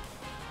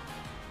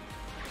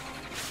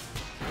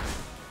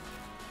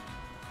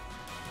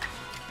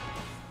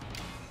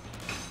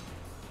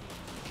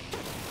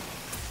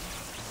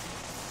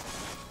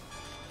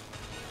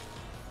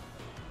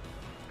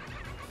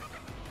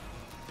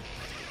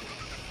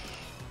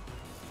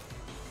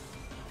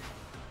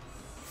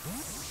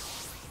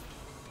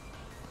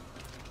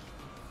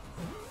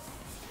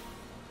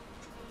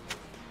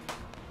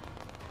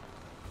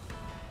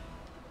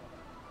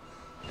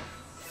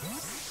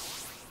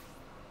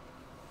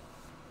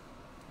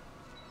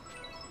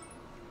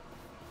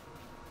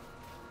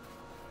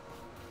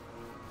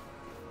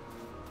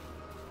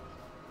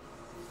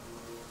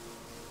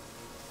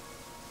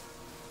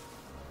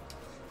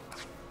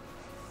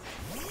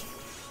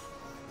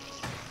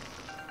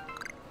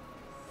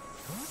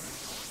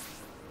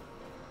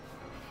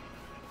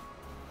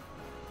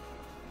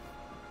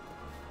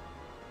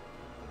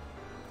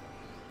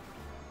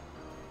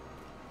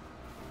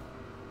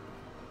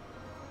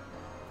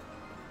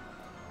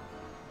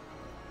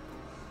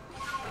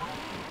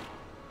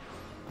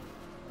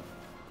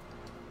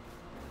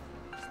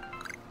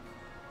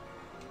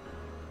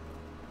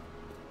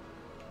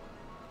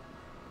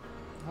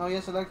 Oh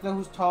yes, I'd like to know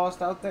who's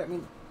tallest out there. I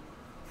mean,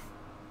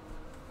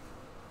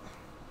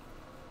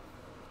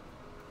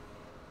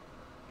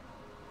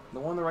 the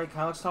one on the right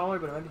counts taller,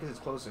 but it might be because it's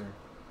closer.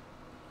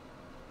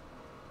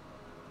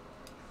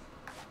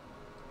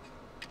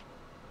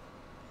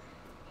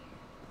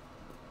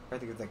 I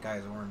think that guy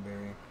is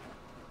Oranberry.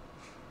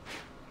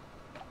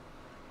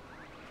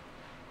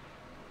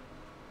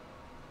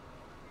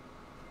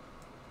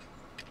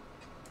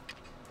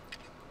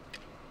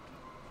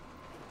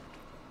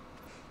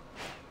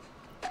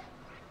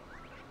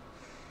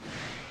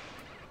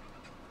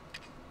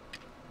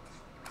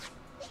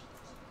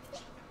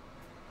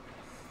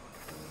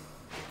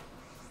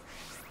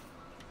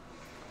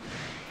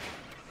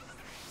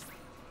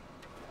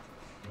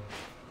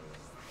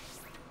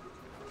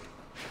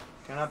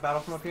 Can I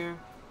battle from up here?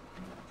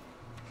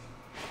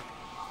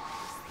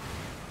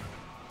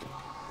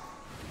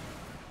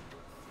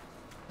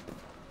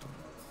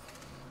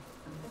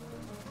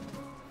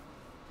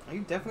 Are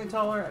you definitely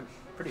taller? I'm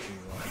pretty sure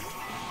you are.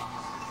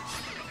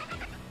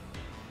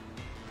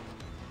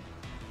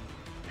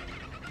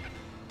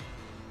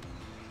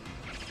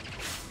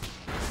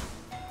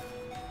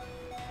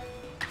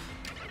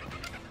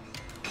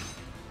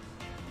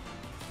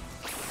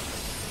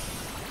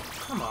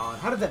 Come on,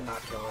 how did that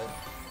not kill it?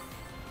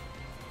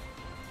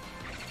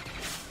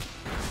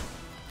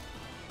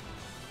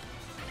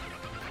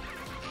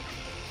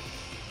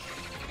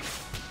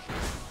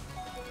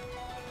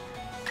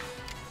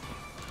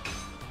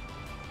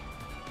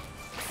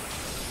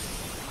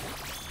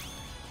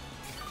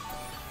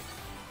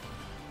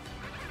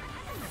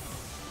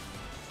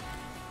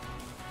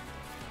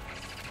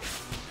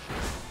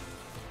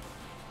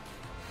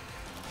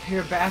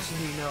 You're bashing,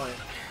 you know it.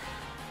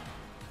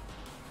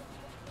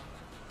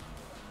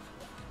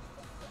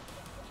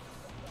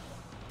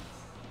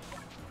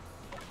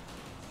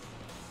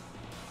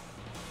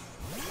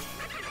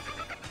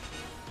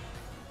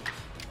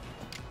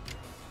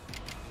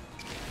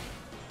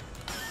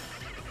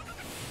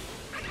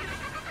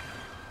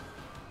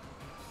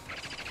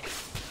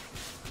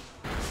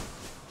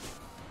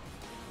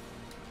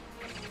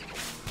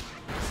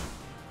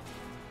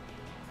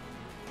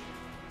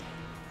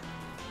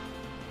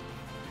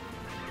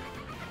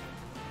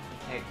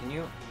 Hey, can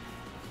you...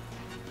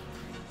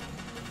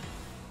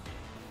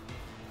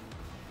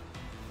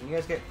 Can you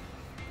guys get...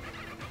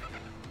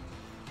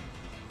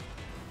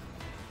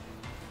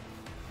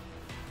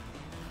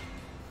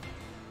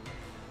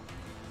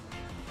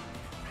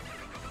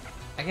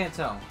 I can't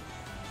tell.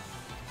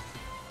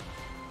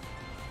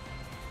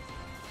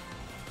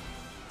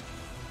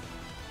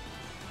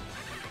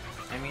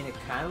 I mean, it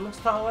kind of looks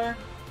taller.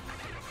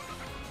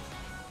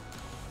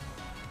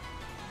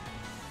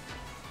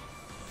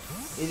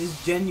 It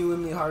is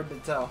genuinely hard to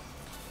tell.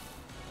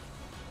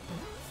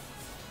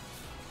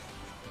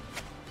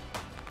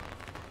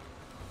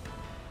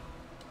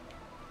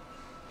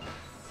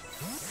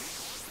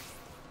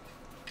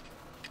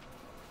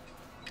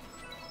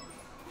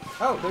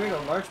 Oh, there we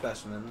go, large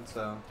specimen,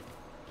 so...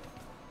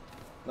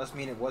 Must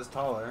mean it was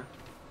taller.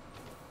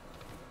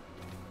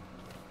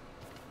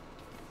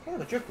 Hey,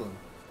 the drip bloom.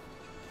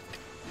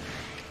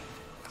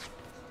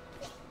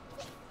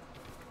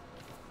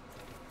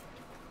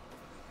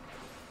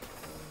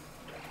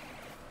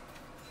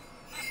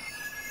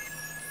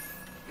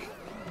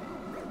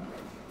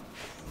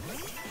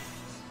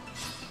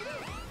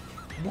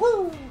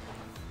 Woo!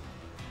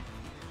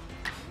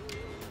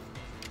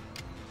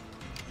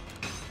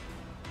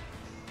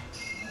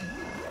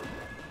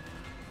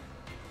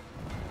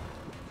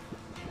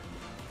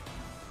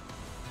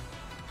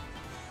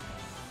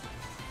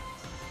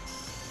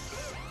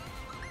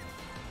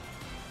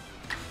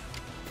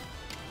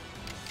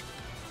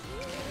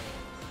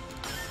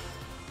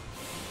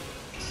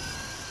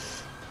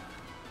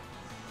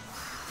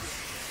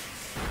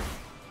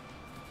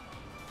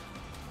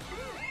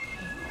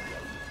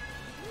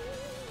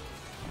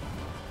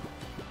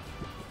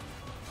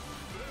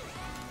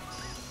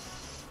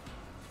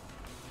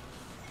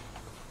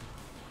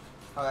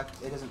 Oh,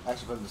 it doesn't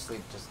actually put him to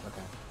sleep, just,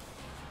 okay.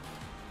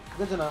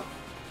 Good to know.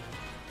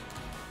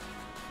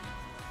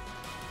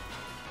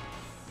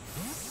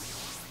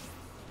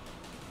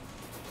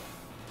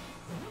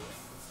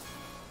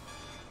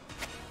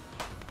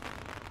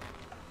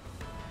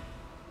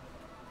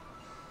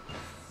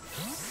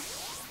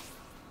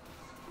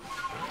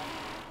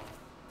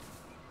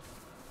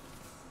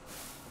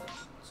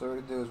 So what we're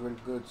going to do is we're going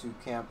to go to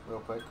camp real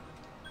quick.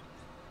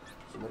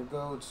 So we're going to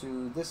go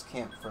to this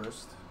camp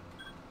first.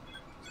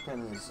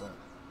 Apparently there's a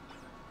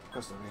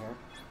quest over here.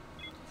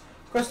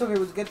 Quest over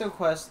here, we'll get the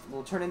request,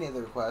 we'll turn any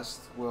other request,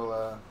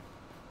 we'll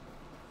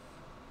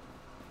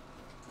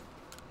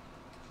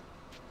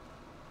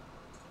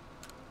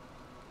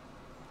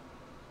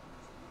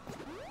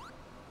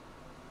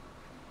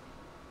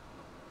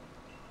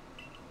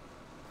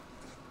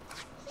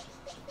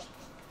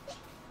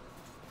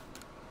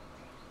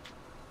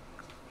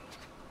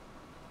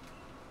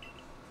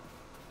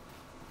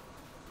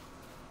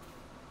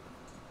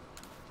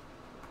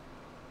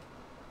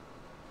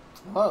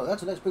Oh,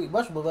 that's a nice pretty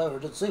mushroom if I ever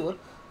did see one.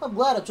 I'm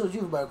glad I chose you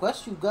for my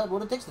request. You've got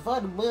what it takes to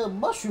find a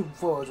mushroom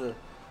forager.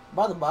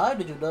 By the by,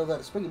 did you know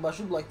that a springy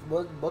mushroom like the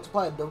one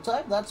multiply in no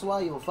time? That's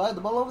why you will find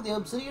them all over the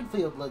obsidian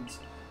fieldlands.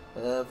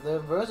 If they're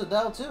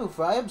versatile too,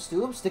 fry them,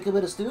 stew them, stick them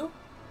in a stew.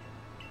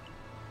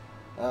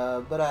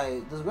 But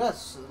I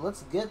digress.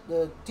 Let's get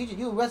teaching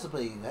you a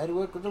recipe. How do you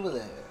work over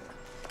there?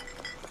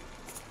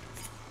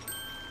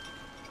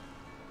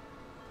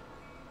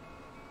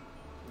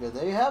 Yeah,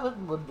 there you have it,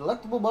 a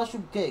delectable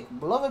mushroom cake,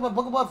 beloved by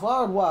Pokemon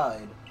far and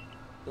wide.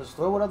 Just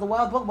throw it on the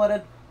wild Pokemon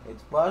and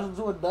it's partial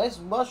to a nice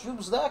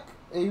mushroom snack,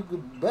 and you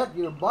can bet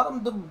your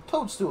bottom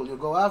toadstool you'll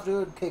go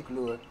after in cake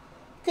lure. You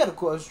can, of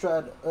course,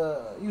 try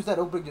to use that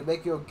opening to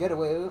make your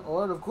getaway,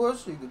 or, of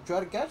course, you can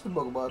try to catch the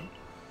Pokemon.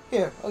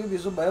 Here, I'll give you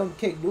some of my own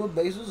cake lure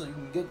bases so you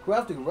can get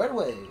crafting right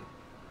away.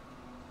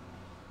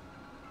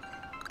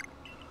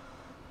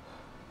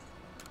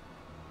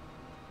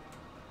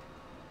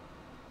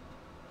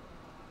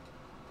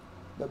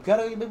 I'm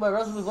kind of make my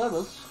recipe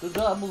famous. Good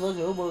job, thank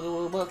you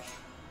very much.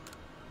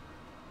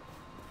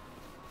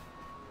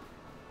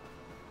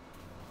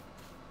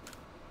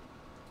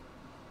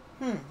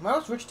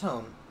 Marl's rich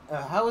tone.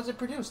 How is it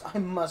produced? I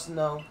must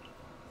know.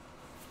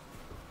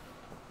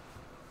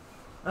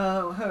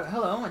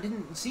 Hello, I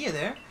didn't see you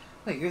there.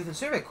 Wait, you're the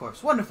Survey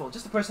Corps. Wonderful,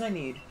 just the person I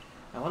need.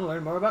 I want to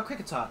learn more about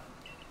Cricketot.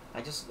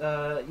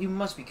 You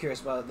must be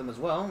curious about them as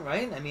well,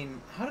 right? I mean,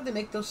 how did they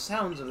make those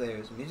sounds of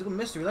theirs? Musical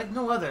mystery like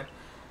no other.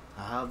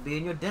 I'll be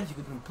in your debt if you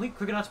could complete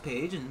Cricketot's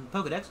page and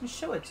Pokedex and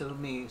show it to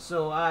me,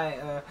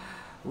 so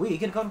we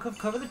can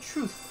cover the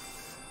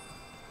truth.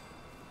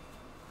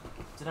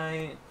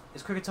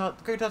 Is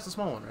Cricketot's the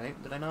small one,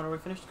 right? Did I not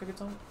already finish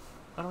Cricketot?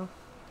 I don't know.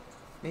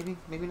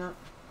 Maybe not.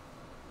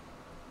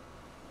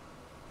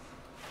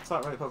 It's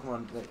not really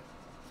Pokemon.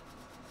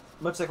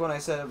 Much like when I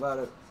said about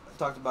it, I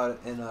talked about it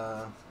in,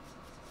 the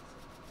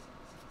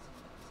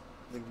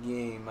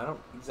game. I don't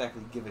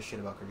exactly give a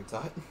shit about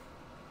Cricketot.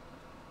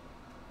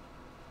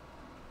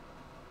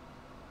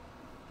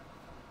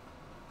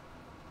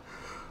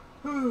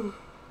 You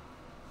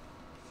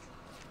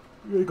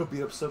ready to go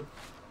beat up some?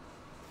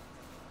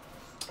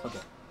 Okay,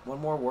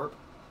 one more warp.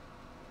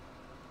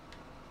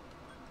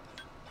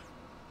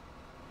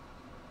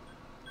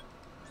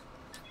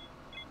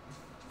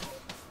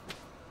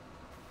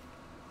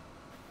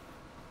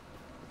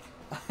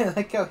 I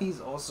like how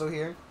he's also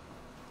here.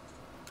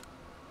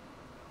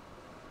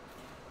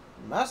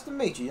 Nice to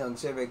meet you, young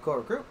Survey Corps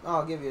recruit.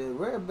 I'll give you a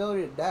rare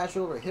ability to dash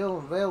over hill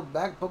and vale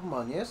back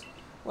Pokemon, yes?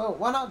 Well,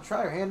 why not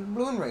try your hand at the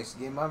balloon race?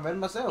 Game I've read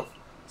myself.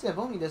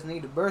 Simple, you just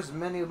need to burst as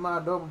many of my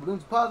adorable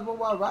balloons as possible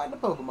while riding a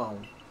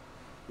Pokemon.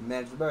 You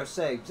managed to burst,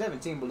 say,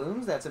 17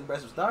 balloons. That's an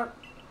impressive start.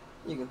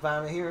 You can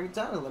find me here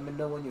anytime and let me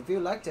know when you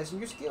feel like testing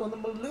your skill in the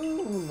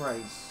balloon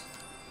race.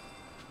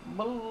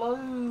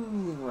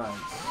 Balloon race.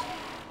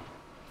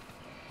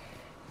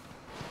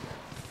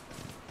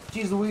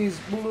 Jeez Louise,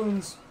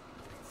 balloons.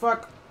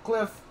 Fuck,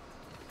 Cliff.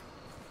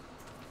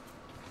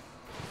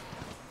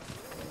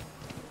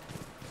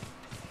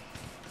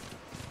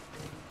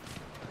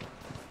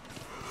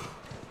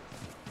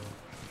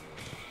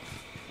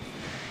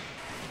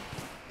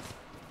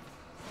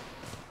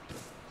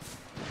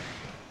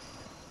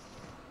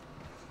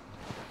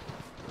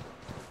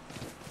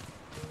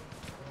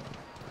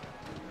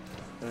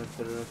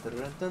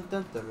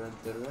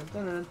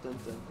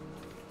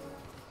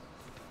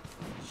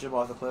 Jump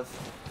off the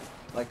cliff,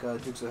 like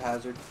Dukes of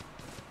Hazzard.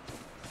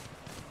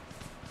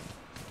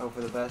 Hope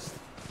for the best.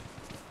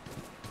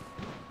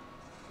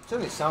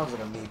 Certainly sounds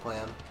like a me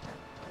plan.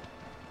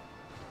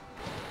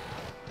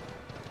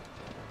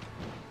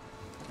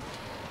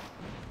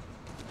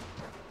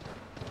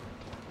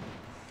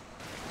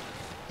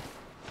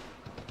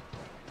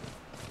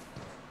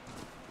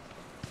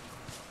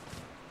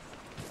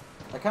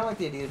 I kind of like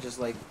the idea of just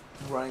like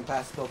running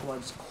past the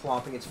Pokemon, just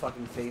clomping its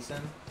fucking face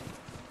in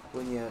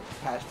when you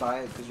pass by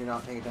it because you're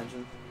not paying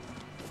attention.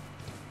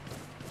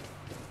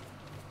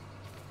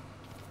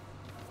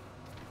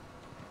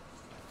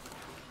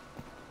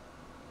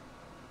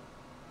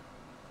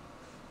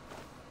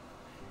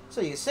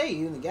 So you say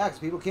you and the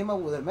Galaxy people came up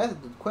with a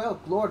method to quell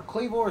Lord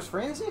Kleavor's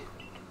frenzy?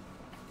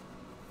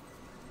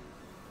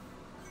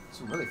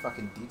 Some really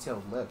fucking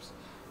detailed lips.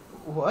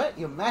 What?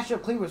 You mash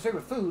up Kleavor's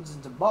favorite foods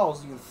into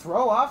balls and you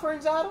throw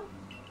offerings at him?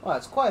 Well,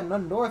 that's quite an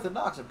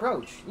unorthodox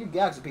approach. You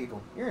Galaxy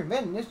people, your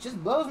inventing this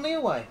just blows me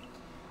away.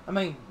 I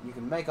mean, you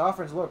can make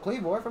offerings to Lord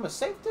Kleavor from a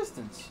safe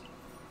distance.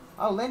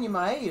 I'll lend you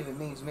my aid if it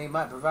means me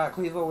might provide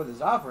Kleavor with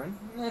his offering.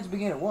 Let's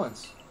begin at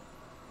once.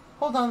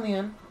 Hold on,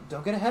 Leon.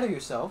 Don't get ahead of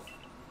yourself.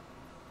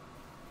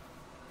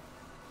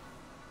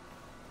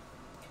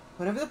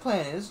 Whatever the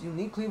plan is, you'll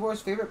need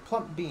Kleavor's favorite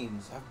plump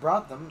beans. I've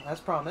brought them, as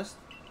promised.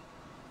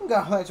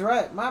 God, that's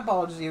right. My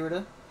apologies,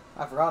 Irida.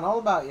 I've forgotten all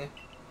about you.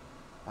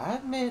 I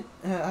admit,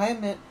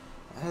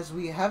 as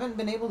we haven't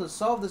been able to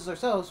solve this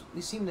ourselves,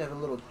 we seem to have a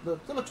little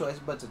choice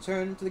but to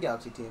turn to the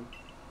Galaxy team.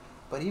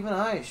 But even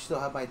I still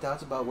have my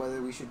doubts about whether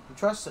we should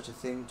trust such a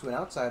thing to an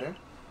outsider.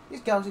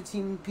 These Galaxy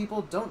team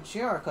people don't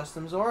share our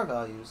customs or our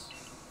values.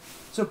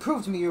 So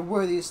prove to me you're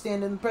worthy to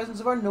stand in the presence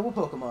of our noble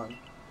Pokemon.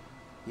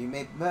 You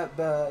may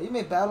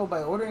battle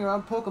by ordering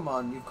around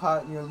Pokemon you've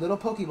caught in your little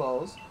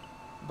Pokeballs,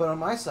 but on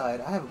my side,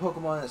 I have a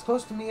Pokemon as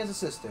close to me as a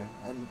sister,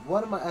 and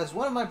one of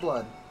my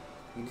blood.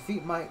 You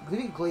defeat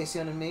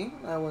Glaceon and me,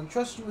 and I will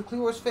entrust you with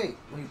Kleavor's fate.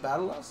 Will you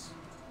battle us?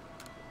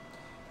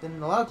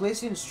 Then allow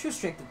Glaceon's true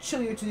strength to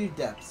chill you to your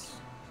depths.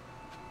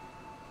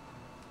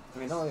 I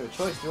mean, I don't really have a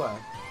choice, do I?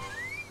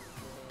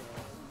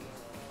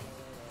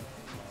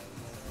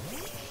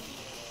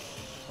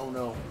 Oh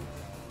no.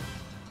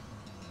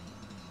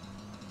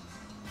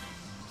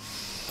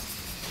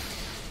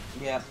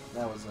 Yeah,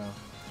 that was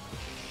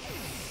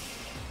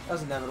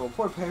inevitable.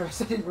 Poor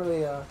Paris. I didn't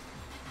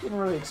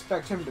really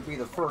expect him to be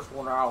the first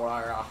one out.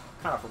 I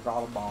kind of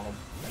forgot about him.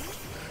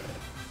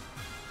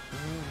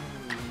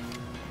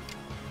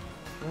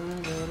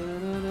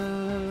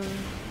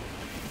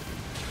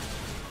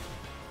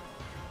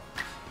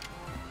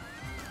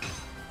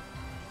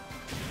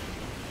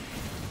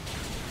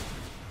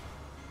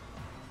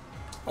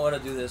 I want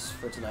to do this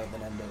for tonight,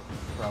 then end it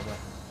probably.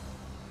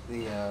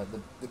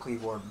 The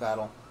Kleavor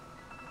battle.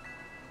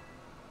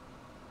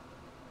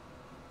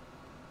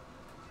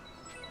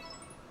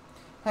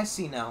 I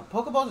see now.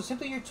 Pokeballs are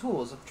simply your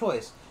tools of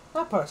choice,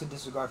 not parts of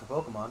disregard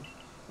for Pokemon.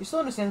 You still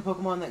understand the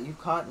Pokemon that you've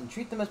caught and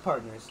treat them as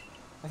partners.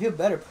 I feel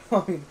better,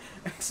 I mean,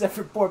 except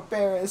for poor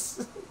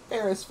Paris.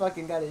 Paris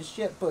fucking got his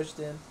shit pushed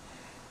in.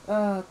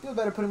 Feel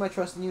better putting my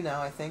trust in you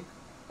now, I think.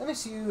 Let me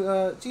see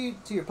you,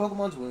 to your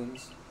Pokemon's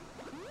wounds.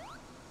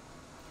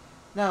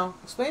 Now,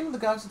 explain to the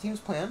Galaxy team's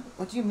plan.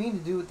 What do you mean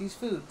to do with these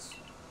foods?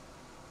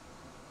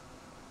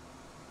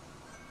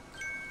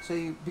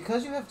 So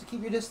because you have to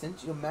keep your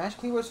distance, you'll mash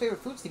Kleavor's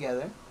favorite foods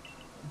together,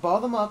 ball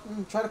them up,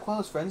 and try to quell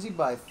his frenzy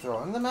by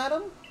throwing them at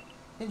him?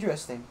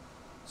 Interesting.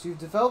 So you've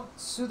developed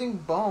soothing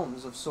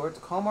balms of sort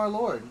to calm our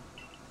lord.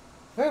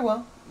 Very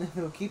well. If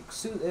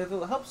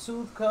it'll help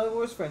soothe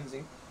Kleavor's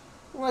frenzy,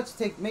 let's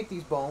make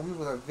these balms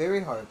with our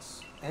very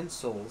hearts and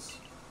souls.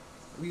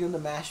 Are we doing the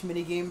mash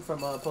minigame from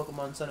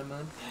Pokemon Sun and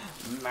Moon?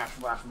 Mash,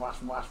 mash,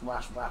 mash, mash,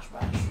 mash, mash,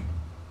 mash.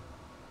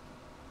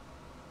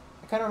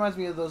 It kind of reminds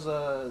me of those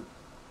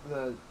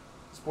the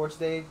sports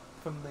day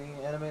from the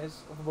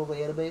animes, from both the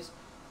animes.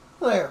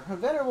 There, a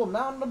venerable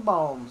mountain of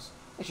bombs.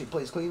 It should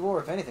please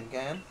Kleavor if anything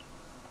can.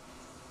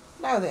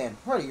 Now then,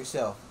 ready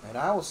yourself, and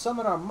I will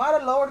summon our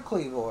mighty Lord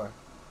Kleavor.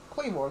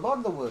 Claymore, Lord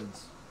of the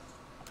Woods.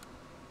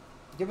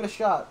 Give it a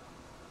shot.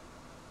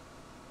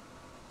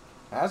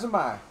 As am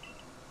I.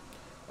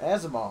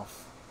 Asimov.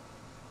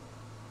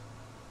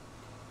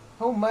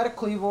 Oh, mighty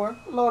Cleavor,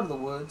 Lord of the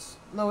Woods.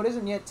 No, it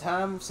isn't yet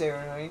time of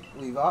ceremony.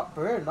 We've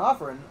prepared an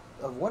offering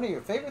of one of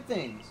your favorite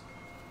things.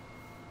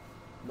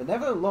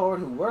 Benevolent Lord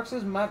who works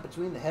his might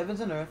between the heavens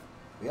and earth,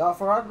 we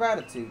offer our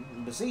gratitude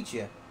and beseech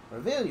you,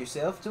 reveal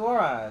yourself to our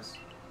eyes.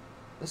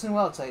 Listen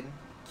well, Titan.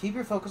 Keep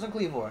your focus on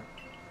Cleavor.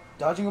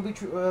 Dodging will be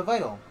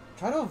vital.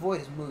 Try to avoid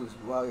his moves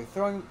while you're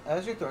throwing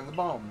the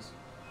bombs.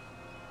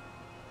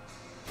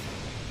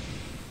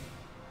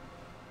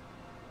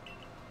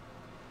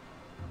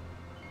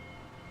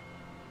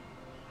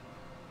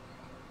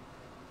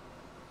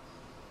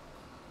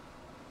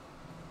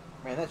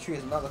 Man, that tree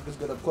does not look as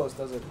good up close,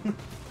 does it?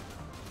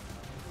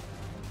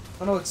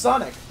 Oh no, it's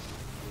Sonic!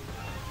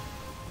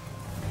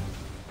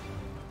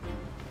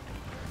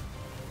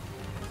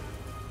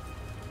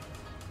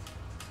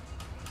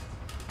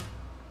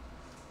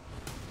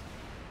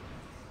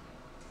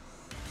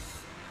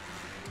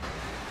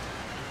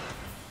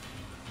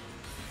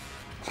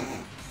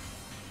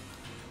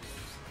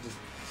 Just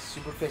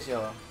super fish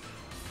yellow.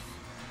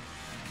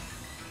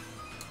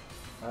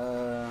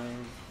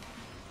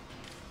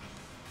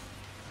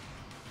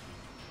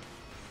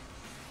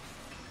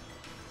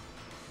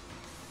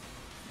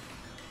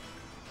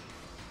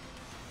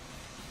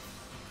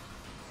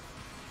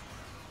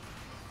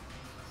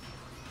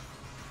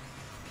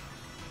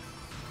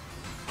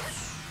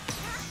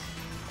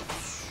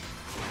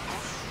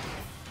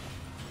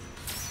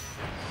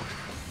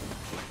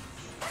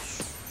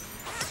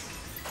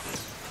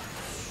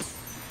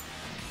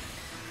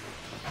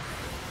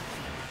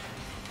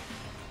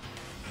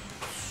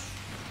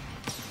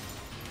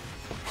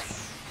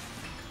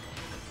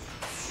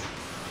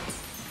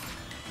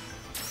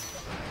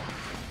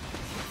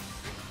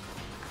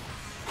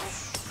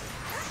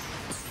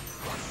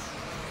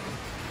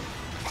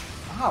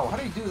 Wow, how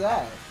do you do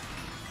that?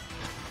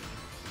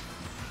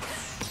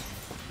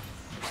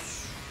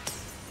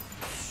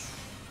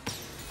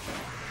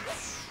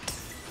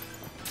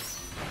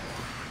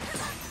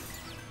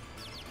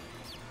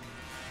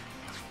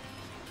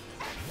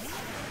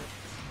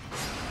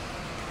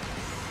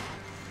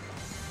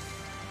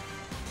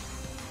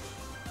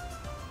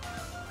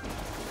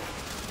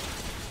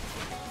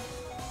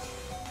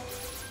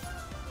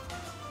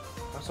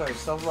 I'm sorry,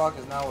 Stealth Rock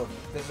is now a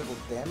physical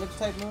damage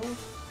type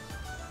move?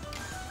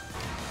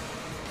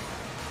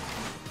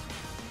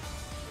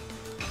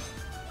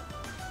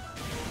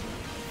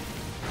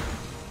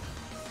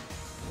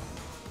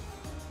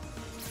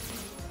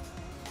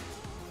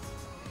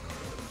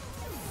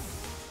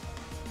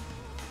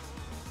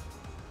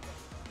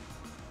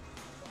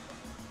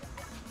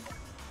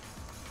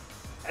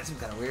 That seems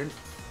kind of weird.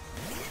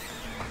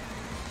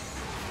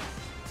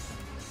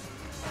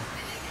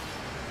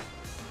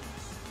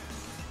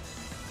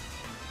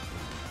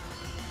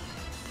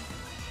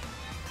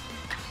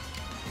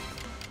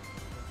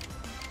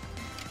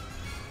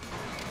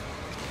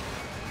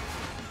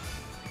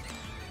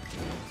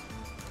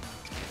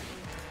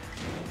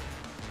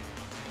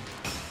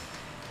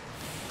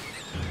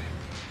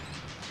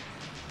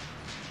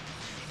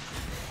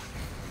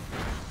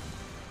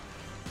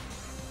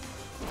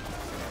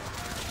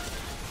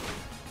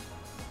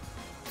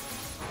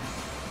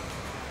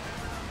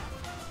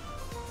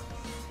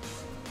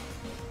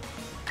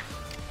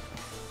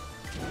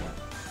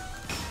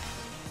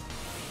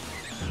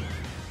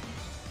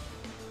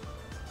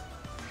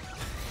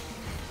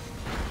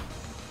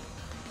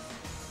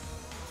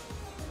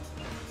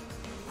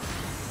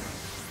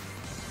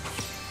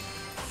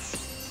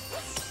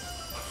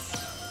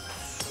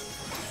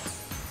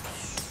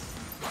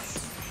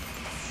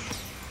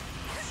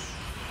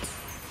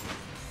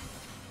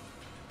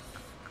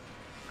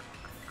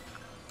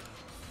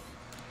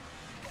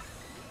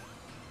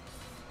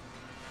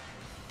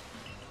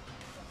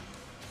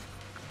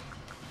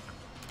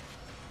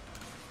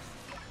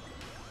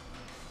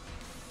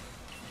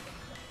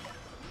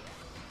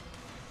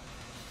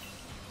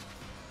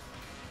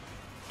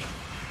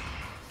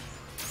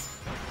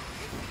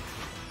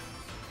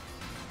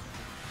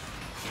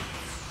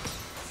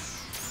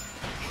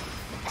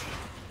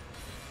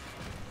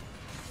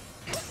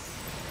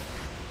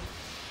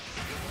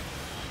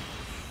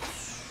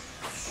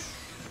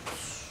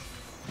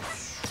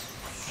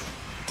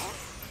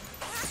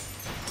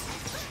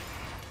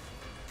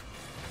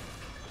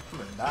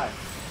 Die.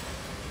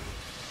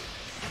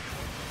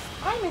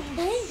 I'm in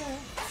danger.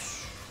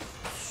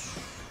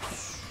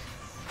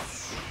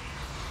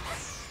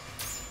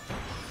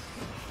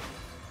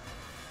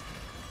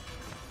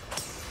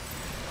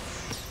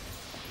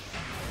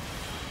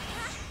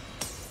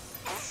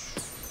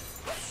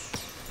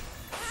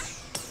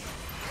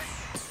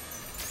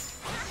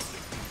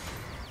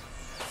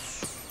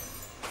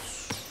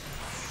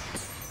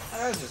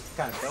 I was just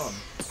kind of killing him.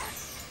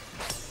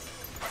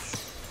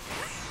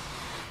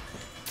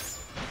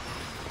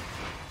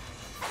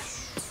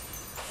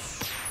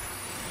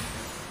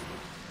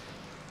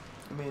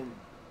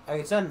 I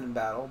could send him in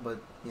battle,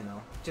 but, you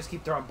know, just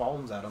keep throwing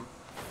bombs at him.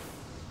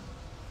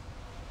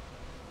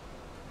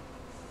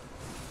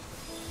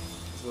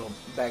 These little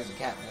bags of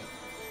catnip.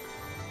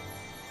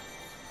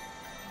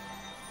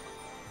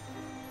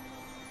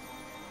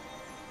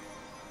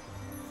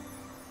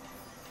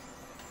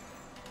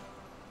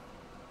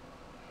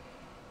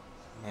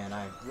 Man,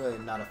 I'm really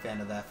not a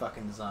fan of that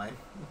fucking design.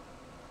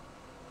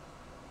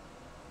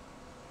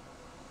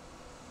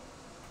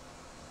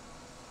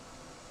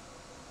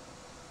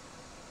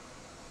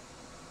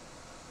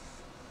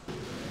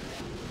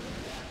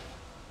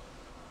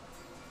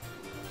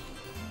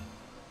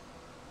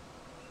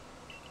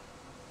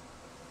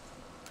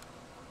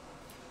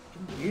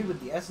 Imbued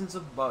with the essence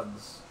of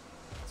bugs.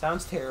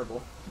 Sounds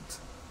terrible.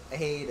 I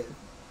hate it.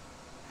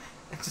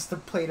 It's just a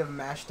plate of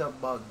mashed up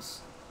bugs.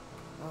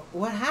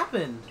 What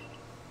happened?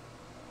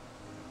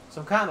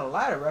 Some kind of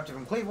light erupted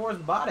from Cleavor's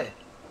body.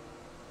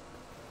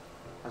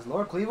 Has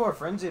Lord Cleavor,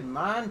 frenzied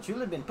mind,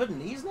 truly been put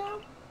in ease now?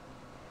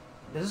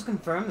 Does this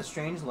confirm the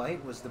strange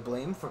light was the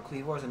blame for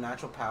Cleavor's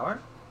unnatural power?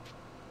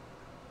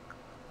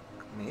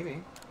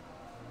 Maybe.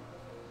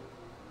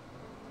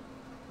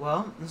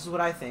 Well, this is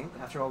what I think,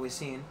 after all we've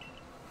seen.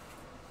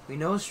 We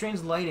know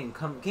strange lightning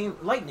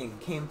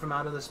came from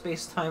out of the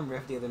space-time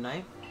rift the other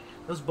night.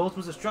 Those bolts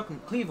must have struck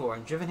Cleavor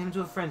and driven him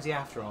to a frenzy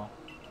after all.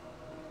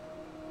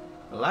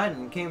 The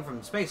lightning came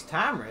from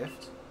space-time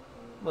rift?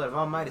 Well, if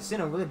Almighty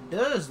Sinnoh really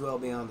does dwell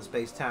beyond the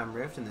space-time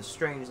rift, and this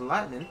strange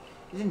lightning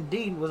is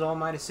indeed was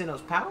Almighty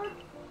Sinnoh's power?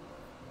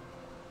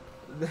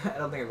 I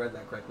don't think I read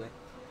that correctly.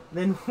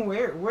 Then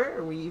where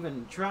were we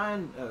even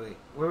trying?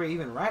 Were we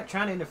even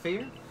trying to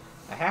interfere?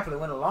 I happily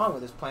went along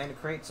with his plan to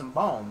create some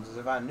bombs, as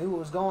if I knew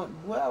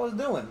what I was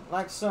doing,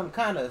 like some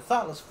kind of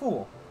thoughtless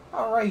fool.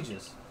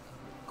 Outrageous.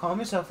 Calm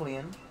yourself,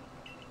 Leon.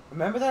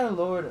 Remember that the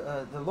Lord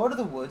of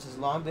the Woods has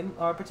long been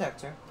our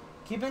protector,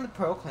 keeping the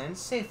Pearl Clan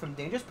safe from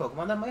dangerous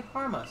Pokemon that might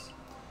harm us.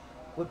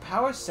 Would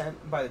power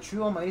sent by the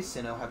true Almighty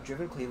Sinnoh have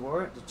driven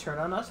Cleavor to turn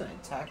on us and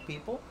attack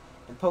people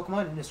and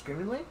Pokemon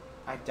indiscriminately?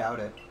 I doubt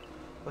it.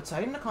 What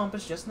Titan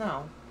accomplished just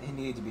now, it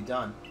needed to be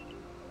done.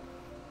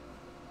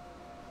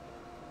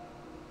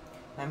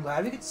 I'm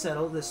glad we could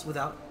settle this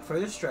without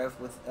further strife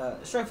with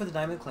the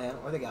Diamond Clan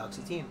or the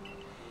Galaxy team.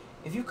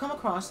 If you come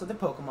across other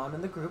Pokemon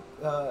in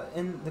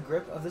the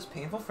grip of this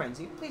painful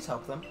frenzy, please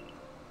help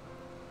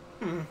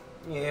them.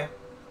 Yeah.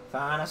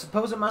 Fine, I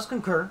suppose I must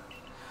concur.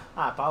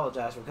 I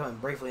apologize for coming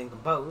briefly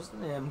incomposed,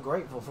 and am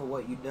grateful for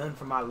what you've done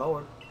for my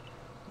lord.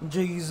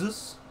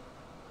 Jesus.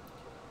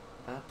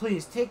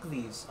 Please take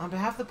these on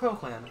behalf of the Pearl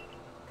Clan.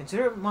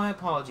 Consider it my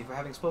apology for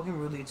having spoken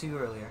rudely to you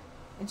earlier,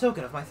 in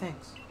token of my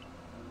thanks.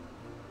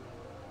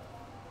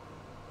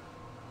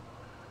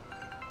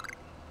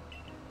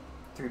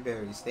 3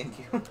 berries, thank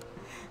you.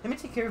 Let me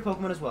take care of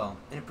Pokemon as well,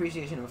 in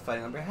appreciation of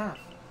fighting on behalf.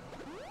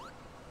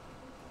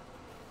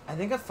 I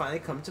think I've finally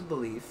come to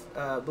believe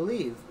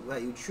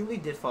that you truly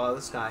did follow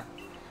the sky,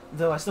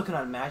 though I still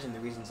cannot imagine the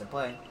reasons at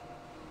play.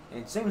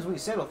 And it seems we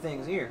settle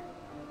things here.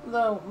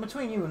 Though,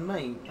 between you and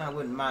me, I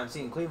wouldn't mind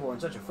seeing Cleavor in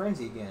such a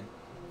frenzy again.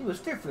 He was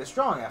fearfully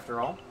strong, after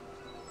all.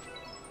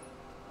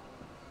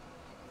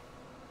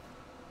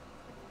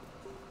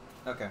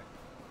 Okay.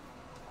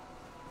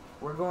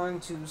 We're going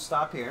to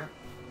stop here.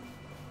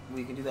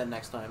 We can do that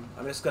next time.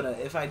 I'm just gonna,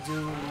 if I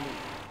do,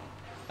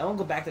 I won't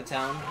go back to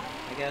town,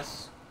 I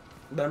guess.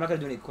 But I'm not gonna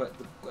do any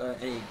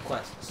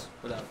quests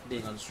without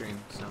being on stream.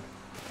 So,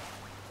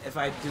 if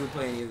I do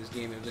play any of this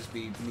game, it'll just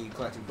be me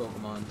collecting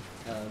Pokemon.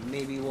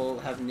 Maybe we'll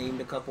have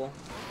named a couple.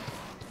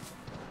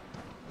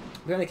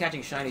 Apparently,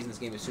 catching shinies in this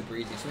game is super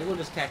easy, so maybe we'll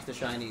just catch the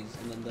shinies,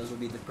 and then those will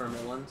be the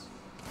permanent ones.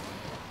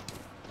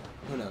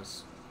 Who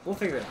knows? We'll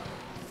figure it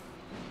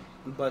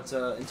out. But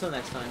until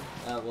next time,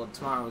 well,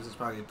 tomorrow is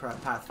probably a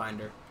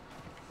Pathfinder,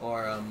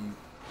 or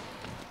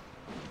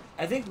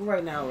I think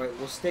right now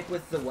we'll stick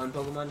with the one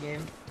Pokemon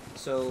game.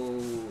 So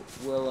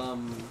we'll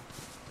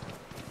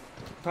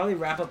probably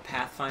wrap up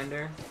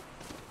Pathfinder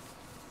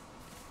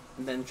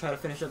and then try to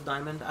finish up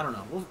Diamond. I don't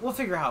know. We'll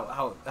figure out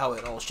how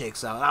it all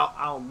shakes out.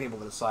 I'll be able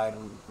to decide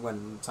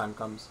when the time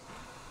comes.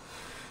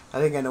 I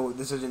think I know what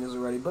the decision is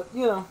already, but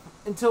you know,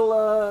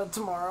 until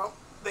tomorrow.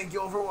 Thank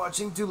you all for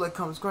watching. Do like,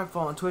 comment, subscribe,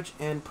 follow on Twitch,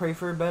 and pray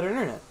for a better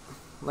internet,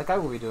 like I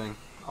will be doing.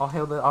 All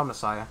hail the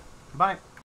Messiah. Bye.